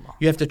 Right? SubhanAllah.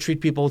 You have to treat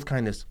people with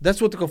kindness.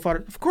 That's what the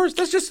kuffar. Of course,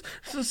 that's just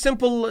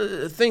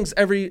simple things.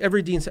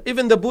 Every deen.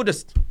 Even the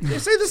Buddhists, they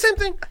say the same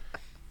thing.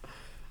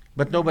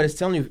 But nobody's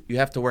telling you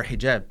have to wear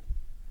hijab.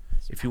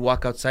 If you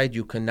walk outside,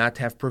 you cannot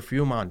have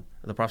perfume on.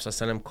 The Prophet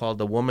ﷺ called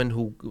a woman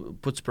who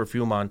puts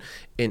perfume on,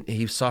 and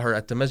he saw her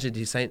at the masjid.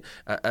 He said,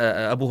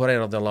 Abu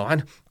Hurairah radiallahu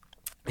anhu,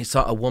 he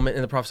saw a woman,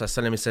 and the Prophet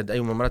ﷺ, he said,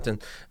 أيما امرأة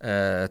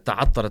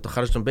تعطرت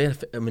وخرجت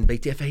من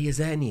بيتها فهي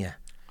زانية.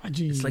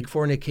 It's like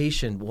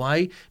fornication.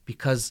 Why?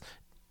 Because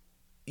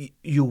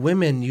you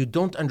women, you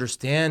don't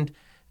understand.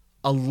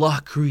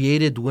 Allah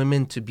created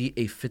women to be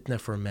a fitna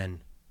for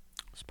men.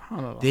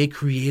 SubhanAllah. They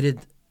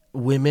created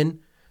women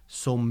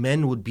so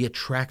men would be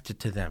attracted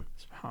to them.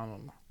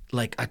 SubhanAllah.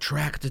 Like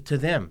attracted to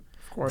them.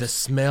 Of course. The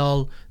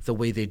smell, the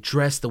way they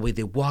dress, the way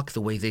they walk,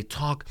 the way they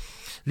talk.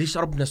 Lish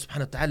Rabbna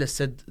subhanahu wa ta'ala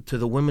said to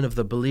the women of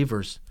the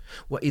believers,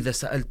 وَإِذَا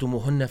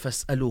سَأَلْتُمُهُنَّ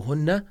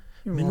فَاسْأَلُوهُنَّ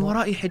مِنْ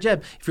وَرَاءِ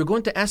حِجَابٍ. If you're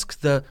going to ask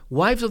the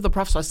wives of the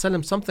Prophet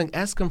ﷺ something,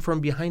 ask them from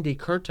behind a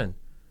curtain.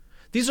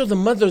 These are the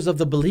mothers of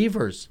the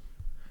believers.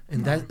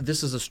 And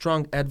this is a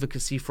strong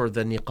advocacy for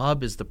the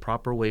niqab is the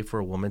proper way for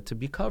a woman to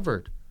be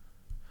covered.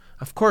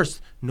 Of course,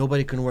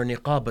 nobody can wear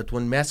niqab, but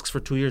when masks for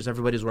 2 years,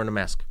 everybody's wearing a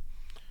mask.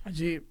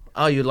 Ajib.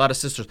 Oh, you a lot of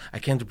sisters, I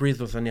can't breathe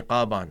with a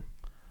niqab on.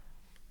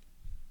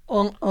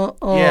 Oh,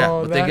 Yeah,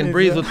 but they can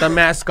breathe with the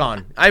mask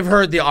on. I've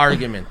heard the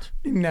argument.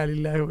 Inna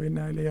lillahi wa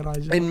inna ilayhi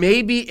raji'un. And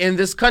maybe in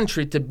this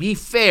country, to be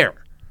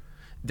fair,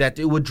 that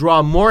it would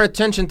draw more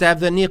attention to have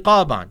the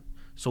niqab on.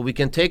 So we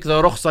can take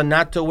the rukhsa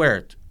not to wear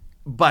it.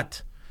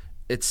 But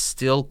it's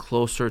still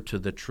closer to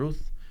the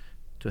truth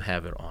to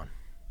have it on.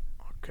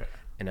 Okay.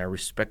 And I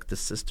respect the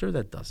sister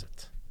that does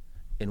it.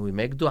 And we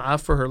make dua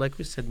for her like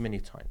we said many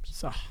times.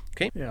 Sah.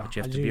 Okay? Yeah, But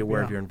you have to be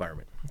aware of your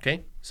environment.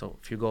 Okay? So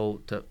if you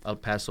go to El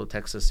Paso,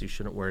 Texas, you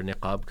shouldn't wear a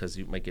niqab because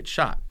you might get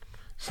shot.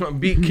 So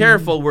be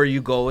careful where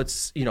you go.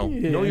 It's, know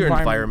your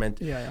environment.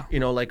 Yeah.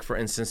 Like for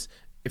instance,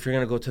 if you're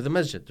going to go to the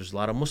masjid, there's a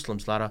lot of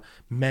Muslims, a lot of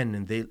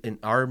men, and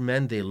our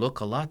men, they look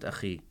a lot,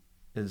 akhi.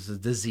 It's a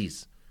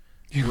disease.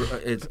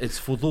 It's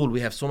fudul.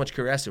 We have so much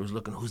curiosity. We're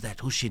looking, who's that?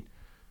 Who's she?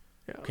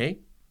 Yeah. Okay?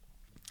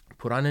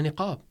 Put on a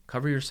niqab.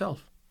 Cover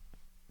yourself.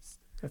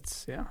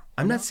 That's,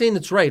 I'm not saying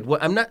it's right.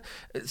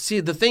 See,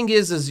 the thing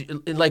is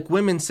like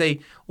women say,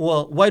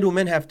 well, why do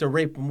men have to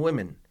rape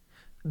women?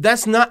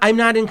 I'm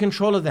not in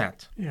control of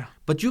that. Yeah.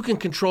 But you can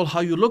control how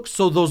you look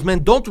so those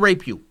men don't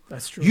rape you.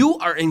 That's true. You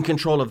are in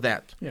control of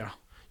that. Yeah.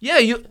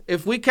 Yeah,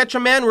 if we catch a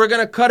man, we're going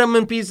to cut him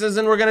in pieces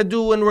and we're going to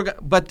do,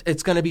 but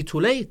it's going to be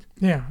too late.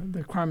 Yeah,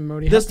 the crime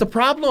already That's the happened.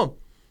 problem.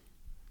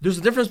 There's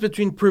a difference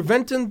between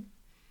preventing,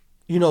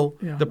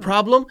 the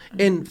problem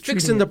and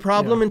fixing the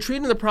problem and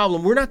treating the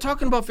problem. We're not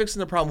talking about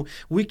fixing the problem.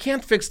 We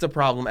can't fix the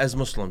problem as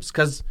Muslims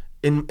because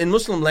in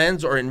Muslim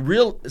lands or in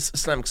real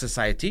Islamic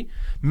society,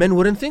 men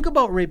wouldn't think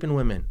about raping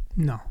women.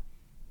 No.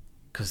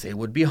 Because they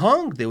would be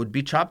hung. They would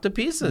be chopped to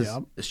pieces.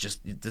 Yep. It's just,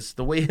 this is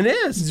the way it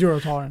is. Zero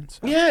tolerance.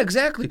 Yeah,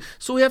 exactly.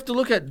 So we have to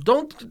look at,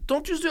 don't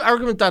use the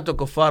argument of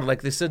kuffar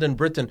like they said in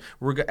Britain,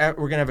 we're going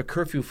to have a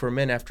curfew for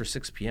men after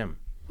 6 p.m.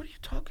 What are you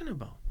talking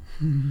about?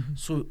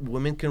 So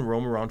women can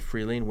roam around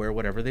freely and wear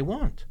whatever they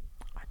want.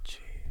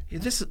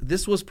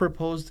 This was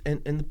proposed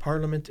in the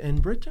parliament in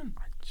Britain.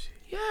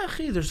 Yeah,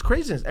 there's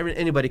craziness.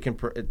 Anybody can,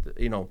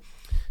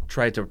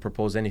 try to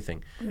propose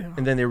anything. Yeah.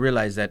 And then they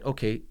realize that,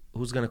 okay,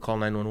 who's going to call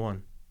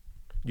 911?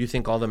 Do you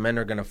think all the men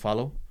are going to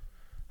follow?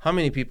 How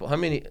many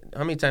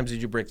times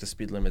did you break the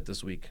speed limit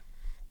this week?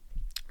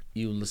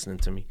 You listening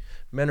to me.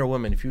 Men or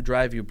women, if you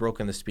drive, you've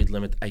broken the speed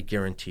limit, I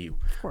guarantee you.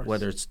 Of course.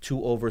 Whether it's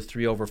 2 over,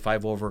 3 over,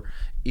 5 over,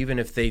 even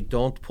if they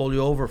don't pull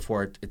you over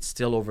for it, it's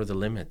still over the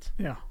limit.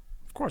 Yeah.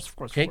 Of course.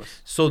 Okay?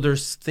 So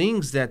there's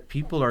things that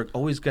people are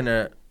always going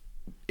to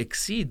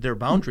exceed their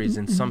boundaries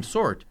in some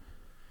sort.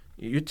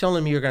 You're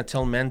telling me you're going to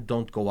tell men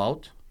don't go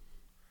out?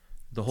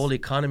 The whole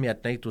economy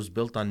at night was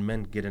built on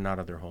men getting out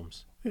of their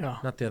homes. Yeah.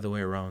 Not the other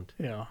way around.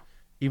 Yeah.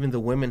 Even the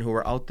women who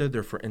are out there,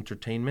 they're for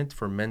entertainment,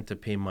 for men to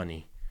pay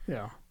money.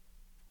 Yeah.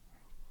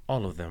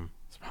 All of them.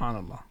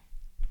 SubhanAllah.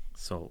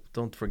 So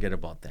don't forget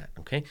about that,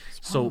 okay?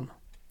 So,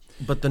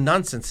 but the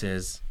nonsense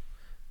is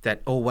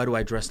that, why do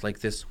I dress like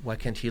this? Why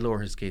can't he lower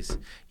his gaze?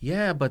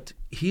 Yeah, but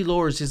he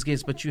lowers his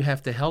gaze, but you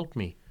have to help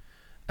me.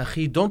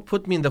 Akhi, don't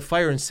put me in the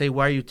fire and say,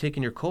 why are you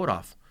taking your coat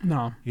off?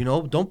 No.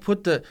 Don't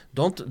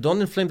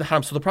inflame the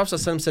haram. So the Prophet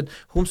ﷺ said,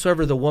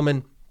 whomsoever the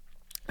woman,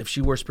 if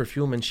she wears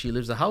perfume and she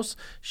leaves the house,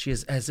 she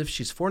is as if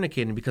she's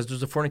fornicating because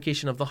there's a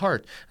fornication of the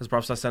heart. As the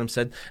Prophet ﷺ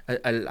said,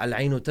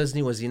 Al-aynu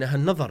tazni wa zinaha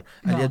al-nadhar,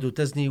 al-yadu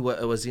tazni wa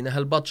zinaha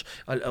al-batsh,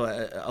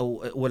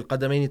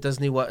 wal-qadamayni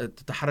tazni wa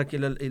tataharak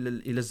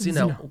ila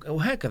zina,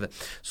 وهكذا.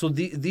 So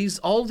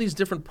all these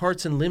different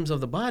parts and limbs of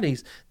the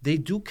bodies, they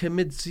do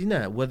commit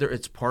zina, whether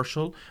it's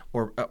partial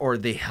or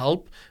they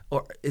help,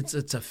 or it's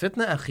a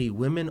fitna, akhi.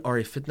 Women are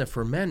a fitna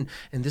for men.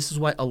 And this is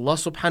why Allah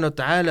subhanahu wa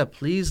ta'ala,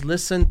 please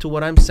listen to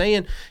what I'm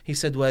saying. He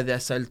said,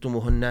 وَإِذَا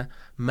سَأَلْتُمُهُنَّ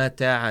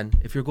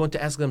مَتَاعًا, if you're going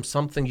to ask them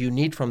something you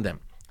need from them.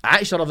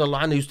 Aisha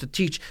radiallahu anha used to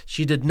teach.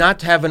 She did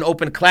not have an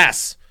open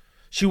class.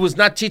 She was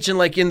not teaching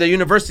like in the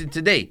university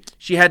today.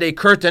 She had a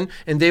curtain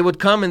and they would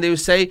come and they would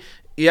say,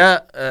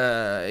 Ya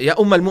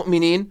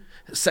al-Mu'mineen,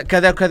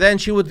 kada kada,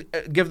 and she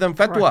would give them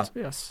fatwa. Correct.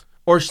 Yes.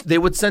 Or they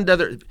would send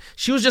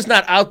she was just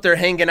not out there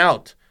hanging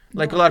out.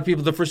 Like a lot of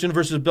people, the first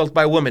university was built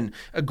by women.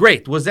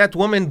 Great. Was that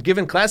woman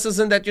given classes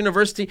in that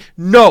university?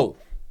 No.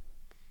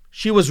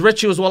 She was rich,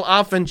 she was well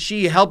off, and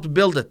she helped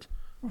build it.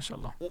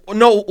 MashaAllah.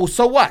 No,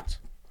 so what?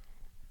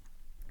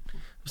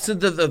 So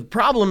the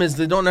problem is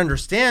they don't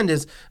understand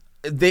is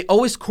they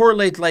always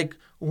correlate like,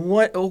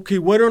 what? Okay,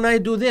 why don't I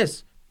do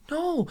this?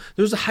 No,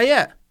 there's a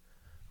haya.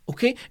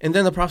 Okay? And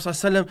then the Prophet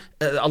ﷺ,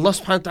 Allah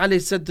subhanahu wa ta'ala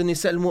said to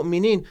Nisa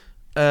al-Mu'mineen,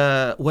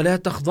 وَلَا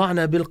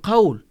تَخْضَعْنَا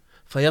بِالْقَوْلِ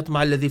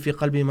فَيَطْمَعَ الَّذِي فِي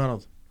قَلْبِهِ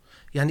مَرَضٍ.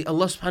 Yani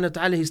Allah subhanahu wa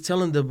ta'ala, He's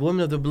telling the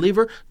woman of the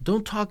believer,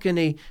 don't talk in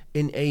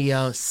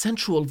a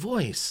sensual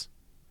voice,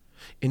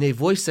 in a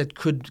voice that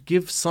could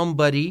give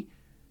somebody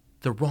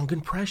the wrong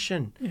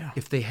impression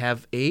if they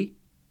have a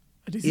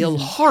ill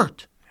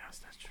heart. Yes,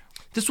 that's true.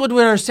 This is what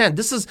we understand.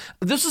 This is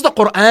the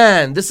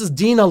Quran. This is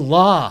Deen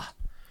Allah.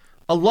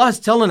 Allah is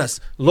telling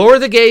us, lower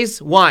the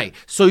gaze. Why?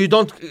 So you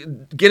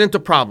don't get into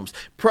problems.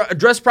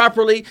 Dress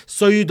properly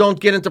so you don't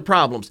get into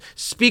problems.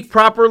 Speak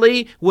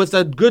properly with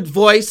a good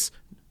voice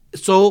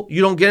so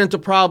you don't get into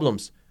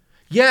problems.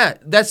 Yeah,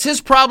 that's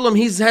his problem.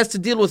 He has to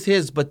deal with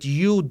his, but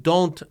you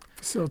don't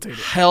Facilitate it.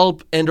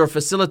 help and or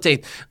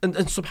facilitate. And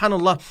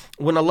subhanAllah,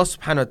 when Allah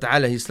subhanahu wa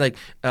ta'ala, He's like,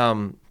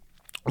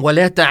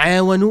 وَلَا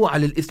تَعَاوَنُوا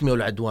عَلَى الْإِثْمِ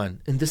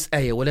وَالْعُدْوَانِ. In this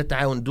ayah, وَلَا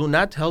تَعَاوَنُوا, do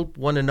not help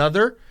one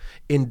another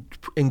in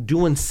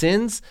doing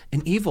sins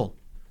and evil.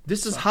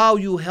 This is how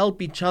you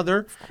help each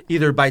other,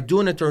 either by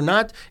doing it or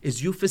not,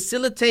 is you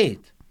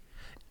facilitate.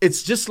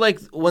 It's just like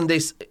when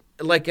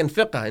like in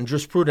fiqh, in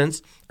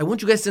jurisprudence, I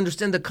want you guys to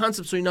understand the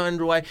concept so you know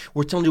why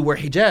we're telling you wear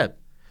hijab.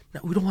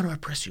 Now, we don't want to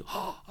oppress you.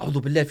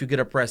 A'udhu billah, if you get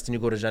oppressed and you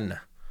go to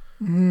Jannah.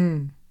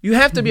 You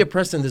have to be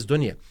oppressed in this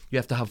dunya. You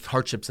have to have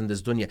hardships in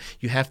this dunya.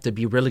 You have to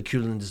be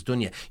ridiculed in this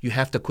dunya. You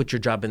have to quit your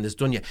job in this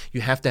dunya.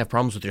 You have to have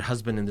problems with your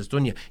husband in this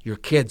dunya. Your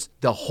kids,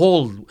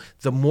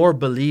 the more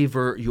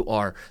believer you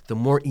are, the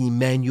more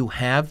iman you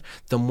have,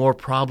 the more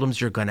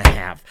problems you're going to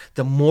have,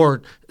 the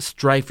more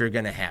strife you're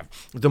going to have,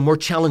 the more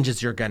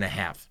challenges you're going to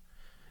have.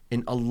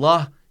 And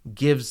Allah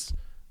gives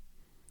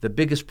the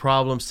biggest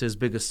problems to His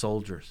biggest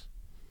soldiers.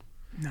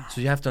 No. So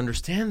you have to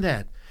understand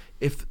that.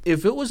 If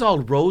it was all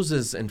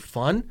roses and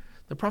fun,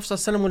 the Prophet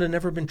ﷺ would have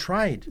never been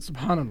tried.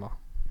 Subhanallah.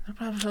 The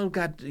Prophet ﷺ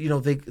got,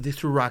 they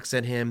threw rocks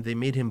at him. They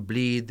made him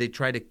bleed. They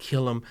tried to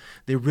kill him.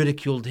 They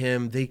ridiculed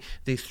him. They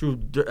threw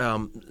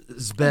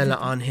zbala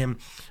on him.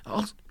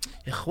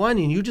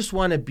 Ikhwani, you just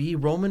want to be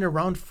roaming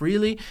around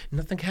freely.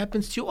 Nothing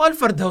happens to you.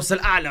 Al-Firdaus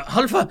al-A'la.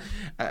 Halfa.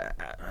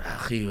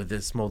 Akhi,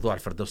 this mawdu'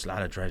 al-Firdaus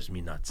al-A'la drives me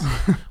nuts.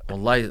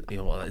 Wallahi,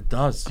 it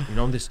does.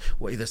 This.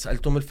 وَإِذَا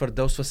سَأَلْتُمُ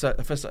الْفِرْدَوْسَ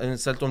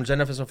فَسَأَلْتُمُ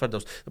الْجَنَّةَ فَسَأَلْتُمُ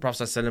الْفِرْدَوْس. The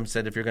Prophet ﷺ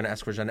said, if you're going to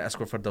ask for Jannah, ask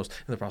for Firdaus.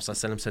 And the Prophet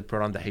ﷺ said,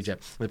 put on the hijab.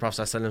 And the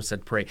Prophet ﷺ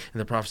said, pray. And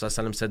the Prophet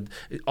ﷺ said,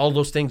 all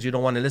those things you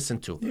don't want to listen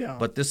to. Yeah.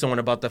 But this one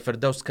about the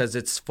Firdaus, because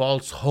it's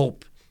false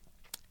hope.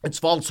 It's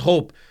false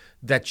hope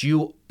that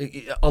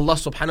Allah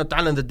subhanahu wa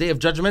ta'ala, on the day of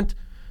judgment,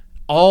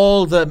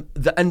 all the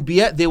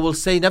anbiya, they will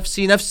say,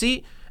 nafsi,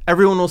 nafsi.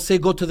 Everyone will say,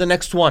 go to the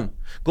next one.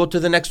 Go to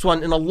the next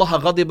one. In Allah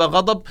غضب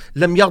غضب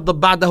لم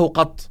يغضب بعده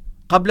قط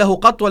قبله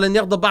قط ولن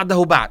يغضب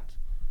بعده بعد.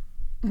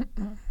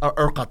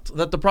 Or قط.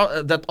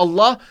 That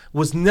Allah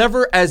was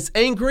never as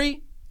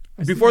angry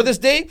before this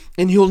day,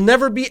 and He will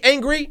never be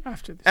angry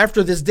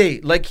after this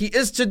day, like He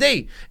is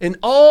today. And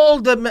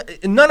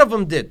none of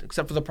them did,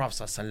 except for the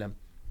Prophet ﷺ.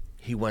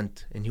 He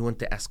went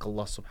to ask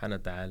Allah subhanahu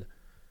wa ta'ala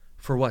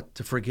for what?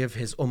 To forgive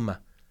his ummah,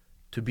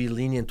 to be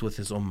lenient with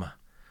his ummah.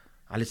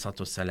 Alayhi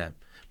salatu wassalam.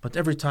 But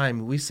every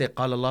time we say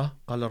Qala Allah,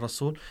 Qala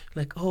Rasul,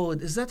 like, oh,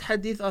 is that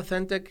hadith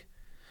authentic?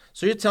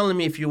 So you're telling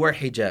me if you wear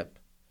hijab,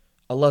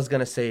 Allah's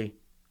gonna say,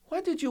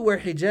 why did you wear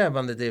hijab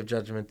on the day of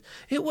judgment?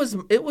 It was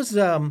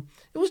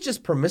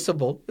just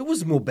permissible. It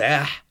was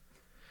mubah.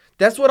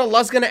 That's what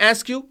Allah's gonna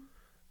ask you.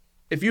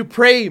 If you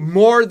pray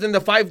more than the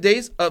 5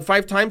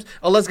 times,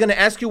 Allah's going to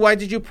ask you, why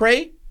did you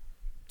pray?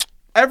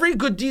 Every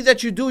good deed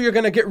that you do, you're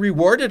going to get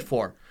rewarded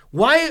for.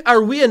 Why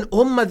are we an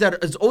ummah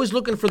that is always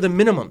looking for the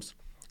minimums?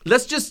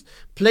 Let's just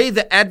play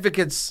the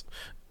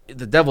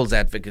devil's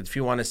advocate, if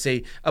you want to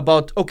say,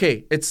 about,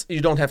 okay, you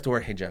don't have to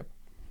wear hijab.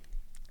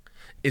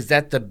 Is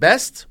that the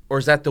best or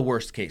is that the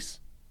worst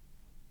case?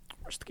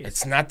 Worst case.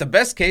 It's not the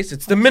best case,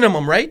 it's the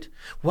minimum, right?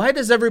 Why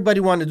does everybody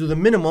want to do the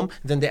minimum,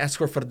 then they ask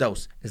for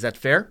firdaus? Is that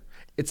fair?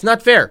 It's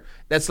not fair.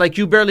 That's like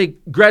you barely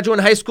graduate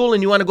high school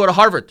and you want to go to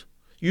Harvard.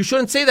 You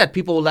shouldn't say that.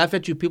 People will laugh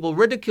at you. People will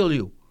ridicule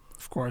you.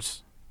 Of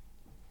course.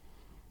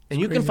 And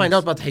you can find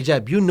out about the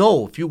hijab.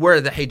 If you wear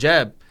the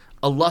hijab,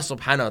 Allah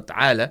subhanahu wa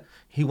ta'ala,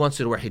 He wants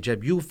you to wear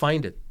hijab. You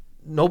find it.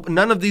 No,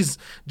 none of these,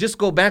 just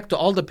go back to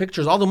all the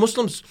pictures. All the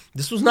Muslims,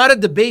 this was not a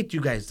debate,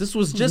 you guys. This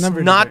was just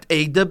not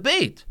a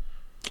debate.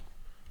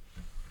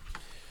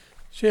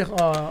 Sheikh,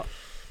 hijab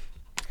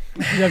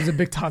is a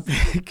big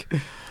topic.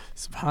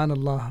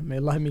 Subhanallah, may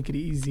Allah make it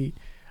easy.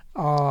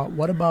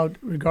 What about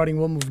regarding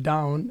one move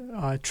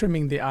down,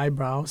 trimming the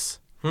eyebrows?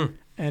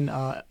 And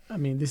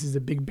this is a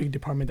big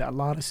department that a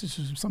lot of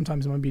sisters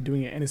sometimes might be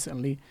doing it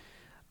innocently.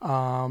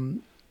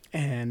 They're,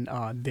 kind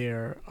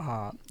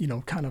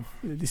of,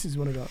 this is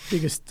one of the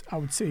biggest, I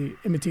would say,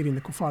 imitating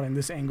the kuffar in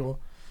this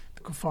angle.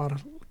 The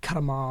kuffar cut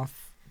them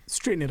off,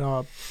 straighten it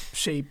up,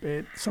 shape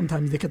it.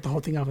 Sometimes they cut the whole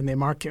thing off and they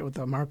mark it with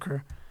a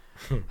marker.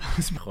 The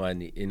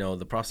Prophet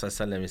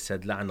ﷺ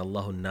said, لعن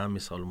الله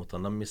النامصة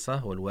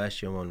والمتنمصة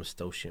والواشية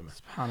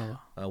والمستوشمة. Subhanallah.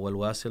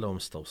 والواصلة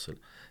والمستوصل.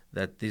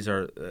 That these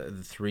are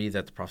the 3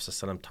 that the Prophet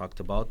ﷺ talked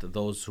about.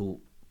 Those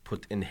who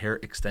put in hair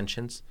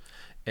extensions.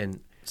 And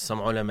some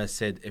ulama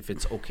said if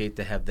it's okay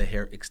to have the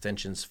hair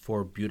extensions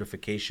for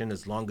beautification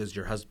as long as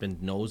your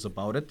husband knows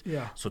about it.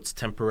 Yeah. So it's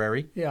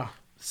temporary. Yeah.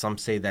 Some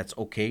say that's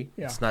okay.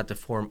 Yeah. It's not a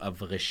form of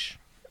ghish.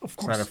 Of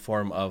course. It's not a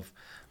form of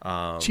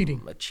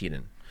cheating.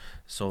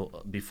 So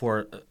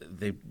before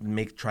they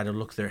try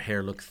to their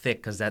hair look thick,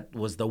 because that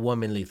was the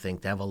womanly thing,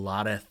 to have a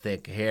lot of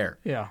thick hair.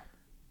 Yeah.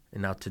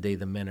 And now today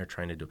the men are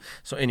trying to do.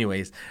 So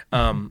anyways,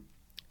 and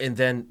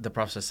then the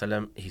Prophet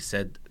ﷺ, he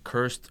said,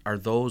 cursed are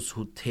those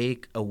who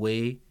take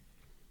away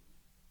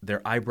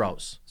their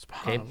eyebrows.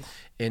 Okay?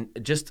 And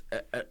just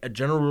a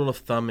general rule of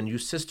thumb, and you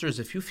sisters,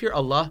 if you fear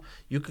Allah,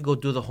 you can go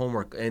do the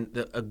homework.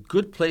 And a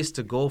good place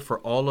to go for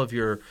all of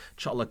your,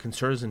 inshallah,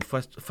 concerns and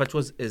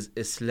fatwas is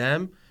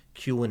Islam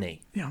Q&A.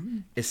 Yeah.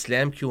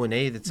 Islam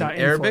Q&A, that's in Info,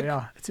 Arabic.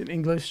 yeah, it's in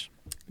English.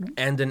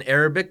 And in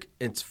Arabic,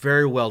 it's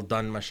very well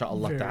done,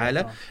 mashallah Very well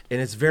ta'ala. done.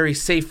 And it's very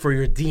safe for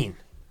your deen.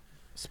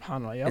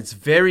 SubhanAllah. Yep. It's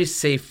very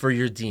safe for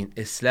your deen.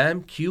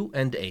 Islam,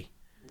 Q&A.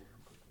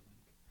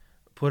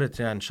 Put it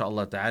there,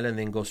 inshallah ta'ala, and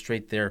then go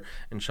straight there,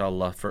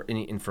 inshallah, for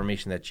any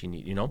information that you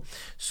need, you know.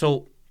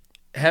 So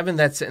having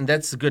that, and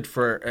that's good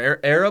for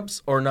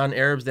Arabs or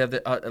non-Arabs. They have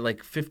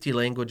like 50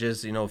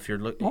 languages, you know, if you're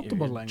looking,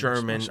 Multiple languages,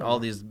 German, mashallah. all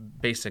these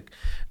basic,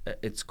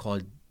 it's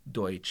called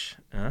Deutsch.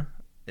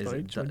 Is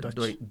it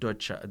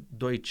Deutsch or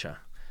Dutch?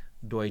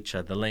 Deutsche.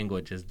 The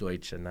language is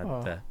Deutsche,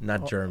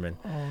 not German.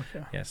 Oh,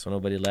 okay. Yeah, so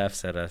nobody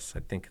laughs at us.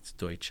 I think it's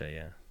Deutsche,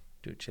 yeah.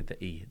 Deutsche,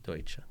 the E,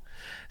 Deutsche.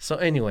 So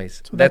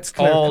anyways, So that's that's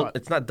clear all. cut.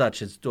 It's not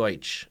Dutch, it's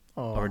Deutsch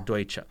or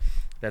Deutsche.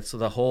 That's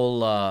the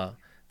whole,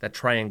 that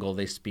triangle,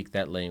 they speak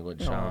that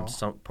language.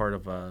 Some part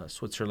of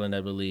Switzerland,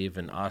 I believe,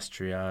 and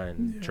Austria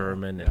and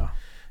German. And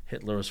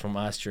Hitler was from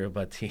Austria,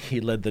 but he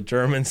led the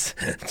Germans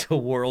to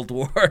World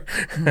War.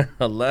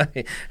 Allah.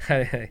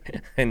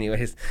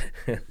 Anyways,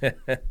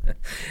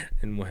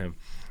 and Muhammad.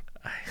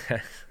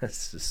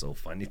 This is so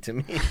funny to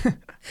me.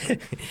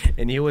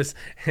 And he was,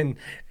 and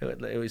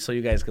so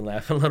you guys can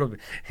laugh a little bit,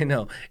 you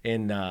know,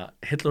 and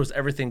Hitler was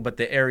everything but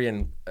the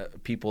Aryan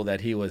people that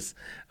he was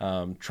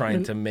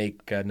trying to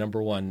make number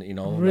one, you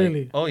know.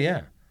 Really? Like, oh,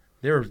 yeah.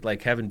 They were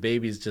like having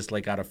babies just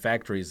like out of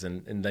factories,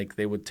 and like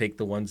they would take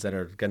the ones that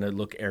are going to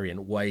look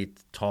Aryan, white,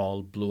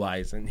 tall, blue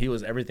eyes. And he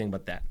was everything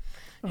but that.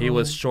 He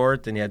was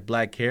short and he had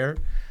black hair.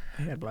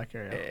 He had black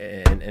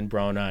hair. And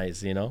brown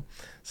eyes, you know.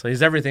 So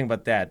he's everything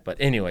but that. But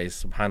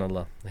anyways,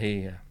 subhanAllah,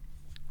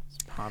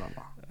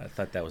 SubhanAllah. I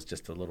thought that was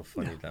just a little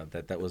funny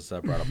that was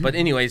brought up. But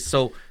anyways,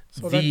 so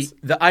that's-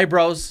 the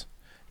eyebrows,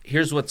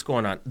 here's what's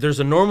going on. There's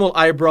a normal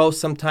eyebrow.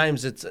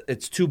 Sometimes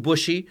it's too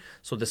bushy,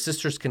 so the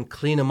sisters can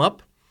clean them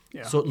up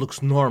so it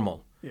looks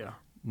normal. Yeah.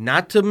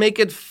 Not to make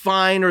it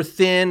fine or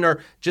thin,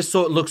 or just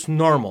so it looks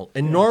normal.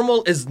 And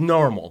normal is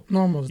normal.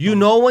 Normal is You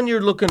know when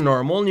you're looking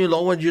normal, and you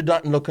know when you're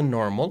not looking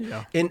normal.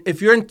 Yeah. And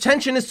if your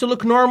intention is to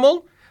look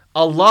normal,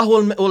 Allah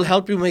will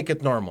help you make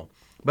it normal.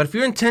 But if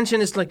your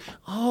intention is like,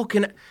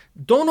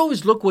 don't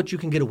always look what you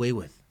can get away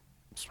with.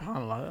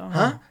 SubhanAllah.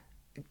 Huh?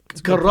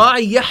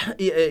 كالراعي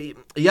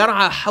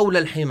يرعى حول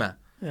الحمى.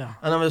 Yeah.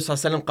 النبي صلى الله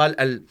عليه وسلم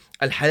قال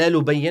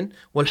الحلال بين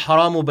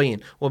والحرام بين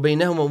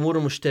وبينهما أمور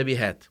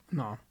مشتبهات.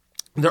 No.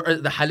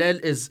 The halal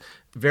is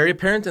very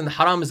apparent and the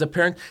haram is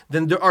apparent.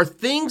 Then there are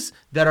things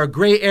that are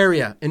gray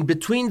area in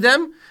between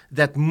them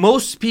that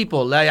most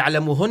people لا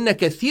يعلمهن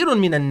كثير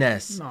من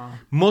الناس. No.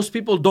 Most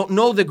people don't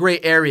know the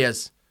gray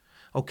areas.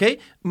 Okay?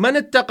 من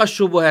اتقى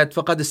الشبهات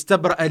فقد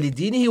استبرأ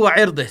لدينه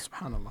وعرضه.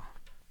 SubhanAllah.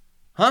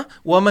 ها؟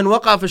 ومن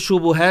وقع في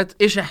الشبهات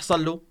إيش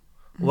يحصل له؟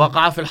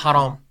 وقع في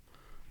الحرام.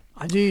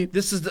 Ajib.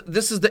 This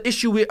is the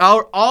issue.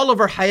 All of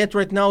our hayat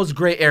right now is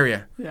gray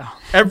area. Yeah.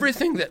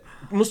 Everything that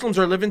Muslims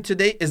are living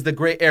today is the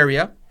gray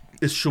area,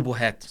 is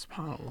shubuhat.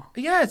 SubhanAllah.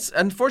 Yeah, it's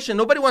unfortunate.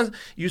 Nobody wants.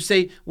 You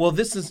say, well,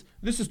 this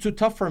is too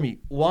tough for me.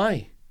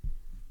 Why?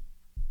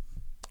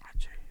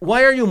 Ajib.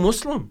 Why are you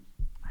Muslim?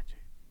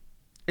 Ajib.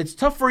 It's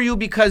tough for you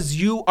because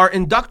you are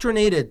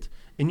indoctrinated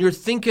and you're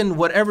thinking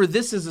whatever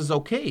this is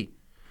okay.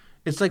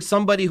 It's like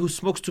somebody who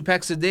smokes 2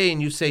 packs a day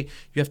and you say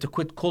you have to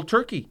quit cold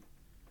turkey.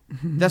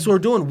 That's what we're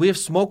doing. We're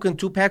smoking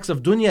 2 packs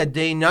of dunya a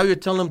day. Now you're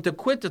telling them to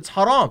quit. It's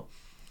haram.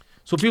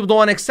 So people don't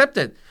want to accept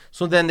it.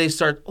 So then they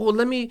start,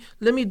 let me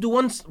do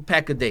 1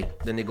 pack a day.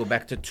 Then they go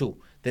back to 2.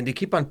 Then they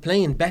keep on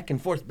playing back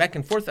and forth,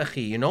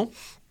 akhi, you know.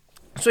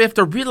 So you have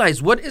to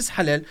realize what is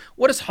halal,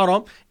 what is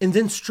haram, and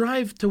then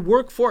strive to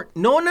work for it.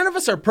 No, none of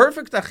us are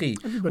perfect,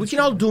 akhi. We can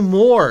all do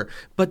more.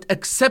 But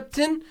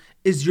accepting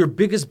is your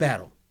biggest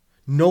battle.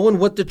 Knowing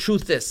what the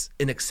truth is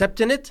and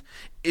accepting it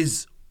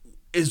is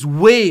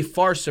way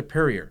far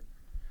superior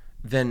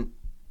than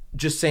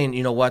just saying,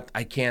 you know what,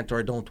 I can't or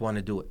I don't want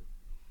to do it.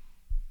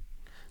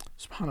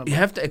 SubhanAllah. You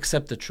have to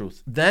accept the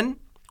truth. Then,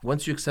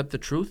 once you accept the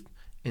truth,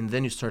 and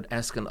then you start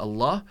asking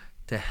Allah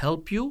to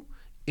help you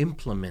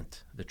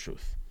implement the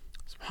truth.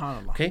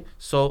 SubhanAllah. Okay,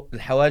 so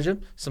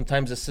al-hawajib,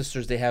 sometimes the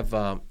sisters, they have,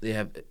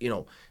 you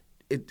know,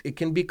 it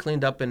can be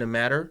cleaned up in a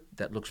manner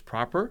that looks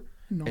proper,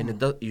 and it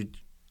does,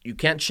 you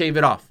can't shave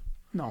it off.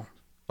 No.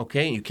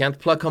 Okay, you can't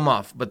pluck them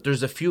off, but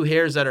there's a few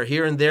hairs that are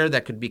here and there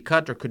that could be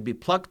cut or could be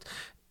plucked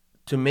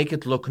to make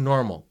it look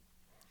normal.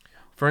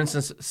 For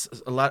instance,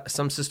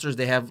 some sisters,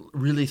 they have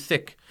really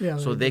thick,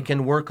 so they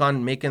can work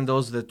on making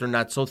those that are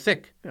not so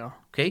thick. Yeah.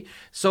 Okay,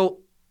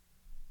 so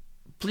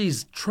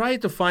please try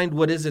to find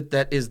what is it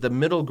that is the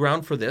middle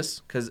ground for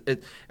this, because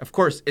of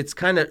course, it's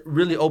kind of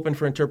really open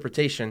for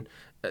interpretation.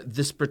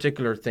 This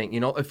particular thing, you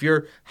know, if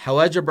your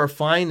hawajib are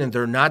fine and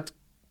they're not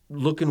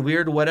looking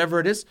weird, whatever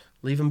it is,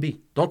 leave them be.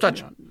 Don't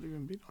touch them.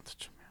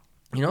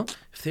 You know,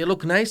 if they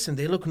look nice and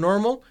they look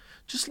normal,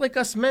 just like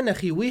us men,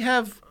 akhi, we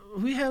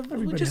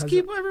just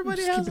keep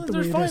everybody has it.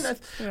 They're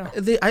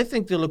fine. I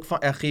think they look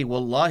fine, akhi.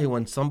 Wallahi,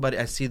 when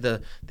I see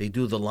they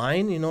do the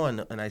line, you know,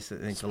 and I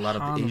think a lot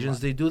of the Asians,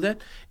 they do that.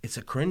 It's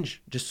a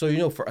cringe. Just so you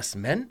know, for us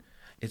men,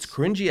 it's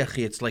cringy,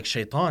 akhi. It's like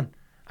shaitan.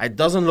 It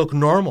doesn't look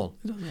normal.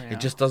 It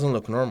just doesn't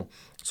look normal.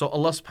 So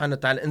Allah subhanahu wa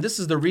ta'ala, and this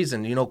is the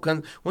reason,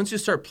 once you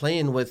start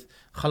playing with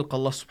khalq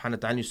Allah subhanahu wa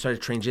ta'ala, you start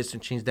to change this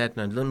and change that,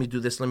 and let me do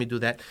this, let me do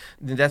that,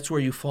 then that's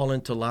where you fall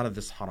into a lot of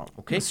this haram,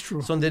 okay? That's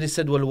true. So then he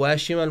said,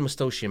 وَالْوَاشِمَ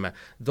الْمُسْتَوْشِمَ,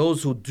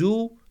 those who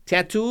do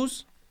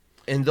tattoos,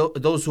 and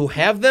those who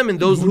have them, and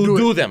those who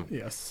do them.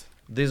 Yes.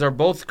 These are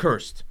both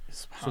cursed.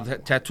 So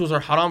tattoos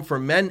are haram for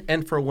men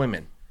and for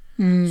women.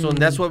 So and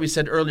that's what we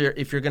said earlier.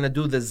 If you're going to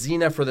do the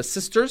zina for the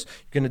sisters,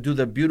 you're going to do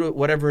the beauty,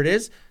 whatever it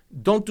is,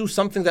 don't do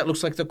something that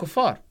looks like the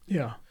kuffar.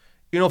 Yeah.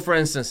 For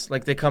instance,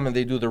 like they come and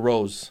they do the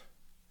rose.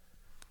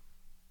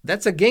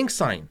 That's a gang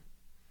sign.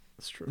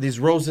 That's true. These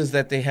roses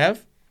that they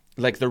have,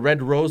 like the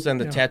red rose and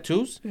the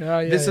tattoos.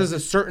 This is a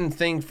certain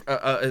thing.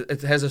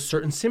 It has a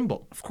certain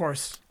symbol. Of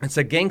course. It's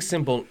a gang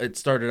symbol. It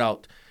started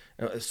out.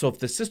 So if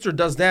the sister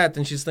does that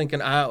and she's thinking,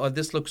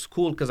 this looks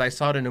cool because I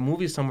saw it in a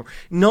movie somewhere.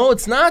 No,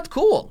 it's not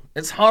cool.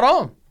 It's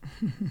haram.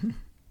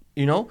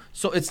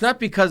 So it's not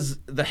because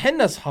the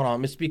henna's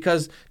haram. It's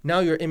because now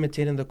you're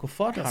imitating the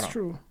kuffar haram. That's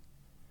true.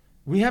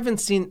 We haven't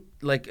seen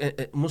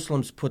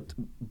Muslims put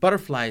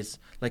butterflies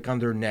like on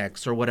their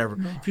necks or whatever.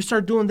 No. If you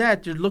start doing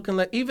that, you're looking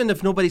like, even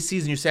if nobody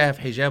sees and you say I have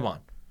hijab on.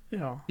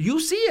 Yeah.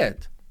 You see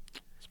it.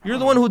 You're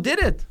the one who did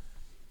it.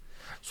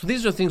 So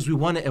these are things we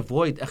want to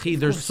avoid. Akhi,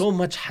 there's so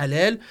much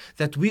halal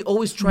that we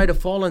always try to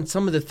fall on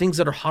some of the things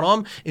that are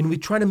haram and we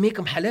try to make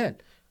them halal.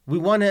 We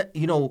want to,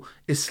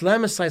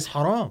 Islamicize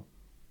haram.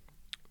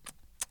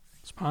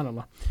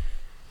 SubhanAllah.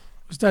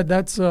 Ustad,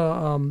 that's...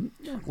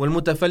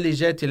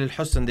 وَالْمُتَفَلِّجَاتِ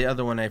لِلْحُسْنِ, the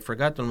other one I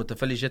forgot,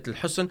 وَالْمُتَفَلِّجَاتِ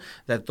لِلْحُسْنِ,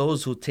 that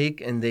those who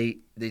take and they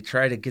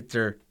try to get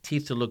their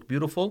teeth to look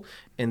beautiful,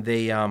 and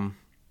they...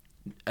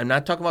 I'm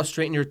not talking about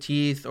straightening your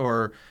teeth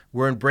or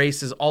wearing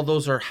braces. All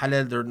those are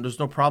halal. There's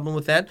no problem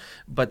with that.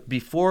 But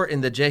before, in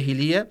the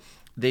Jahiliyyah,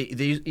 they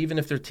even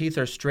if their teeth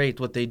are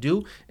straight, what they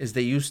do is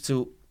they used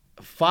to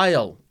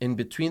file in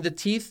between the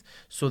teeth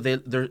so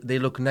they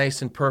look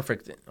nice and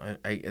perfect.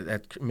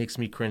 That makes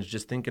me cringe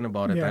just thinking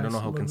about it. Yeah, I don't know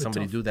how can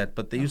somebody do that,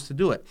 but they used to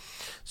do it.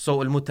 So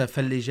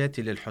المتفلجات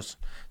للحسن.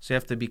 So you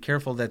have to be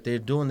careful that they're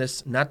doing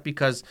this not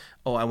because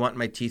I want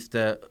my teeth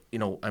to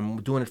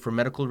I'm doing it for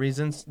medical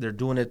reasons. They're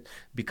doing it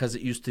because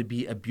it used to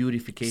be a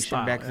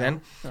beautification back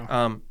then.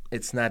 Yeah.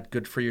 It's not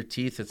good for your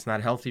teeth. It's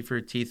not healthy for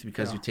your teeth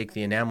because you take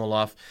the enamel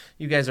off.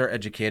 You guys are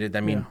educated.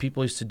 I mean,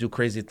 people used to do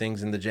crazy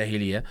things in the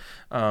Jahiliyyah,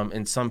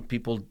 and some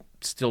people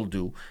still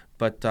do.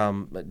 But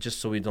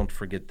just so we don't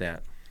forget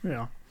that.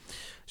 Yeah.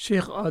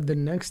 Sheikh, the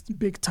next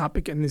big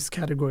topic in this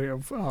category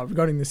of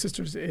regarding the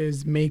sisters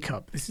is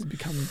makeup. This has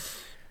become,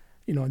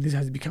 this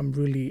has become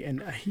really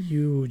a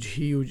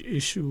huge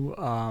issue.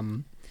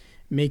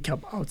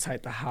 Makeup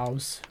outside the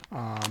house,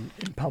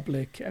 in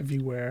public,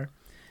 everywhere.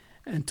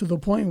 And to the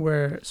point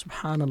where,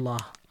 subhanAllah,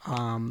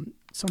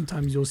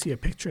 sometimes you'll see a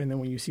picture and then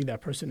when you see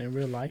that person in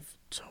real life,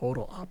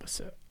 total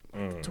opposite.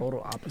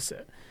 Total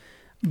opposite.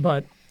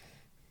 But,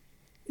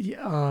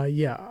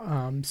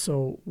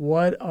 so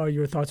what are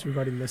your thoughts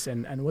regarding this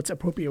and what's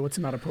appropriate, what's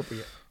not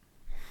appropriate?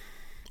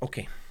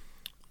 Okay.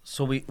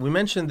 So we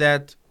mentioned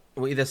that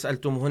وَإِذَا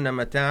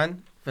سَأَلْتُمْهُنَّ مَتَاعًا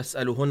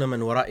فَاسْأَلُوهُنَّ مِنْ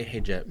وَرَاءِ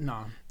حِجَابٍ.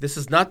 No. This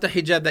is not the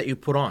hijab that you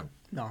put on.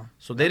 No.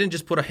 So they didn't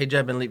just put a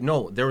hijab and leave.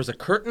 No, there was a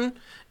curtain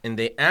and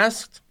they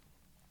asked.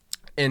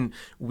 And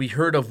we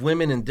heard of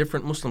women in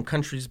different Muslim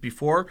countries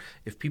before.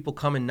 If people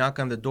come and knock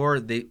on the door,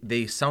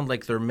 they sound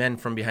like they're men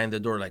from behind the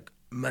door, like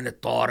man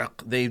al-tariq.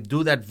 They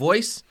do that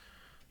voice,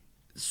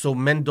 so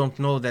men don't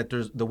know that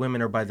the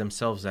women are by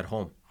themselves at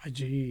home.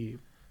 Ajib.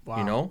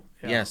 Wow.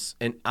 Yes,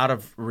 and out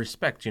of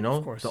respect,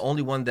 Of course. the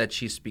only one that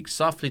she speaks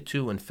softly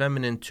to and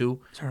feminine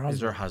to is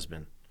her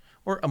husband.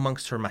 Or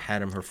amongst her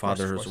maharim, her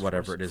father, or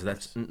whatever it is.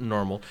 That's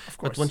normal.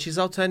 But when she's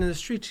outside in the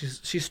street,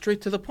 she's straight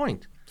to the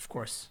point. Of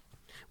course.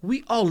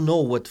 We all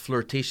know what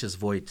flirtatious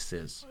voice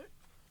is.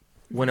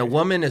 When a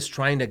woman is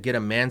trying to get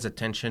a man's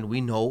attention, we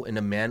know when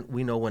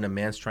a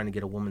man's trying to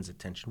get a woman's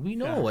attention. We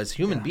know as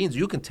human beings,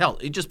 you can tell.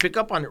 You just pick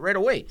up on it right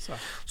away.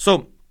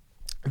 So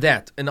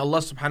that, and Allah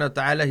subhanahu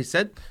wa ta'ala, He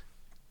said,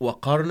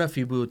 وَقَرْنَ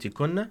فِي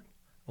بُيُوتِكُنَّ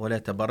ولا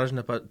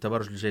تبرجن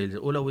تبرج الجاهلية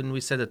الأولى. When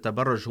we said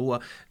التبرج هو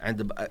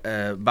عند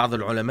بعض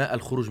العلماء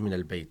الخروج من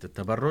البيت.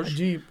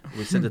 التبرج,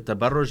 we said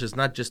التبرج is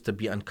not just to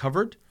be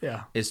uncovered,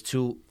 is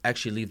to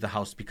actually leave the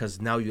house because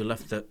now you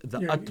left the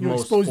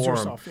utmost form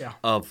yourself,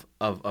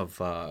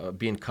 of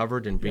being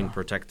covered and being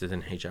protected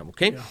in hijab.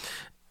 Okay?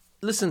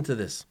 Listen to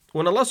this.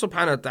 When Allah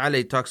subhanahu wa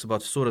ta'ala talks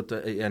about Surah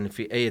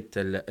في آية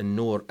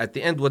النور, at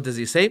the end what does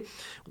He say?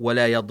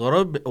 ولا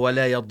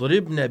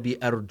يضربن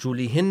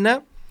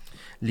بأرجلهن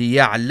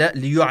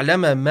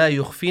ليعلم ما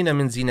يخفين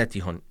من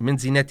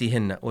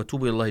زينتهن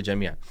وتوبوا إلى الله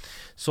جميعا.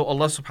 So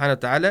Allah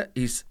subhanahu wa ta'ala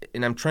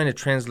and I'm trying to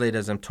translate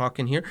as I'm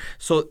talking here.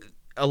 So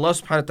Allah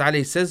subhanahu wa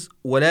ta'ala says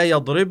ولا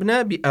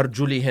يضربن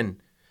بأرجلهن,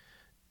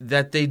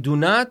 that they do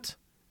not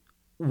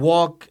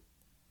walk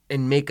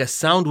and make a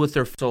sound with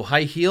their so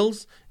high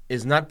heels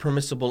is not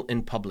permissible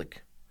in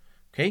public.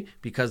 Okay?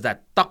 Because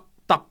that tuck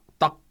tuck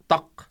tuck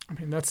tuck,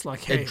 I mean that's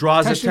like it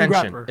draws attention.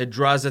 Grabber. It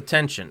draws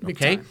attention.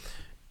 Okay?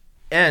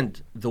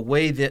 And the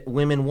way that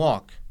women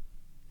walk,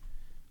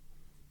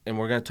 And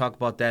we're going to talk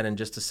about that in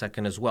just a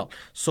second as well.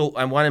 So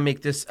I want to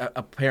make this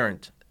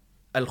apparent.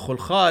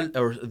 Al-khulkhal,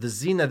 or the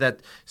zina,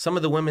 that some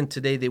of the women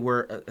today, they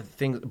wear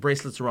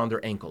bracelets around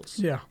their ankles.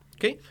 Yeah.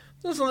 Okay?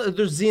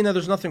 There's zina,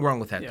 there's nothing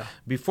wrong with that. Yeah.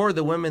 Before,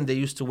 the women, they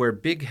used to wear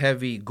big,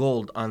 heavy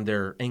gold on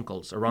their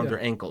ankles, around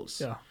their ankles.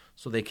 Yeah.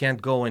 So they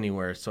can't go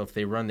anywhere. So if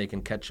they run, they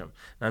can catch them.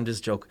 I'm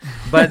just joking.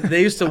 But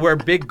they used to wear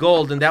big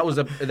gold, and that was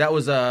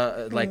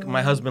a like,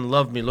 my husband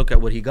loved me, look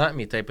at what he got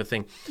me type of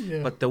thing.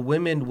 Yeah. But the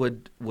women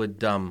would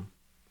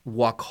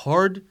walk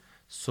hard,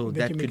 so They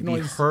that can could make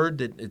be noise.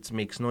 heard. It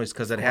makes noise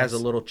because it has a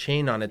course. little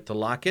chain on it to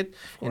lock it.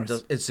 And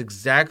course. it's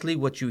exactly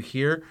what you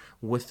hear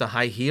with the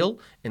high heel.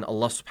 In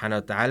Allah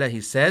subhanahu wa ta'ala,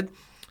 He said,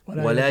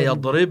 وَلَا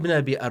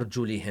يَضْرِبْنَ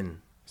بِأَرْجُلِهِنْ.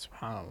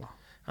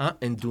 SubhanAllah.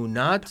 And do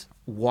not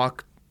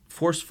walk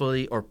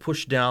forcefully or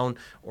push down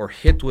or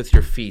hit with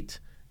your feet,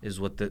 is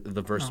what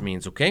the verse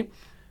means, okay?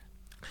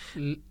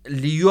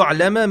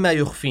 لِيُعْلَمَ مَا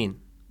يُخْفِينَ.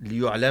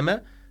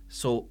 لِيُعْلَمَ,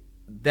 so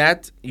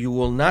that you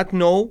will not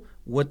know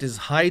what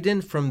is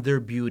hidden from their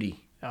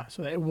beauty. Yeah.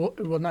 So it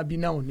will not be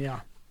known.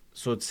 Yeah.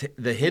 So it's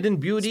the hidden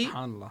beauty.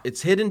 SubhanAllah.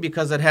 It's hidden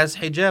because it has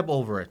hijab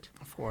over it.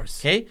 Of course.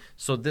 Okay,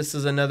 so this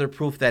is another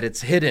proof that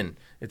it's hidden.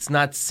 It's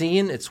not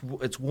seen. It's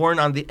worn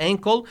on the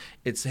ankle.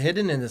 It's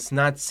hidden and it's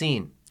not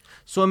seen.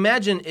 So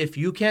imagine if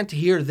you can't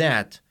hear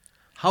that,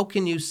 how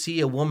can you see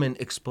a woman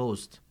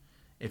exposed?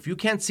 If you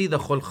can't see the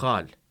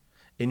khulkhal,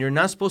 and you're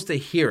not supposed to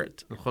hear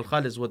it. The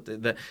khulkhal is what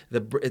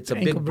it's a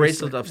Ankle big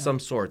bracelet of yeah. some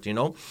sort,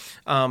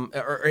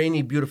 or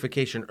any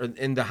beautification.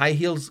 And the high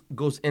heels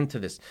goes into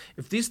this.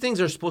 If these things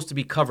are supposed to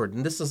be covered,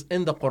 and this is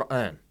in the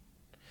Quran,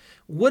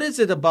 what is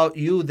it about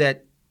you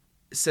that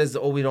says,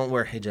 oh, we don't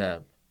wear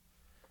hijab?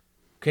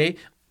 Okay?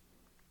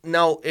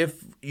 Now,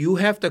 if you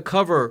have to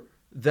cover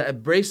the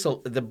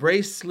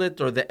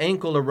bracelet or the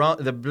ankle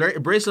around, the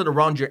bracelet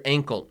around your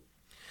ankle,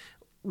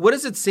 what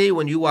does it say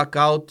when you walk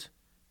out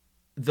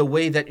the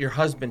way that your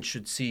husband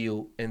should see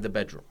you in the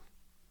bedroom?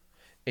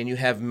 And you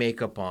have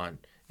makeup on,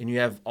 and you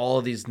have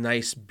all these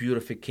nice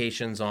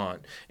beautifications on,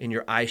 and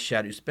your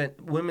eyeshadow.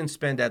 Women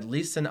spend at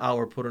least an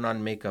hour putting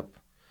on makeup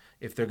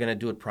if they're going to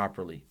do it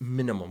properly.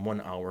 Minimum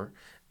 1 hour.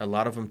 A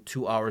lot of them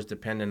 2 hours,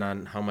 depending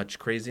on how much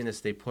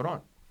craziness they put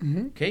on.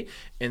 Mm-hmm. Okay?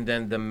 And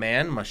then the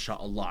man,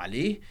 mashallah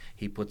ali,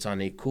 he puts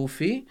on a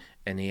kufi,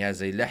 and he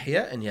has a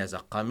lihya, and he has a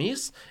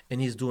qamis,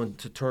 and he's doing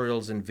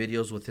tutorials and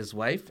videos with his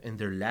wife, and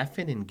they're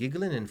laughing and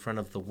giggling in front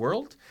of the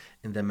world,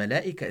 and the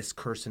malaika is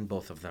cursing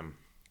both of them.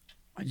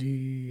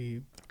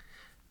 Ajib.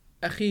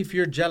 Akhi, if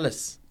you're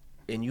jealous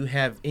and you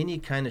have any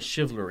kind of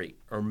chivalry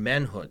or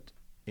manhood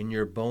in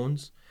your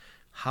bones,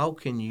 how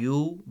can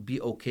you be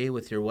okay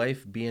with your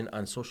wife being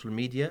on social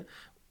media,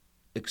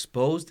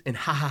 exposed and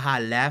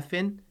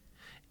laughing?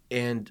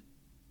 And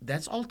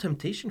that's all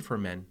temptation for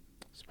men.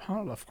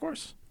 SubhanAllah, of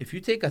course. If you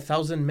take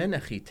 1,000 men,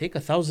 akhi, take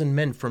 1,000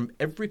 men from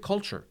every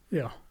culture,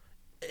 Yeah.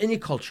 any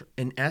culture,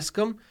 and ask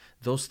them,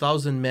 those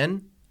 1,000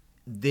 men,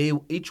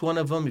 each one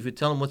of them, if you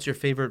tell them what's your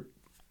favorite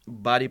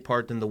body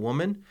part in the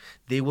woman,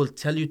 they will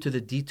tell you to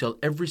the detail.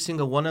 Every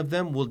single one of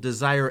them will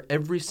desire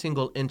every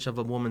single inch of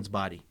a woman's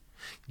body.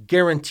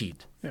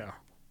 Guaranteed. Yeah.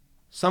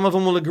 Some of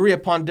them will agree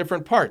upon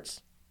different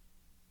parts.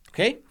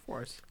 Okay? Of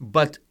course.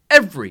 But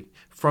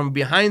from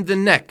behind the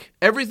neck,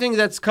 everything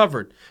that's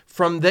covered,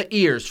 from the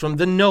ears, from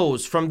the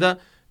nose,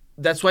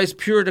 that's why it's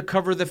pure to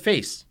cover the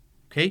face.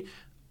 Okay?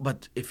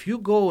 But if you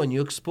go and you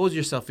expose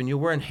yourself and you're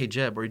wearing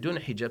hijab or you're doing a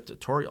hijab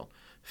tutorial,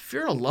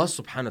 fear Allah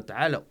subhanahu wa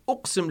ta'ala.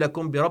 أقسم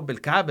لكم برب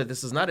الكعبة.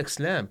 This is not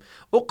Islam.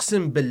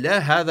 أقسم بالله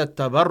هذا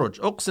التبرج.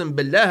 أقسم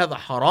بالله هذا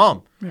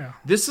haram. Yeah.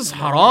 This is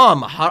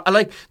haram.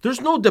 Like,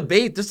 there's no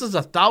debate. This is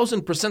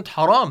 1,000%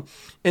 haram.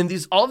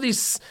 And all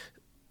these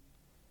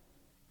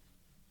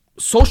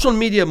social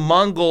media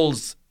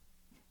Mongols,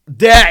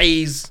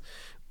 da'is,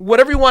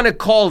 whatever you want to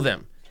call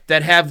them,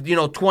 that have,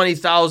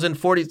 20,000,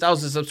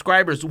 40,000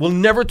 subscribers will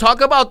never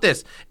talk about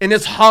this. And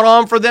it's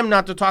haram for them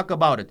not to talk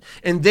about it.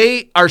 And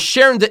they are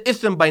sharing the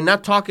ithm by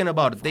not talking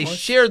about it. They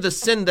share the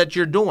sin that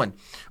you're doing.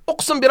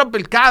 Uqsam bi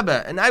Rabbil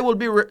Kaaba, and I will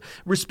be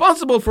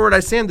responsible for what I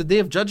say on the Day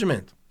of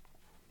Judgment.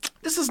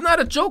 This is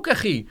not a joke,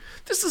 akhi.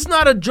 This is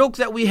not a joke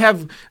that we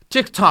have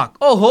TikTok.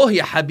 Oh, ho,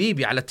 ya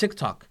habibi, ala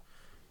TikTok.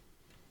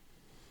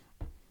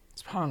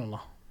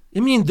 SubhanAllah. I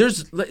mean,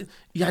 there's,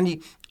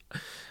 yani,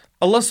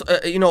 Allah,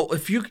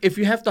 if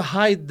you have to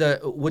hide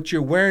what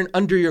you're wearing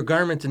under your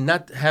garment and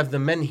not have the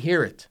men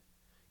hear it,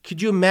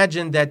 could you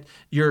imagine that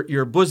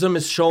your bosom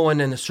is showing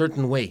in a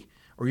certain way,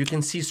 or you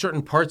can see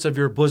certain parts of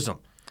your bosom?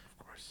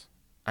 Of course.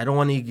 I don't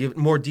want to give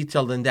more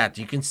detail than that.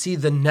 You can see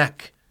the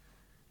neck.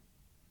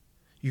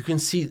 You can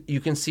see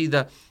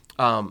the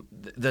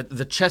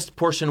chest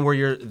portion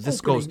where this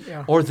Opening, goes,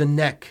 yeah. or the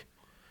neck.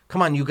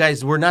 Come on, you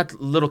guys, we're not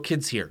little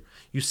kids here.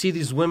 You see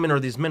these women or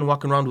these men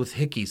walking around with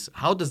hickeys.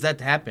 How does that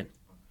happen?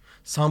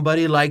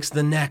 Somebody likes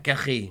the neck,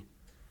 akhi.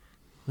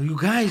 You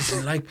guys,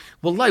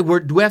 wallahi,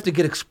 do we have to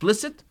get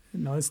explicit?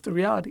 No, it's the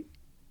reality.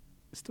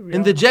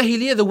 In the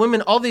Jahiliyyah, the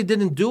women, all they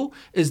didn't do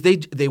is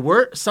they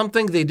wear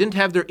something, they didn't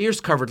have their ears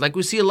covered. Like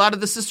we see a lot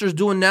of the sisters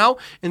doing now,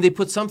 and they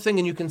put something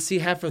and you can see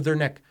half of their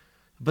neck.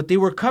 But they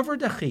were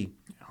covered, akhi.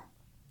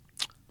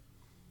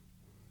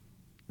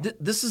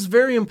 This is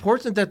very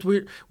important that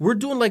we're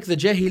doing like the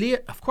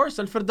Jahiliyyah. Of course,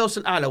 Al-Firdaus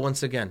Al-A'la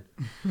once again.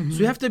 So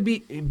you have to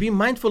be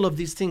mindful of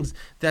these things.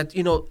 That,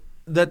 you know,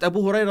 that Abu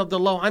Hurairah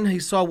radiallahu anhu, he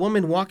saw a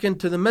woman walk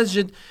into the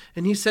masjid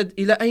and he said,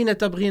 "Ila ayna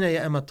tabghina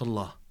ya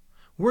amatullah?"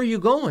 Where are you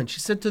going? She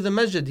said, to the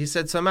masjid. He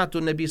said,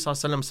 "Samatu Nabi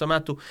sallallahu alaihi wasallam,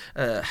 samatu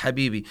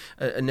habibi."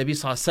 Nabi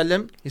sallallahu alaihi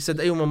wasallam, he said,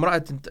 "Ayyuma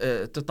imra'atin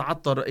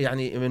tata'attar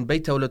yani min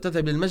baytiha wa la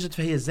tadhhab lil masjid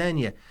fahiya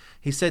zaniya."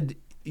 He said,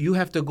 you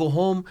have to go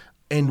home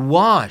and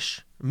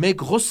wash, make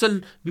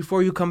ghusl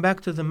before you come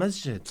back to the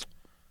masjid.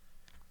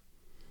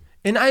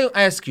 And I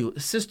ask you,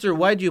 sister,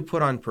 why do you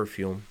put on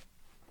perfume?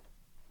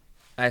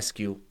 Ask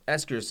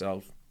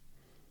yourself.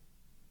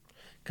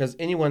 Because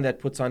anyone that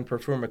puts on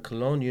perfume or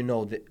cologne, you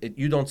know that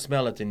you don't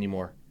smell it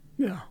anymore.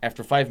 Yeah.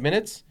 After 5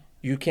 minutes,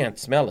 you can't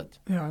smell it.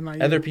 Yeah.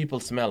 Other people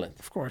smell it.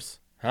 Of course.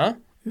 Huh?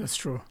 That's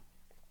true.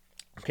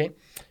 Okay.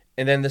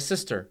 And then the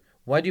sister,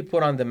 why do you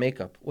put on the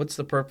makeup? What's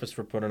the purpose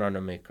for putting on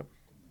the makeup?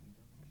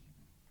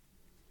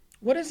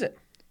 What is it?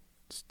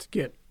 It's to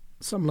get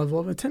some level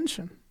of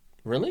attention.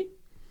 Really?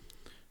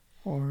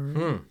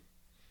 Or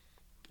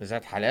Is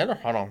that halal or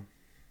haram?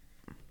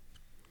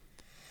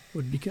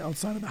 would be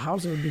outside of the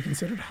house, it would be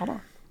considered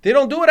haram. They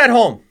don't do it at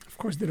home. Of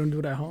course, they don't do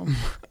it at home.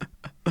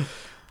 A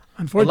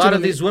Unfortunately, lot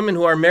of these women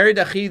who are married,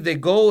 akhi,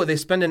 they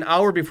spend an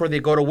hour before they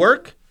go to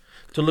work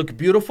to look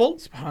beautiful,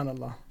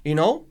 subhanallah. you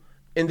know,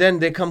 and then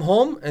they come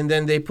home and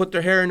then they put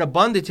their hair in a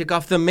bun, they take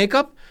off the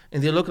makeup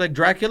and they look like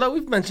Dracula.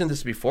 We've mentioned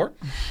this before.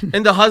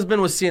 And the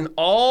husband was seeing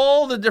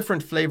all the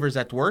different flavors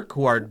at work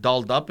who are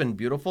dolled up and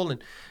beautiful.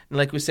 And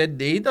like we said,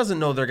 he doesn't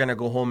know they're going to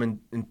go home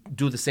and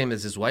do the same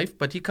as his wife,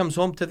 but he comes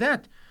home to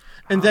that.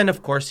 And then,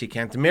 of course, he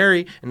can't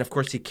marry. And, of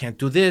course, he can't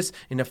do this.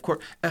 And, of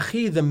course,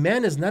 akhi, the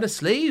man is not a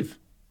slave.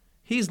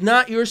 He's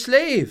not your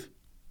slave.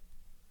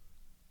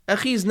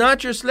 Akhi, he's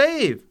not your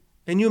slave.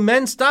 And you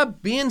men,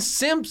 stop being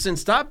simps and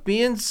stop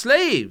being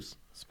slaves.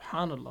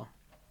 Subhanallah.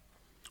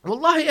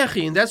 Wallahi,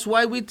 akhi. And that's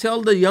why we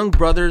tell the young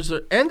brothers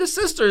and the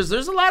sisters,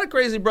 there's a lot of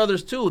crazy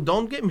brothers too,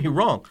 don't get me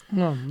wrong.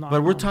 No,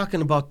 but we're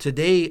talking about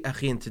today,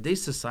 akhi, in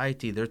today's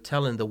society, they're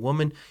telling the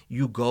woman,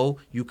 you go,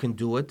 you can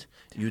do it.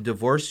 You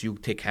divorce, you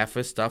take half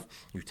his stuff,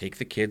 you take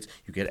the kids,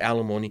 you get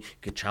alimony, you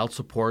get child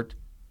support.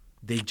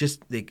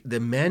 The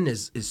man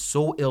is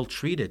so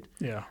ill-treated.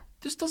 Yeah.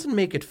 This doesn't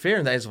make it fair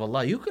in the eyes of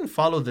Allah. You can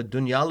follow the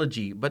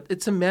dunyology, but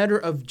it's a matter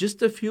of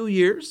just a few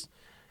years.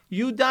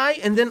 You die,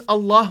 and then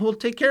Allah will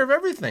take care of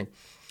everything.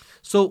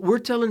 So we're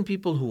telling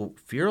people who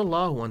fear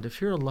Allah, who want to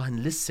fear Allah,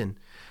 and listen.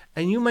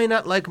 And you might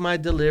not like my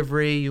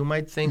delivery. You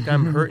might think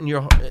I'm hurting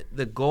your heart.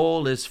 The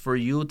goal is for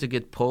you to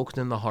get poked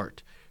in the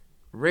heart.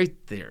 Right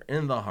there,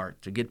 in the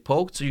heart. To get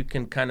poked so you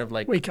can kind of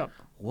like... Wake up.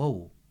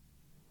 Whoa.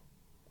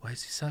 Why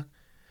is he suck?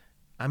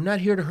 I'm not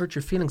here to hurt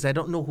your feelings. I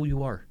don't know who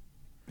you are.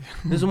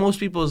 This is what most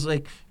people is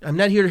like, I'm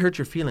not here to hurt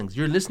your feelings.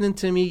 You're listening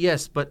to me,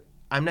 yes, but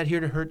I'm not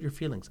here to hurt your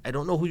feelings. I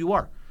don't know who you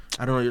are.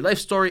 I don't know your life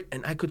story,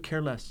 and I could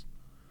care less.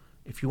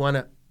 If you want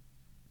to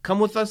come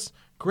with us,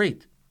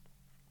 great.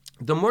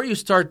 The more you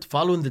start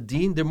following the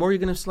deen, the more you're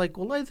going to like,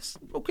 well, this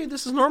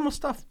is normal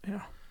stuff.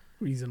 Yeah.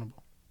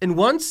 Reasonable. And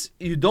once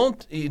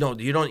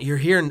you're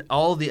hearing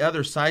all the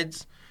other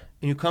sides,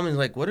 and you come and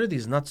like, what are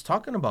these nuts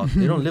talking about?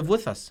 They don't live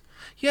with us.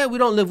 Yeah, we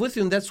don't live with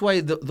you, and that's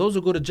why those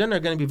who go to Jannah are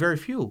going to be very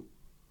few.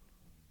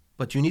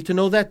 But you need to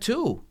know that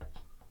too.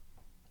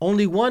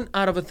 Only 1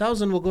 out of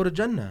 1,000 will go to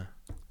Jannah.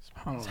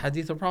 It's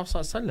hadith of Prophet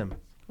ﷺ.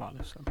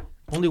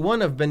 Only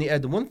one of Bani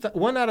Adam,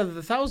 1 out of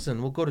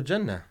 1,000 will go to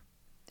Jannah.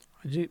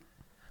 Ajib.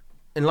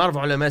 And a lot of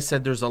ulama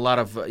said there's a lot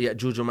of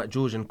Ya'juj and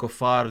Ma'juj and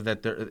Kuffār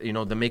that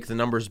they make the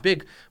numbers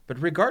big.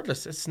 But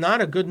regardless, it's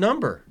not a good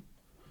number.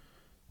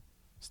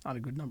 It's not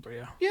a good number,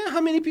 yeah. Yeah, how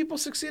many people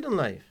succeed in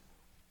life?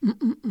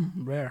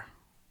 Rare.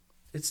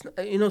 It's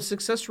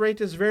success rate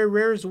is very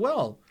rare as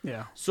well.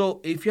 Yeah. So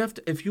if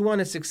you want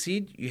to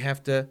succeed, you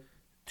have to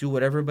do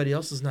what everybody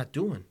else is not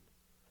doing.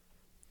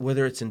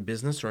 Whether it's in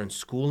business or in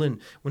school,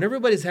 and when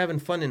everybody's having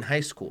fun in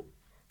high school,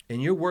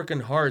 and you're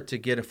working hard to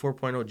get a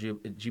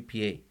 4.0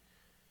 GPA,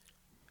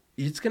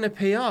 it's going to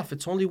pay off.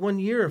 It's only 1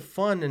 year of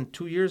fun and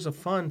 2 years of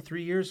fun,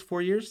 3 years,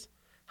 4 years,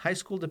 high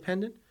school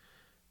dependent.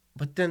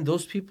 But then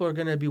those people are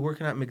going to be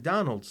working at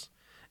McDonald's,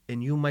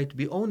 and you might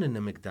be owning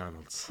a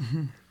McDonald's.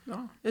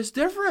 No, It's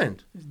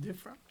different. it's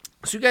different.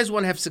 So you guys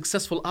want to have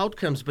successful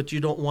outcomes, but you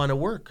don't want to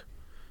work.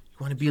 You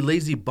want to be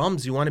lazy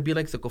bums. You want to be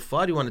like the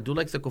kuffar. You want to do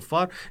like the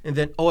kuffar. And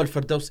then,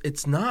 al-Firdaus.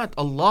 It's not.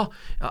 Allah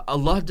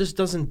just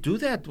doesn't do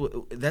that.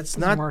 That's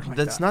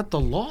not the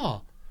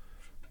law.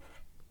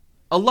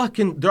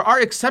 There are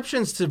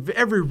exceptions to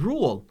every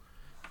rule.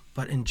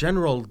 But in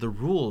general, the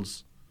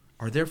rules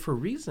are there for a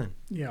reason.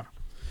 Yeah.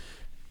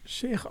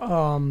 Sheikh,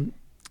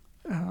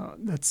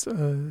 that's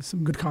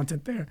some good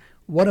content there.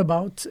 What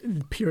about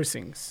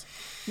piercings?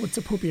 What's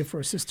appropriate for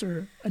a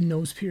sister? A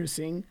nose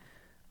piercing,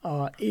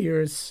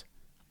 ears,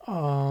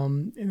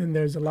 and then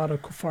there's a lot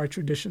of kuffar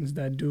traditions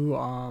that do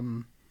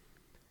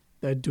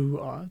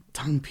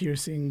tongue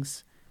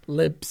piercings,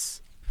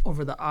 lips,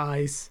 over the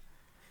eyes.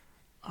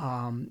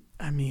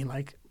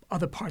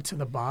 other parts of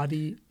the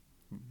body.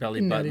 Belly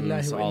Inna buttons,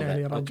 lillahi wa all inna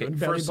that. ilayhi Okay, raji'un.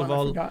 Belly first of button, I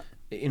all,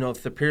 forgot.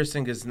 if the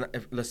piercing is,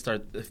 let's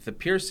start. If the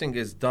piercing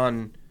is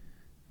done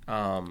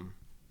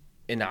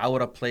in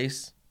our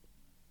place,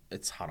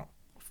 it's haram.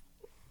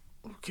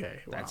 Okay,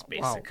 That's wow,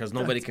 basic wow. because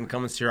nobody can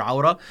come and see your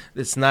aura.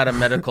 It's not a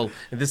medical.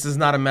 This is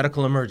not a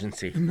medical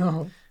emergency.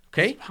 No.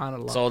 Okay,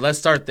 Subhanallah. so let's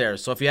start there.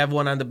 So if you have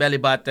one on the belly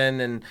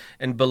button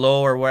and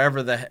below or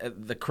wherever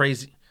the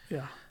crazy,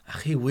 Yeah.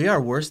 Akhi, we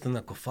are worse than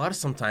the kuffar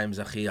sometimes.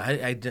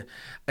 Akhi,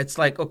 it's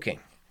like, okay,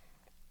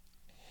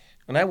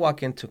 when I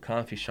walk into a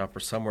coffee shop or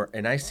somewhere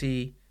and I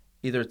see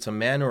either it's a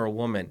man or a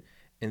woman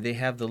and they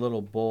have the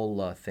little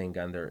bowl thing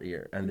on their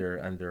ear, on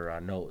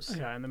their nose.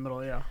 Yeah, in the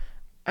middle, yeah.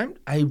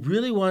 I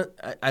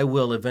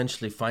will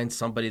eventually find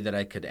somebody that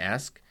I could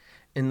ask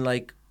and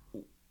like,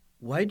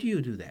 why do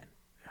you do that?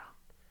 Yeah.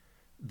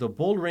 The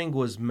bull ring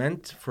was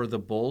meant for the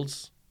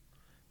bulls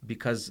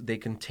because they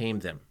can tame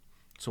them.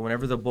 So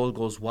whenever the bull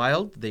goes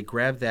wild, they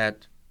grab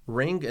that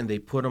ring and they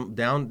put them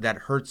down. That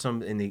hurts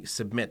them and they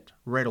submit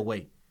right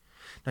away.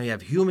 Now you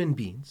have human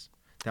beings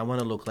that want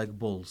to look like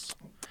bulls.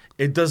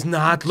 It does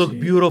not look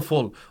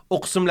beautiful.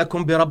 أقسم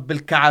لكم برب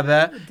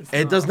الكعبة.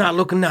 It does not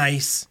look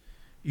nice.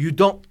 You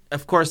don't,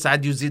 of course,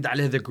 Saad Yuzid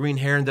alayhi, the green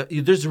hair, and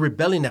there's a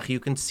rebellion. You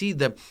can see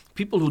the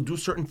people who do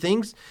certain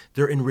things,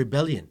 they're in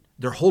rebellion.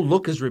 Their whole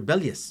look is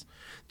rebellious.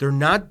 They're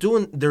not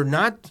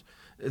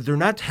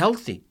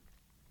healthy.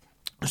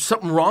 There's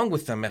something wrong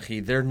with them,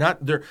 akhi.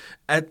 They're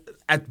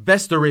at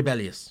best they're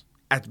rebellious.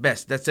 At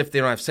best. That's if they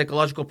don't have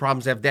psychological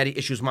problems, they have daddy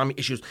issues, mommy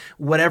issues,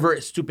 whatever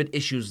stupid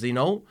issues,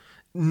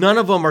 None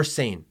of them are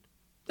sane.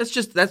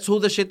 That's who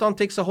the shaitan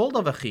takes a hold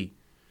of, akhi.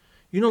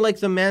 Like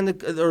the man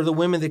or the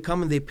women, they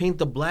come and they paint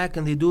the black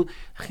and they do.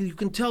 You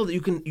can tell that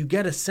you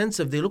get a sense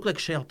of they look like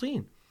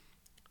shayateen.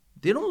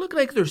 They don't look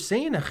like they're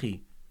sane, akhi.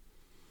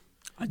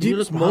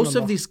 Most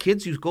of these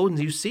kids you go and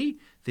you see,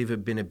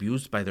 they've been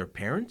abused by their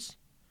parents.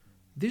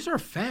 These are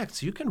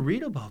facts. You can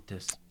read about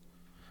this.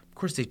 Of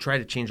course, they try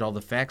to change all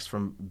the facts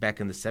from back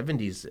in the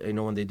 70s,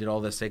 when they did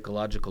all the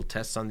psychological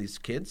tests on these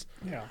kids.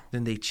 Yeah.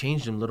 Then they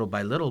changed them little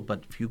by little.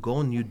 But if you go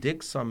and you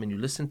dig some and you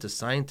listen to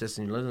scientists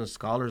and you listen to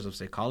scholars of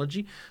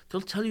psychology, they'll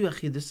tell you,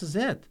 akhi, this is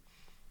it.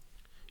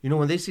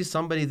 When they see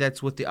somebody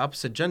that's with the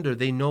opposite gender,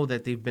 they know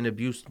that they've been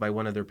abused by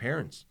one of their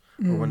parents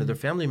or one of their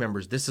family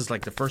members. This is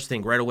like the first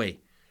thing right away.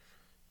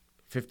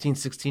 15,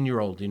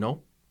 16-year-old,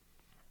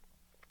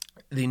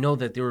 They know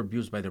that they were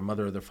abused by their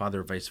mother or their father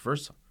or vice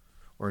versa.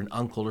 Or an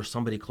uncle or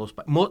somebody close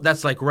by.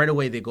 That's like right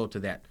away they go to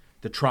that,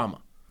 the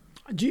trauma.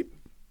 Ajib.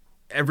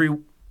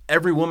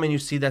 Every woman you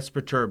see that's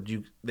perturbed,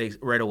 they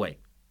right away,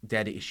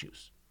 daddy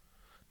issues.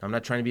 Now, I'm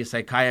not trying to be a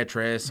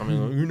psychiatrist.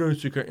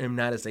 I'm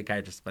not a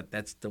psychiatrist, but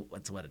that's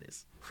what it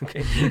is.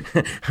 Okay,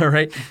 all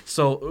right.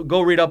 So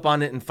go read up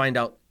on it and find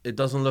out. It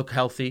doesn't look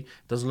healthy.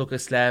 It doesn't look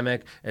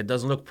Islamic. It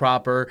doesn't look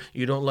proper.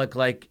 You don't look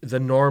like the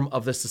norm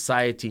of the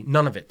society.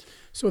 None of it.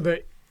 So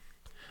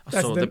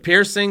the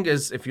piercing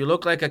is if you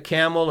look like a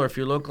camel or if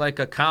you look like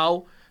a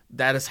cow,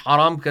 that is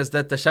haram because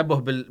that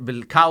tashabbuh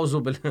bil cows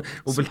or bil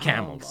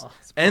camels.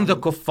 And the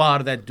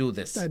kuffar that do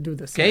this.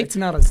 Okay? It's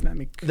not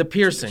Islamic. The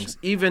piercings,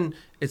 even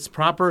it's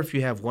proper if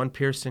you have one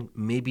piercing,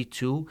 maybe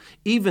two.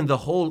 Even the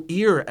whole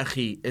ear,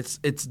 akhi,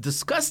 it's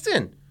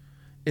disgusting.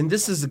 And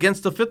this is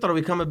against the fitrah.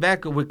 We come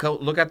back, we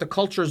look at the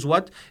cultures,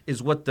 what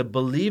the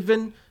believe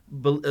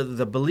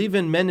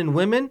in men and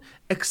women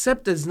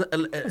accept is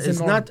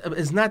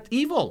not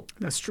evil.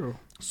 That's true.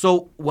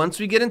 So once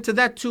we get into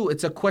that too,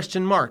 it's a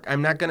question mark.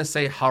 I'm not going to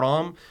say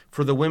haram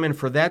for the women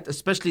for that,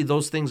 especially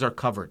those things are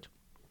covered.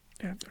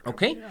 Yeah.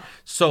 Okay? Yeah.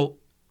 So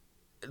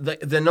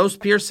the nose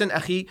piercing,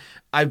 akhi,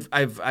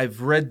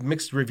 I've read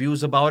mixed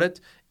reviews about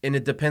it. And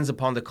it depends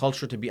upon the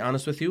culture, to be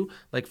honest with you.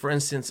 Like, for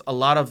instance,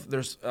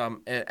 there's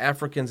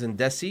Africans in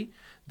Desi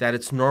that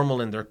it's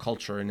normal in their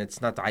culture and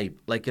it's not aib.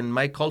 Like in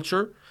my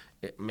culture,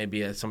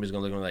 maybe somebody's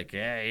going to look at me like,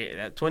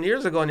 yeah, 20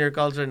 years ago in your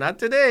culture, not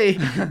today.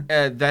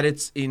 That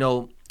it's,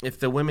 if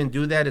the women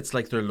do that, it's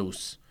like they're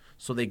loose.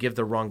 So they give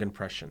the wrong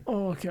impression.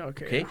 Oh,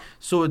 okay. Yeah.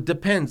 So it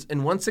depends.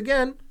 And once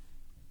again,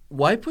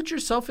 why put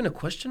yourself in a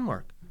question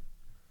mark?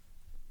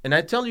 And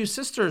I tell you,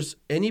 sisters,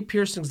 any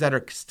piercings that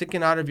are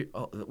sticking out of you,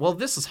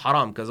 this is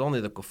haram because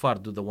only the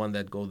kuffar do the one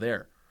that go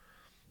there.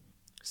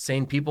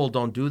 Sane people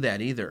don't do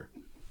that either.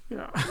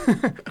 Yeah.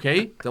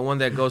 Okay? The one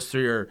that goes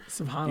through your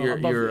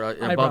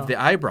above the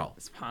eyebrow.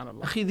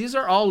 Subhanallah. Akhi, these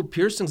are all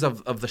piercings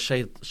of the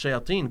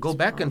shayateen. Go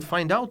back and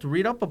find out,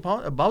 read up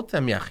about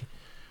them, yakhi.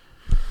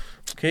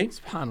 Okay?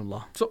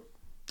 Subhanallah. So,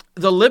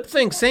 the lip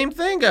thing, same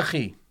thing,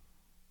 akhi.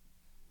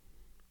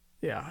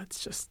 Yeah,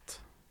 it's just...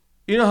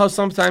 You know how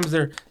sometimes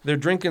they're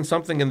drinking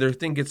something and their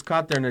thing gets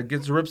caught there and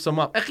it rips them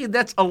up. Akhi,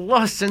 that's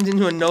Allah sending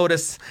you a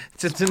notice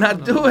to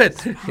not do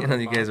it.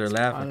 You guys are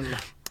laughing.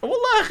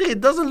 Wallah, akhi,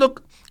 it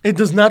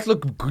does not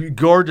look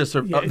gorgeous.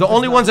 The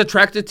only ones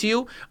attracted to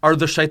you are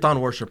the shaitan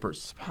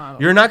worshippers.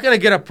 You're not going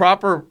to get a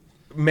proper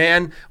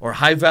man or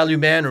high value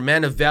man or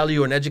man of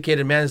value or an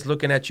educated man is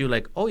looking at you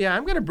like, oh yeah,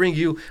 I'm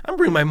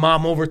bring my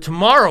mom over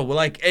tomorrow,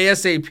 like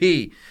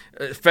ASAP,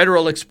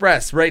 Federal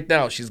Express right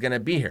now. She's going to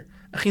be here.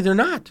 Akhi, they're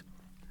not.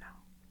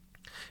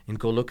 And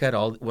go look at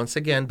all, once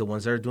again, the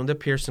ones that are doing the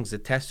piercings, the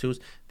tattoos,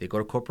 they go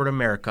to corporate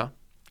America,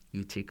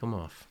 you take them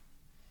off.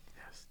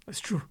 Yes,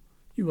 that's true.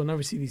 You will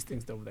never see these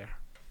things over there.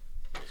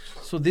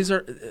 So these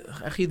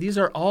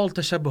are all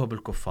tashabbuh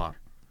bil kuffar.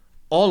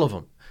 All of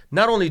them.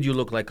 Not only do you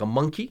look like a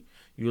monkey,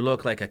 you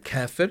look like a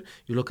kafir,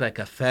 you look like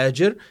a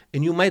fajr,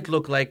 and you might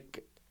look like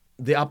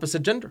the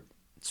opposite gender.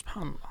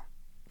 SubhanAllah.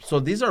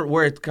 So these are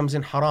where it comes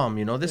in haram,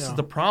 this is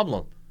Yeah. the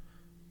problem.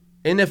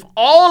 And if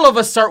all of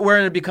us start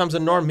wearing it, it becomes a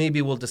norm,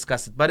 maybe we'll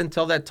discuss it. But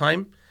until that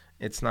time,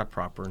 it's not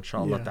proper,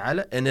 inshallah Yeah.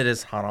 ta'ala, and it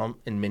is haram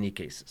in many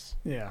cases.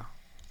 Yeah.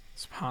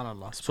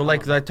 SubhanAllah. So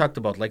like I talked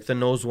about, like the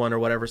nose one or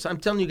whatever. So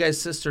I'm telling you guys,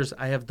 sisters,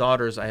 I have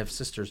daughters, I have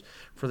sisters,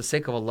 for the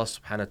sake of Allah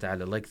subhanahu wa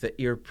ta'ala, like the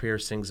ear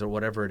piercings or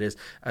whatever it is,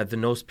 the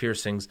nose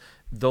piercings,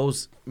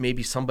 those,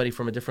 maybe somebody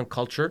from a different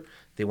culture,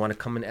 they want to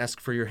come and ask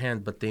for your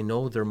hand, but they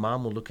know their mom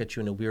will look at you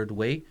in a weird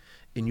way,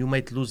 and you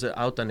might lose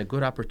out on a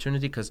good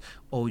opportunity because,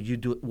 you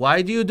do it.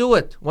 Why do you do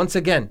it? Once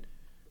again,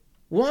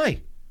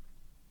 why?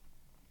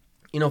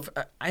 If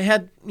I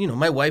had,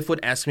 my wife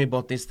would ask me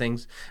about these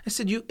things. I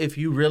said, if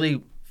you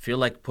really feel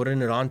like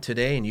putting it on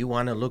today and you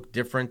want to look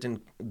different, and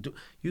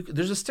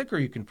there's a sticker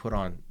you can put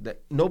on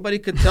that nobody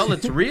could tell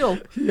it's real.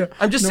 Yeah.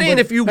 I'm just No, saying,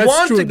 but if you that's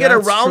want true, to get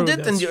that's around true, it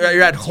and that's you're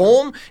true, at that's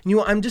home,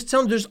 I'm just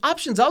telling, there's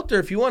options out there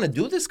if you want to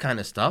do this kind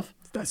of stuff.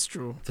 That's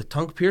true. The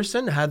tongue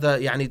piercing, هذا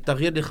يعني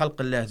تغيير لخلق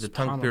الله. The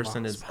tongue Subhanallah,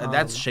 piercing is subhanallah.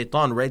 that's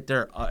shaitan right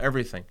there.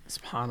 Everything.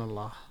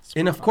 SubhanAllah.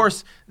 And of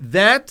course,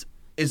 that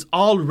is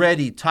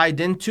already tied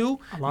into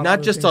A lot of not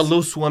other just a things.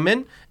 loose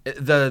woman,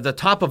 the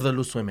top of the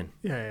loose women.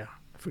 Yeah.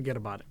 Forget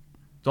about it.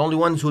 The only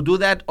ones who do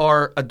that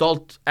are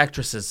adult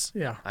actresses.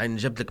 Yeah.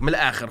 نجيب لك من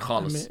الآخر I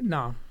خالص.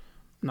 mean,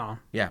 no.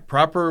 Yeah,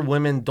 proper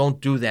women don't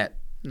do that.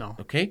 No.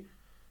 Okay?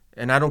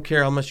 And I don't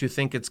care how much you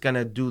think it's going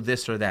to do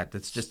this or that.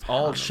 It's just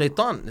all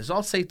shaitan. It's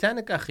all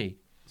satanic, akhi.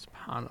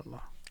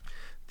 SubhanAllah.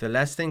 The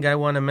last thing I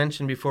want to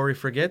mention before we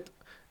forget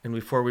and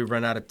before we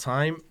run out of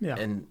time Yeah.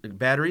 and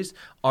batteries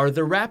are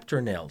the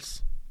raptor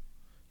nails.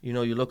 You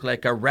look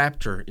like a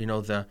raptor,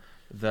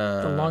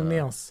 the long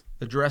nails.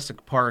 The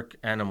Jurassic Park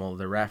animal,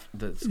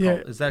 Yeah.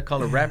 is that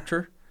called a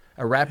raptor?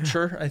 A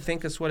rapture, I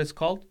think is what it's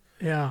called.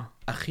 Yeah.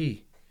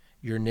 Akhi,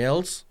 your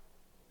nails,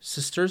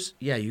 sisters,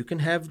 you can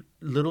have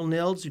little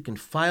nails, you can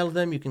file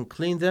them, you can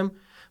clean them,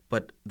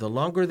 but the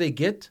longer they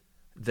get,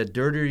 the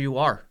dirtier you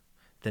are,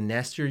 the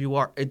nastier you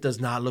are. It does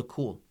not look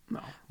cool.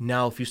 No.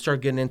 Now, if you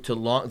start getting into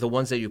the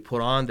ones that you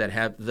put on that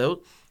have those,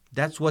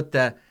 that's what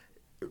the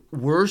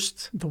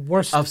worst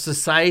of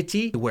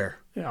society wear.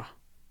 Yeah.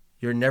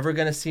 You're never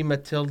going to see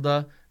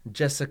Matilda,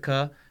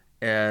 Jessica,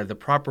 the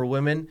proper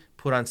women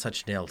put on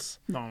such nails.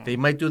 No. They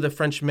might do the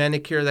French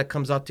manicure that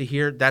comes out to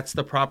here. That's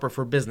the proper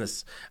for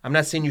business. I'm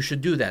not saying you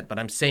should do that, but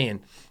I'm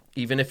saying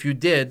even if you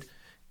did,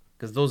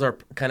 because those are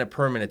kind of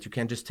permanent, you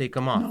can't just take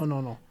them off.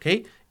 No.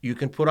 Okay? You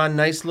can put on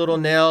nice little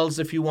nails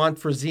if you want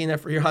for zina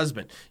for your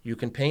husband. You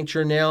can paint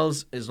your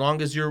nails as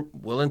long as you're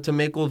willing to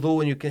make wudu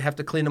and you can have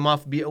to clean them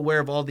off. Be aware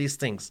of all these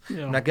things.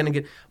 Yeah. I'm not going to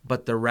get...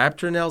 But the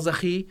raptor nails,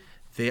 akhi,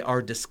 they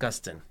are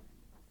disgusting.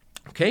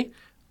 Okay?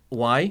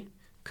 Why?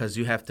 Because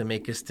you have to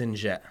make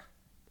istinja.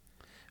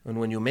 And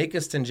when you make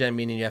istinja,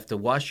 meaning you have to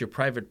wash your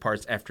private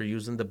parts after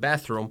using the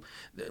bathroom,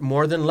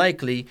 more than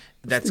likely,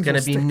 that's going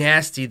to be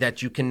nasty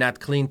that you cannot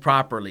clean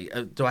properly.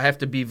 Do I have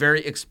to be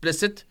very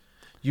explicit?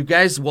 You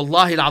guys,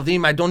 wallahi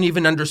al-azim, I don't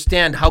even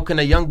understand how can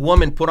a young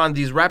woman put on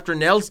these raptor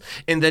nails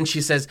and then she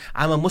says,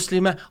 I'm a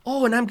Muslimah,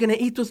 and I'm going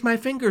to eat with my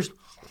fingers.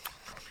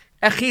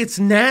 Akhi, it's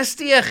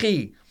nasty,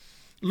 akhi.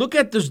 Look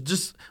at this,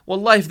 just,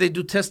 wallahi, if they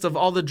do tests of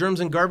all the germs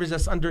and garbage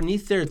that's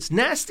underneath there, it's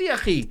nasty,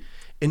 akhi.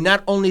 And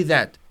not only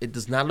that, it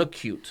does not look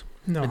cute.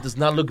 No. It does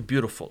not look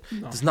beautiful.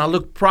 No. It does not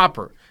look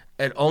proper.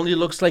 It only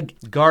looks like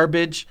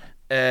garbage,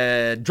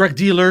 drug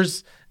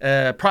dealers,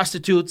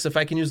 prostitutes, if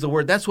I can use the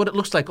word. That's what it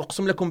looks like.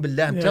 Uqsim lakum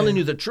billah. I'm telling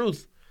you the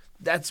truth.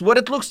 That's what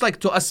it looks like.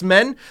 To us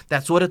men,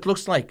 that's what it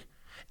looks like.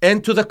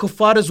 And to the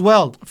kuffar as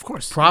well. Of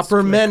course.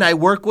 Proper men I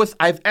work with,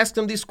 I've asked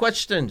them these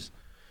questions.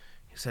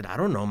 He said, I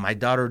don't know. My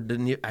daughter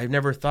didn't. I've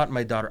never thought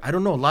my daughter. I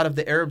don't know. A lot of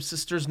the Arab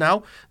sisters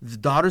now, the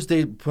daughters,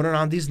 they put it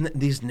on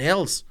these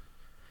nails.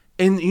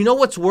 And you know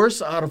what's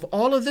worse out of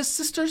all of this,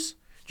 sisters?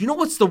 You know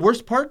what's the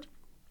worst part?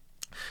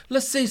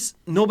 Let's say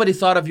nobody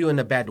thought of you in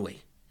a bad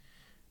way.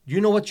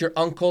 You know what your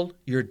uncle,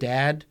 your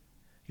dad,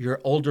 your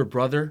older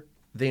brother,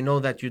 they know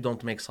that you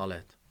don't make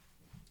salat.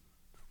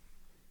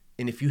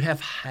 And if you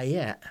have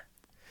haya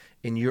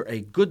and you're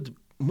a good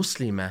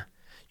Muslimah,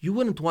 you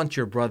wouldn't want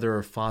your brother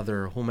or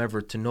father or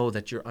whomever to know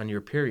that you're on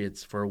your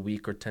periods for a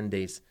week or 10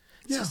 days.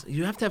 Yeah.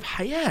 You have to have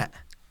haya.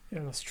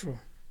 Yeah, that's true.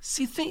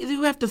 See,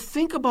 you have to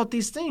think about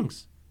these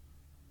things.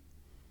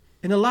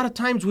 And a lot of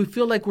times we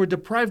feel like we're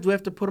deprived. We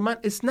have to put them on.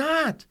 It's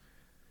not.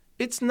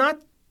 It's not.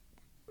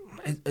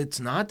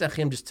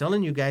 I'm just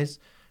telling you guys,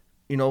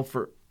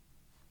 for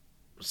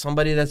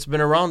somebody that's been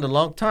around a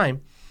long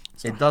time,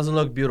 it doesn't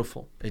look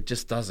beautiful. It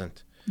just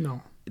doesn't.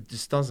 No. It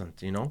just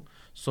doesn't,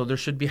 So there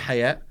should be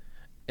haya.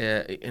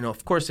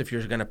 Of course, if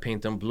you're going to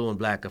paint them blue and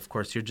black, of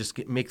course, you just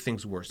make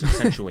things worse,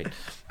 accentuate,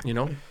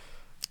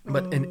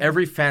 But in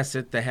every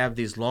facet, they have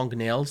these long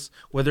nails,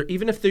 whether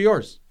even if they're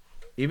yours.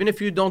 Even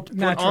if you don't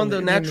put on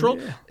the natural,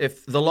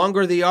 if the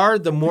longer they are,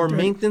 the more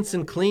maintenance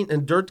and clean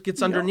and dirt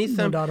gets underneath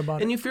them. doubt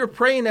about and if you're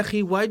praying,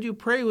 akhi, why do you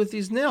pray with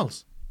these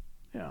nails?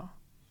 Yeah.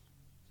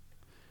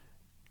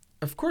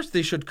 Of course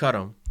they should cut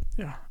them.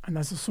 Yeah. And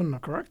that's the sunnah,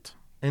 correct?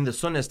 And the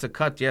sunnah is to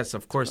cut, yes,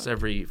 of course,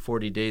 every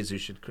 40 days you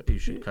should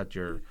cut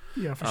your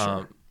Yeah, for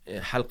sure.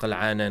 halq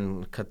al-'ana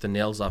and cut the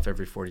nails off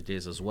every 40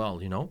 days as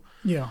well, you know?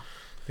 Yeah.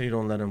 You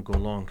don't let them go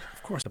long.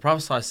 Of course. The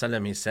Prophet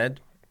ﷺ, he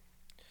said,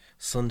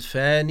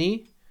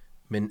 صنفاني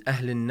من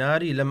أهل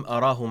النار لم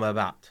أراهما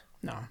بعد.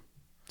 No.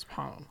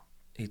 SubhanAllah.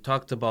 He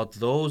talked about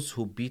those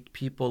who beat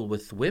people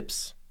with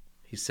whips.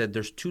 He said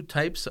there's two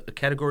types,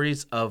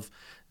 categories of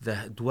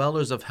the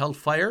dwellers of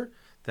hellfire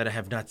that I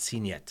have not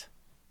seen yet.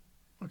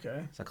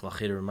 Okay. Jazakallah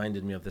khair,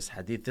 reminded me of this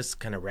hadith. This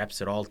kind of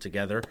wraps it all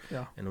together,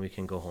 Yeah. and we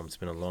can go home. It's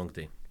been a long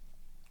day.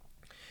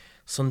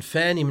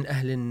 صنفان من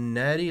أهل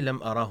النار لم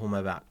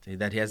أراهما بعد.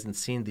 That he hasn't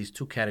seen these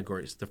two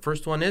categories. The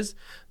first one is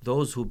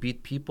those who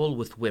beat people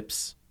with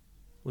whips.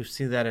 We've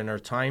seen that in our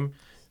time,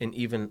 and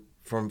even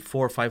from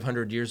 400 or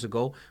 500 years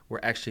ago,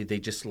 where actually they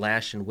just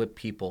lash and whip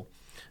people,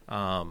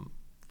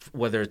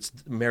 whether it's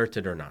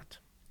merited or not.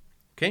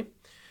 Okay?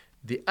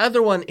 The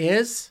other one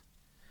is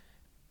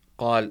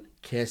قال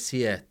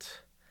كاسيات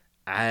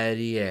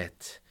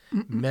عاريات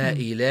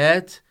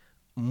مائلات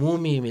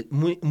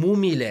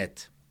موميلات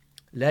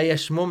لا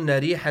يشممن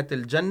ريحة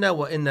الجنة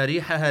وإن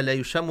ريحها لا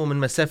يشم من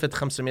مسافة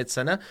 500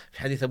 سنة في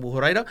حديث أبو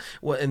هريرة.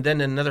 And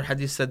then another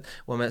hadith said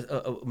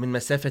من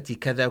مسافة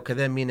كذا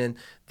وكذا, meaning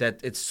that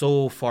it's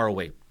so far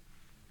away.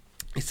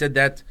 He said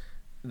that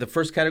the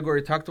first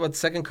category he talked about. The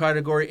second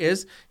category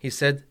is, he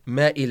said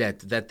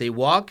مائلات, that they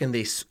walk and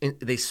they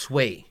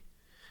sway.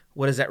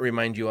 What does that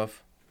remind you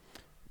of?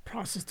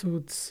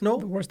 Prostitutes. No.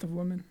 The worst of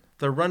women.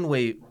 The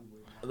runway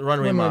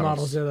Women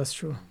models. Yeah, that's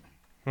true.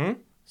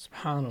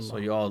 SubhanAllah. So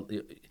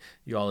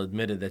you all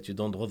admitted that you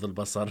don't غض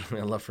البصر. May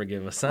Allah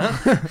forgive us, huh?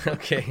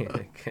 Okay.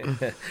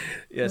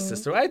 Yes,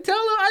 sister. I'll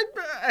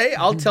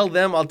tell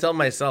them. I'll tell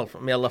myself.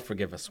 May Allah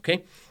forgive us.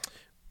 Okay.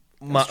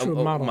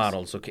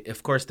 Models. Okay.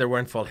 Of course, they're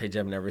wearing full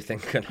hijab and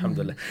everything.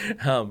 Alhamdulillah.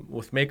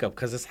 With makeup,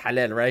 because it's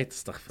halal, right?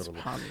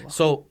 Astaghfirullah.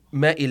 So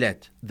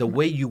ma'ilat, the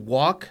way you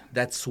walk,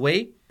 that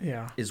sway,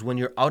 is when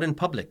you're out in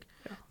public.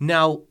 Yeah.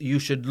 Now you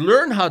should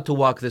learn how to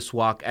walk this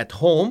walk at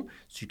home,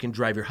 so you can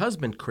drive your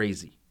husband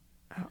crazy.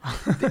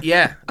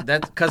 Yeah,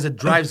 that's because it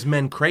drives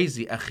men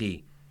crazy,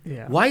 akhi.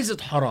 Yeah. Why is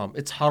it haram?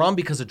 It's haram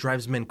because it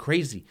drives men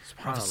crazy.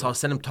 Prophet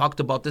ﷺ talked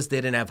about this. They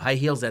didn't have high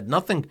heels, they had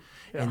nothing.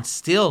 Yeah. And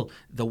still,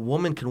 the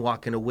woman can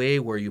walk in a way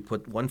where you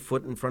put one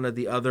foot in front of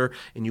the other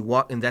and you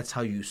walk, and that's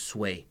how you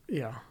sway.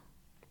 Yeah.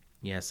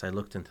 Yes, I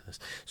looked into this.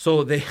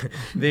 So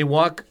they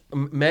walk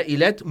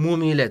ma'ilat,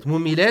 mumilat.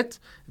 Mumilat,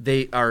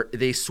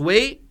 they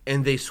sway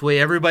and they sway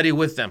everybody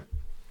with them.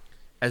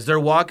 As they're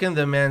walking,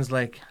 the man's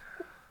like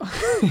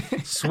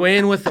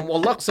swaying with them.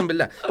 Wallah aqsam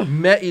billah.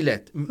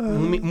 Ma'ilat,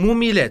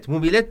 mumilat,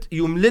 mumilat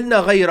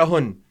yumlilna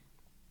ghayrahun.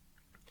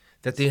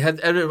 That they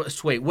have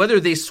sway. Whether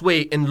they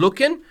sway in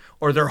looking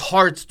or their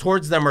hearts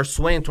towards them are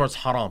swaying towards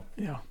haram.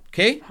 Yeah.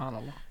 Okay?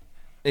 SubhanAllah.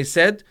 They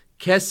said,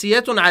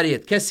 كاسيات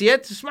عاريات.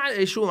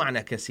 كاسيات, شو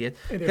معنى كاسيات?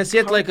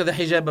 كاسيات like the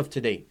hijab of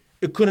today.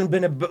 It couldn't have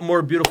been a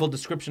more beautiful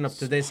description of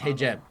today's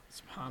hijab.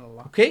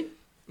 SubhanAllah. Okay?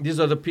 These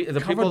are the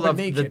people of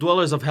the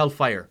dwellers of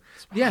hellfire.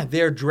 Yeah,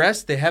 they're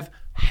dressed, they have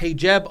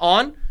hijab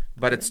on,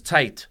 but it's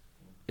tight.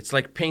 It's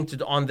like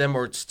painted on them,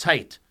 or it's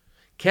tight.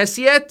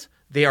 Kasiyat,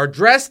 they are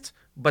dressed,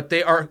 but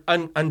they are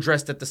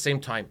undressed at the same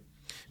time.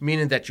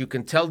 Meaning that you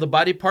can tell the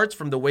body parts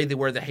from the way they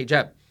wear the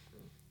hijab.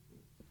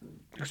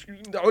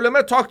 The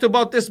ulama talked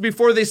about this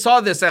before they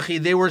saw this,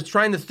 akhi. They were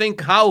trying to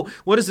think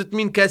what does it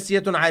mean,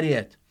 kasiyatun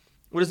ariyat?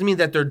 What does it mean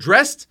that they're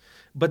dressed,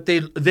 but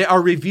they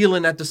are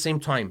revealing at the same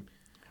time?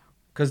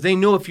 Because they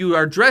know if you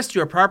are dressed,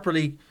 you are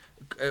properly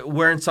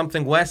wearing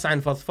something wasa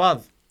and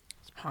fadfad.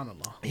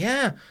 SubhanAllah.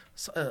 Yeah.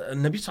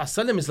 Nabi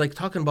Sallallahu is like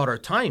talking about our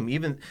time.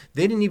 Even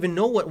they didn't even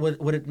know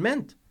what it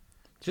meant.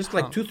 Just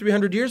like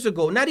 200-300 years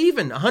ago, not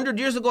even 100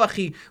 years ago,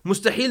 akhi,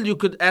 mustahil you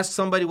could ask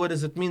somebody what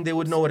does it mean, they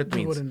would know what it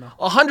means.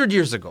 100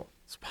 years ago.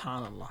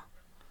 SubhanAllah.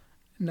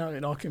 Now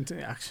it all came to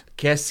action.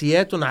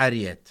 Kasiyatun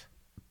ariyat.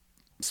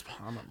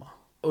 SubhanAllah.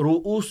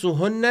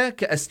 رؤوسهن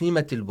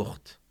كأسنمة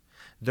البخت.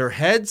 Their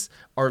heads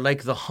are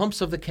like the humps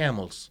of the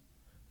camels.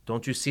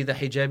 Don't you see the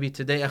hijabi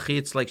today, akhi?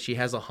 It's like she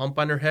has a hump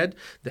on her head.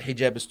 The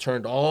hijab is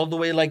turned all the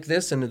way like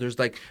this, and there's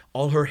like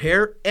all her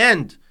hair.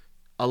 And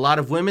a lot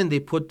of women, they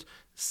put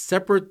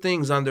separate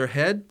things on their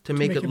head to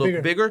make it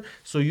look bigger.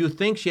 So you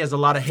think she has a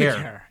lot of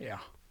hair. Yeah.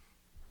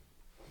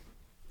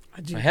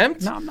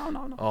 فهمت?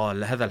 No. Oh,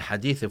 هذا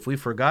الحديث, if we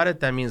forgot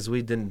it, that means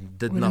we did nothing.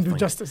 Didn't do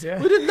justice,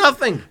 yeah. We did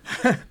nothing.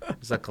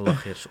 Jazakallah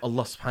khair. So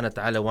Allah subhanahu wa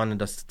ta'ala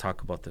wanted us to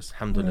talk about this.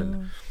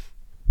 Alhamdulillah.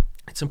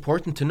 It's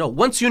important to know.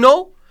 Once you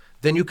know,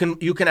 then you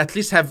can at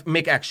least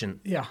make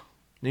action. Yeah.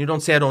 Then you don't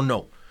say I don't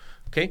know.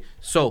 Okay?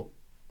 So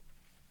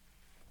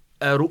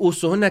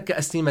رؤوسهن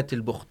كأسنمة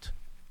البخت.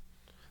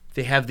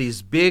 They have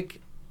these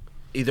big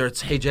either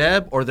it's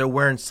hijab or they're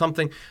wearing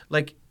something.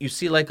 Like you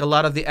see like a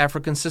lot of the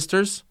African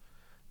sisters,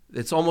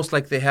 it's almost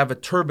like they have a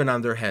turban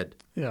on their head.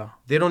 Yeah.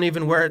 They don't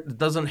even wear it.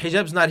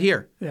 Hijab's not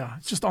here. Yeah.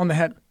 It's just on the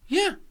head.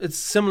 Yeah, it's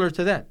similar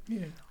to that.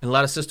 Yeah. And a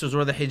lot of sisters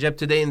wear the hijab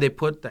today, and they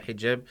put the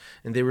hijab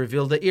and they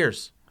reveal the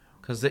ears,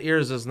 because the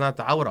ears is not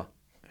the awra.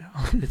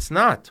 It's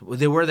not.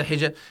 They wear the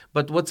hijab.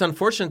 But what's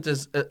unfortunate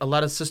is a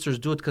lot of sisters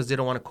do it because they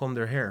don't want to comb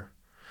their hair,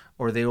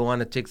 or they don't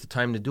want to take the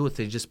time to do it.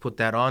 They just put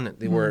that on it.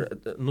 They wear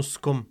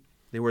nuskum.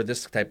 They wear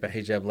this type of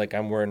hijab like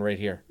I'm wearing right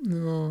here.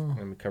 No.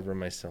 Let me cover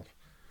myself.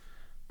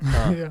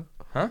 Yeah.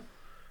 Huh?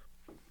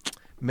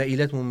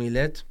 مائلات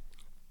مميلات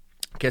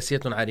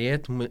كاسيات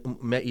عاريات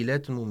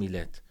مائلات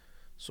مميلات.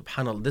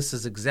 Subhanallah, this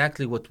is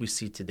exactly what we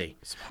see today.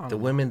 The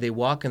women, they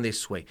walk and they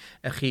sway.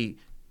 Akhi,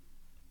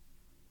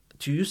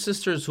 to you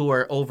sisters who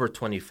are over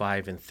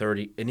 25 and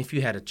 30, and if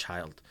you had a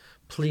child,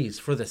 please,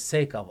 for the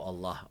sake of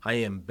Allah, I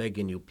am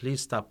begging you, please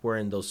stop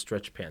wearing those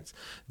stretch pants.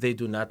 They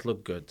do not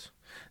look good.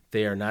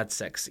 They are not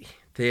sexy.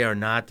 They are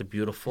not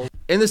beautiful.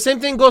 And the same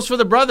thing goes for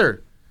the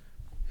brother.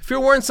 If you're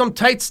wearing some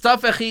tight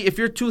stuff, akhi, if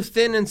you're too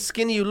thin and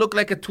skinny, you look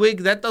like a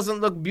twig. That doesn't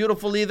look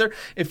beautiful either.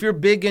 If you're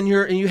big and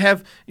you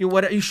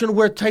shouldn't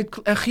wear tight,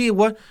 akhi.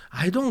 What?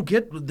 I don't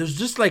get. There's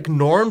just like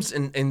norms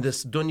in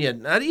this dunya.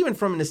 Not even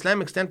from an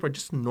Islamic standpoint,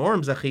 just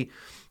norms, akhi.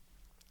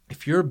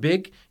 If you're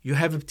big, you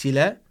have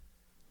ibtila.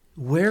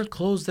 Wear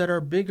clothes that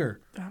are bigger.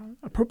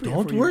 Appropriate.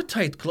 Don't wear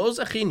tight clothes,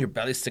 akhi, and your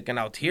belly's sticking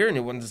out here, and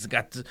everyone's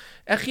got.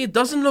 Akhi, it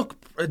doesn't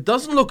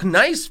look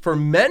nice for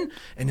men,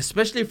 and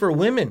especially for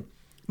women.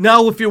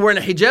 Now, if you're wearing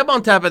a hijab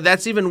on top of that,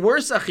 that's even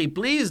worse, akhi.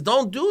 Please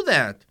don't do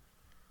that.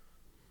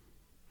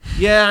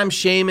 Yeah, I'm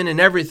shaming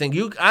and everything.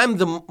 I'm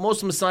the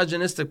most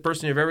misogynistic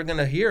person you're ever going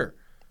to hear.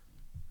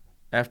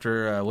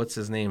 After, what's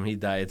his name? He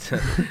died.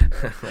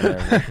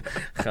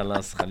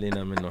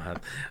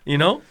 You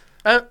know?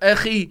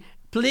 Akhi,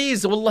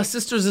 please, wallah,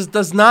 sisters, it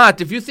does not.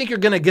 If you think you're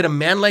going to get a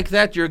man like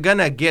that, you're going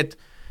to get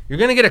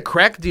a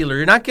crack dealer.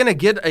 You're not going to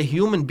get a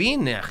human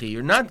being, akhi.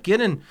 You're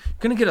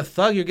going to get a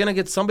thug. You're going to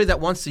get somebody that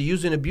wants to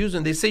use and abuse,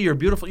 and they say you're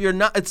beautiful. You're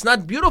not. It's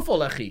not beautiful,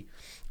 akhi.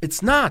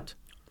 It's not.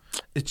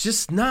 It's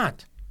just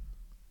not.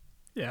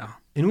 Yeah.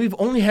 And we've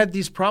only had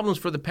these problems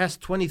for the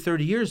past 20,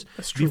 30 years.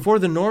 That's true. Before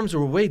the norms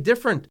were way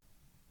different.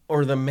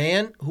 Or the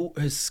man who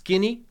is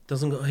skinny,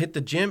 doesn't go hit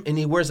the gym, and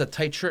he wears a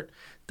tight shirt.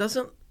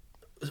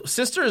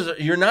 Sisters,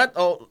 you're not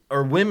all,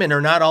 or women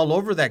are not all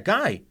over that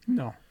guy.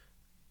 No.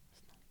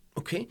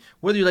 Okay,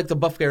 whether you like the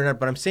buff guy or not,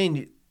 but I'm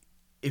saying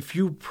if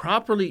you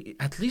properly,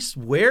 at least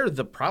wear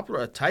the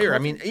proper attire. I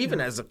mean, even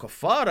as a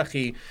kuffar,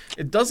 akhi,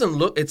 it doesn't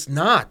look, it's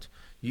not.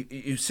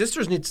 You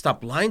sisters need to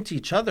stop lying to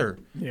each other.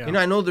 Yeah. You know,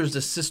 I know there's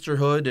a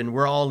sisterhood and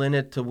we're all in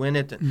it to win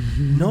it.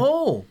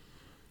 No.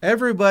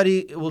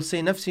 Everybody will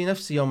say, nafsi,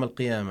 nafsi, yawm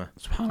al-qiyamah.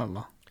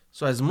 SubhanAllah.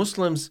 So as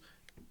Muslims,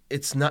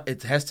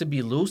 it has to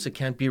be loose. It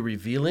can't be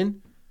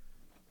revealing.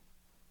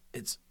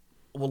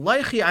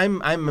 Wallahi,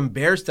 I'm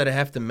embarrassed that I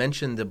have to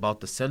mention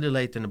about the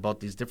cellulite and about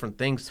these different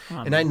things.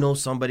 And I know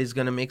somebody's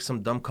going to make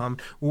some dumb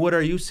comment. What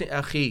are you saying?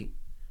 Akhi,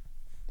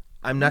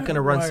 I'm not going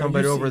to run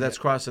somebody over that's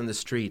crossing the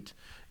street.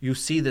 You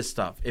see this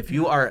stuff. If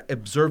you are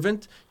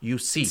observant, you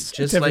see.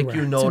 Just like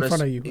you notice.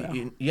 It's in front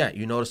of you.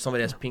 You notice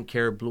somebody has pink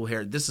hair, blue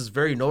hair. This is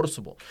very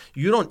noticeable.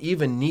 You don't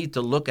even need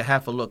to look a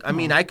half a look. I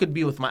mean, I could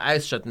be with my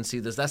eyes shut and see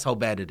this. That's how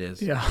bad it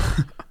is. Yeah.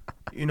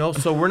 You know,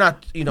 so we're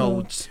not,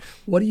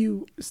 What do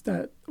you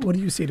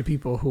say to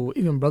people who,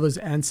 even brothers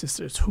and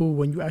sisters, who,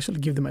 when you actually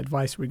give them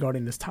advice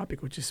regarding this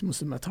topic, which is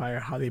Muslim attire,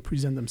 how they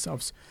present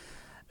themselves,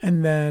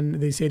 and then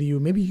they say to you,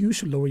 maybe you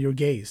should lower your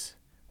gaze.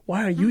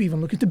 Why are you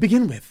even looking to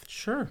begin with?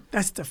 Sure.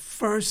 That's the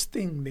first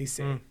thing they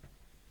say.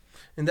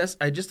 And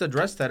I just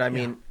addressed that. I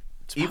mean,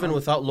 even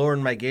without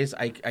lowering my gaze,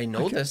 I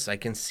know this. I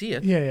can see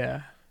it.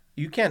 Yeah.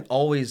 You can't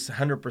always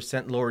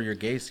 100% lower your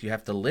gaze. You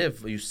have to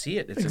live. You see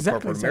it. It's in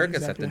corporate America.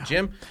 It's at the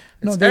gym.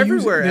 It's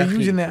everywhere. They're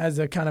using it as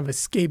a kind of a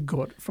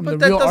scapegoat from the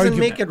real argument. But that doesn't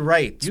argument. make it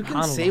right. You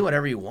can say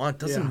whatever you want.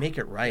 Doesn't make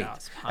it right.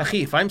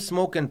 Akhi, if I'm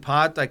smoking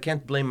pot, I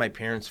can't blame my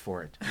parents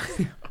for it.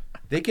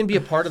 They can be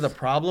a part of the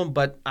problem,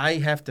 but I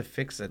have to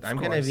fix it. I'm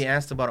going to be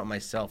asked about it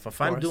myself.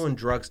 If I'm doing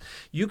drugs,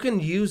 you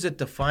can use it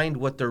to find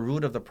what the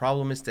root of the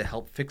problem is to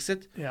help fix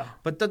it. Yeah.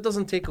 But that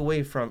doesn't take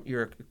away from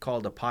you're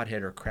called a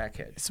pothead or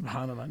crackhead.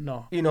 SubhanAllah,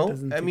 no. You know,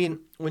 I mean,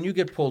 when you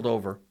get pulled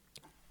over,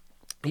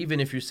 even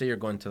if you say you're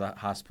going to the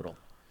hospital,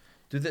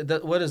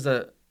 what does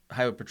the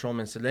highway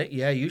patrolman say?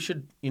 Yeah, you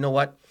should, you know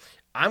what?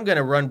 I'm going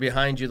to run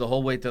behind you the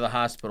whole way to the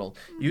hospital.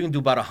 You can do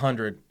about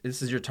 100.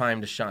 This is your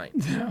time to shine.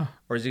 Yeah.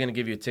 Or is he going to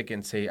give you a ticket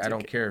and say, I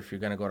don't care if you're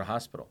going to go to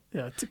hospital?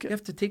 Yeah, ticket. You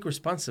have to take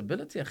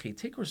responsibility, akhi.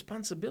 Take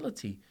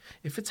responsibility.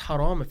 If it's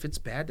haram, if it's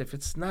bad, if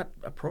it's not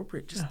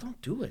appropriate, just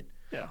don't do it.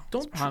 Yeah.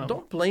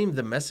 Don't blame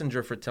the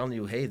messenger for telling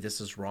you, hey,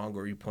 this is wrong,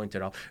 or you point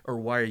it out, or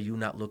why are you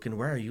not looking?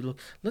 Where are you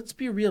looking? Let's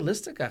be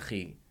realistic,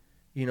 akhi.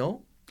 You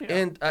know? Yeah.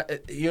 And,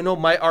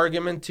 my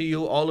argument to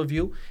you, all of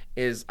you,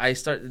 is I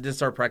didn't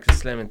start practicing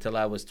Islam until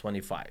I was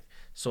 25.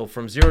 So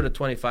from 0 to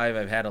 25,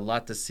 I've had a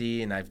lot to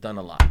see, and I've done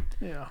a lot.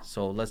 Yeah.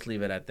 So let's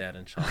leave it at that,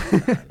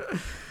 inshallah.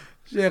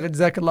 Shaykh,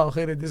 Jazakallah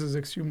khairan. This was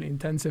extremely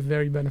intensive,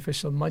 very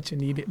beneficial, much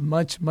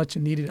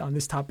needed on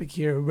this topic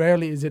here.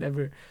 Rarely is it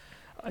ever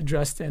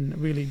addressed and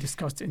really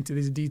discussed into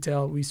this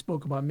detail. We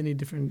spoke about many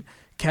different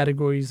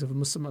categories of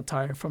Muslim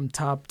attire from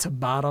top to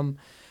bottom.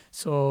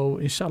 So,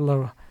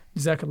 inshallah,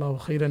 Jazakallah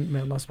khairan.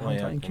 May Allah subhanahu wa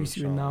ta'ala increase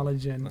you in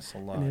knowledge and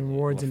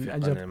rewards and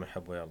ajab.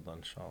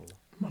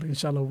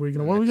 Inshallah, what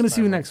are we going to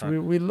see you next?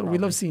 We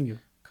love seeing you.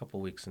 Couple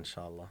weeks,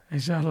 inshallah.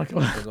 Inshallah.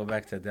 We'll go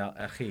back to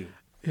Akhi.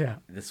 Yeah.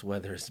 This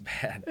weather is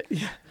bad.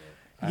 Yeah.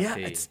 Yeah,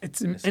 Akhi,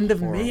 it's end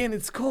of May and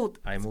it's cold.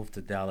 I moved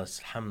to Dallas.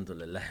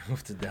 Alhamdulillah. I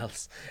moved to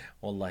Dallas.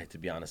 Wallahi, to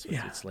be honest with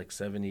you, it's like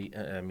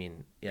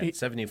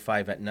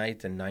 75 at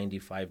night and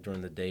 95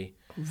 during the day.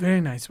 Very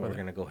nice weather. We're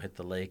going to go hit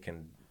the lake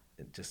and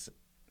just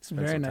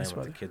spend Very some nice time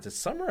weather. with the kids. It's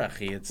summer,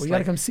 Akhi. It's We got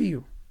to come see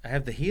you. I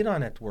have the heat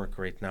on at work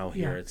right now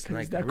here. Yeah, It's 'cause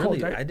like it's that really,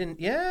 cold, right? I didn't,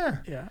 yeah.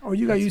 Yeah. Or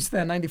you got used to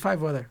that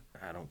 95 weather.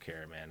 I don't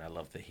care, man. I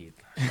love the heat.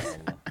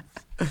 Inshallah.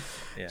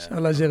 Yeah.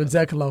 Inshallah, Shaykh,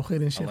 Jazakallah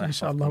khairan, Shaykh. Allah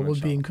Inshallah, yahfazkum, we'll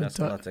be in inshallah. Ask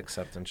Allah contact. to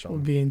accept, inshallah.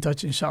 We'll be in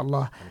touch,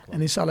 inshallah.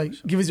 And inshallah,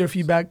 give us your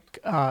feedback.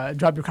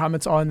 Drop your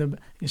comments on the,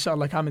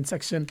 inshallah, comment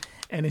section.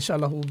 And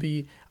inshallah, we'll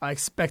be,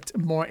 expect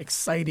more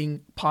exciting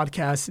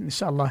podcasts.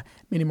 Inshallah,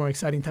 many more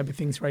exciting type of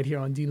things right here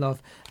on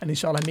D-Love. And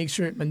inshallah, make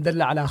sure, man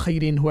dalla ala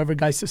khairin, whoever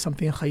guides to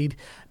something khair,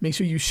 make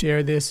sure you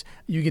share this.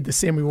 You get the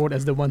same reward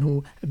as the one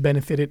who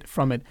benefited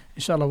from it.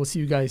 Inshallah, we'll see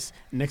you guys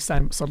next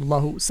time.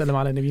 Sallallahu sallam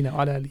ala nabina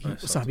wa ala alihi wa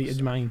sahbihi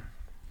ajma'in.